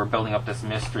that they were building up this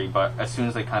mystery, but as soon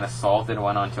as they kind of solved it and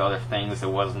went on to other things, it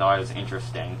was not as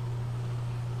interesting.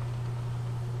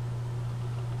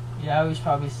 Yeah, we should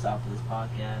probably stop this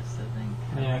podcast. I think.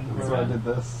 Yeah, That's why I did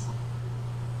this.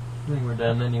 I think we're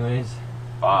done anyways.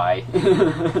 Bye.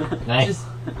 Nice. Just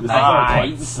This is Bye.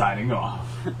 Arklyte signing off.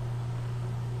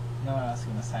 no one else is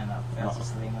gonna sign up. That's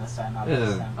just the name of the sign up. This this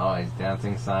is time. Always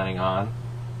Dancing signing on.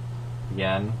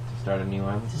 Again, to start a new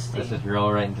one. Just Let's stay. just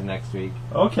roll right into next week.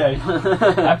 Okay.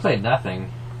 I played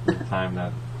nothing the time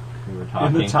that we were In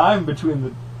talking. the time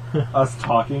between us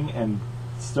talking and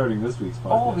starting this week's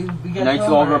Oh, podcast. we got Knights of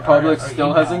to the Republic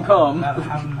still hasn't come. Have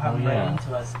them Oh, write yeah.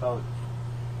 into us about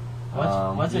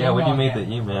what's yeah, when you made again?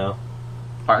 the email.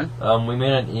 Pardon? We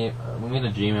made a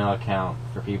Gmail account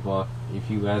for people if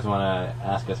you guys want to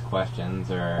ask us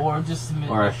questions or just submit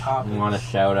or like topics. you want a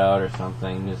shout out or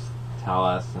something, just tell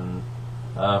us and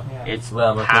Yeah. It's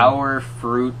LlamaKing.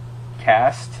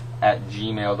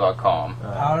 powerfruitcast@gmail.com.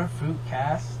 Powerfruit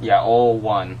cast. Yeah, all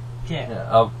one. Okay. Yeah,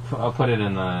 I'll put it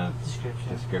in the Description.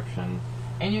 description.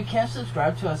 And you can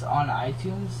subscribe to us on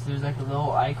iTunes. There's like a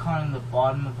little icon in the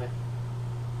bottom of the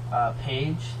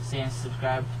page saying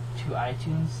subscribe to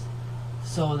iTunes.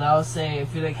 So that'll say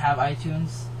if you like have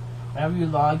iTunes, whenever you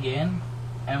log in,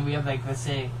 and we have like, let's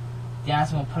say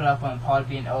Dancing will put it up on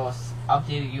Podbean,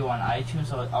 updated you on iTunes,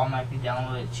 so it automatically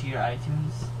download it to your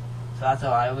iTunes. So that's how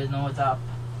I always know it's up.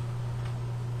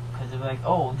 Because they're like,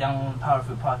 oh, download the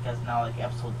Powerfruit podcast now, like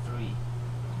episode 3.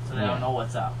 So they Yeah. don't know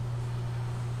what's up.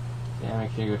 Yeah,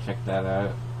 make sure you go check that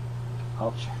out.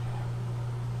 I'll check.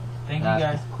 Thank Ask you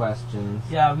guys. us questions.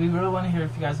 Yeah, we really want to hear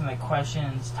if you guys have like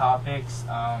questions, topics,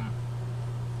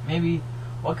 maybe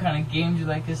what kind of games you'd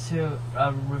like us to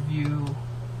review.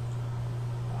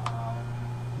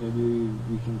 Maybe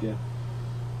we can get.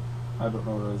 I don't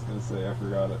know what I was gonna say. I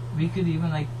forgot it. We could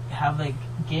even like have like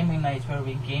gaming nights where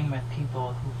we game with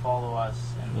people who follow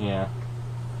us, and Yeah.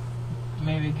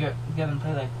 maybe get them to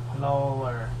play like LOL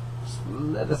or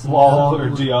Let us LOL know. or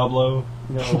Diablo.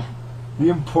 You know, the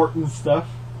important stuff.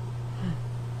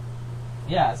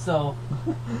 yeah. So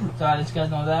I let you guys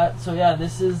know that. So yeah,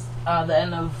 this is the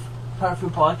end of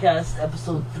Powerfruit Podcast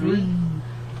episode 3.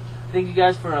 Thank you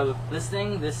guys for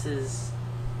listening. This is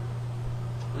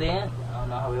Leanne. I don't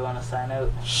know how we want to sign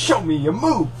out. Show me your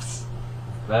moves.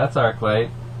 That's Arklyte.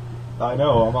 I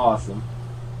know, I'm awesome.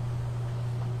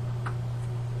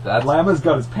 That's Llama's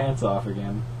got his pants off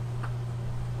again.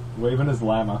 Waving his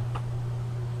llama.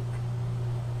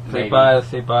 Say bye,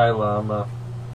 Llama.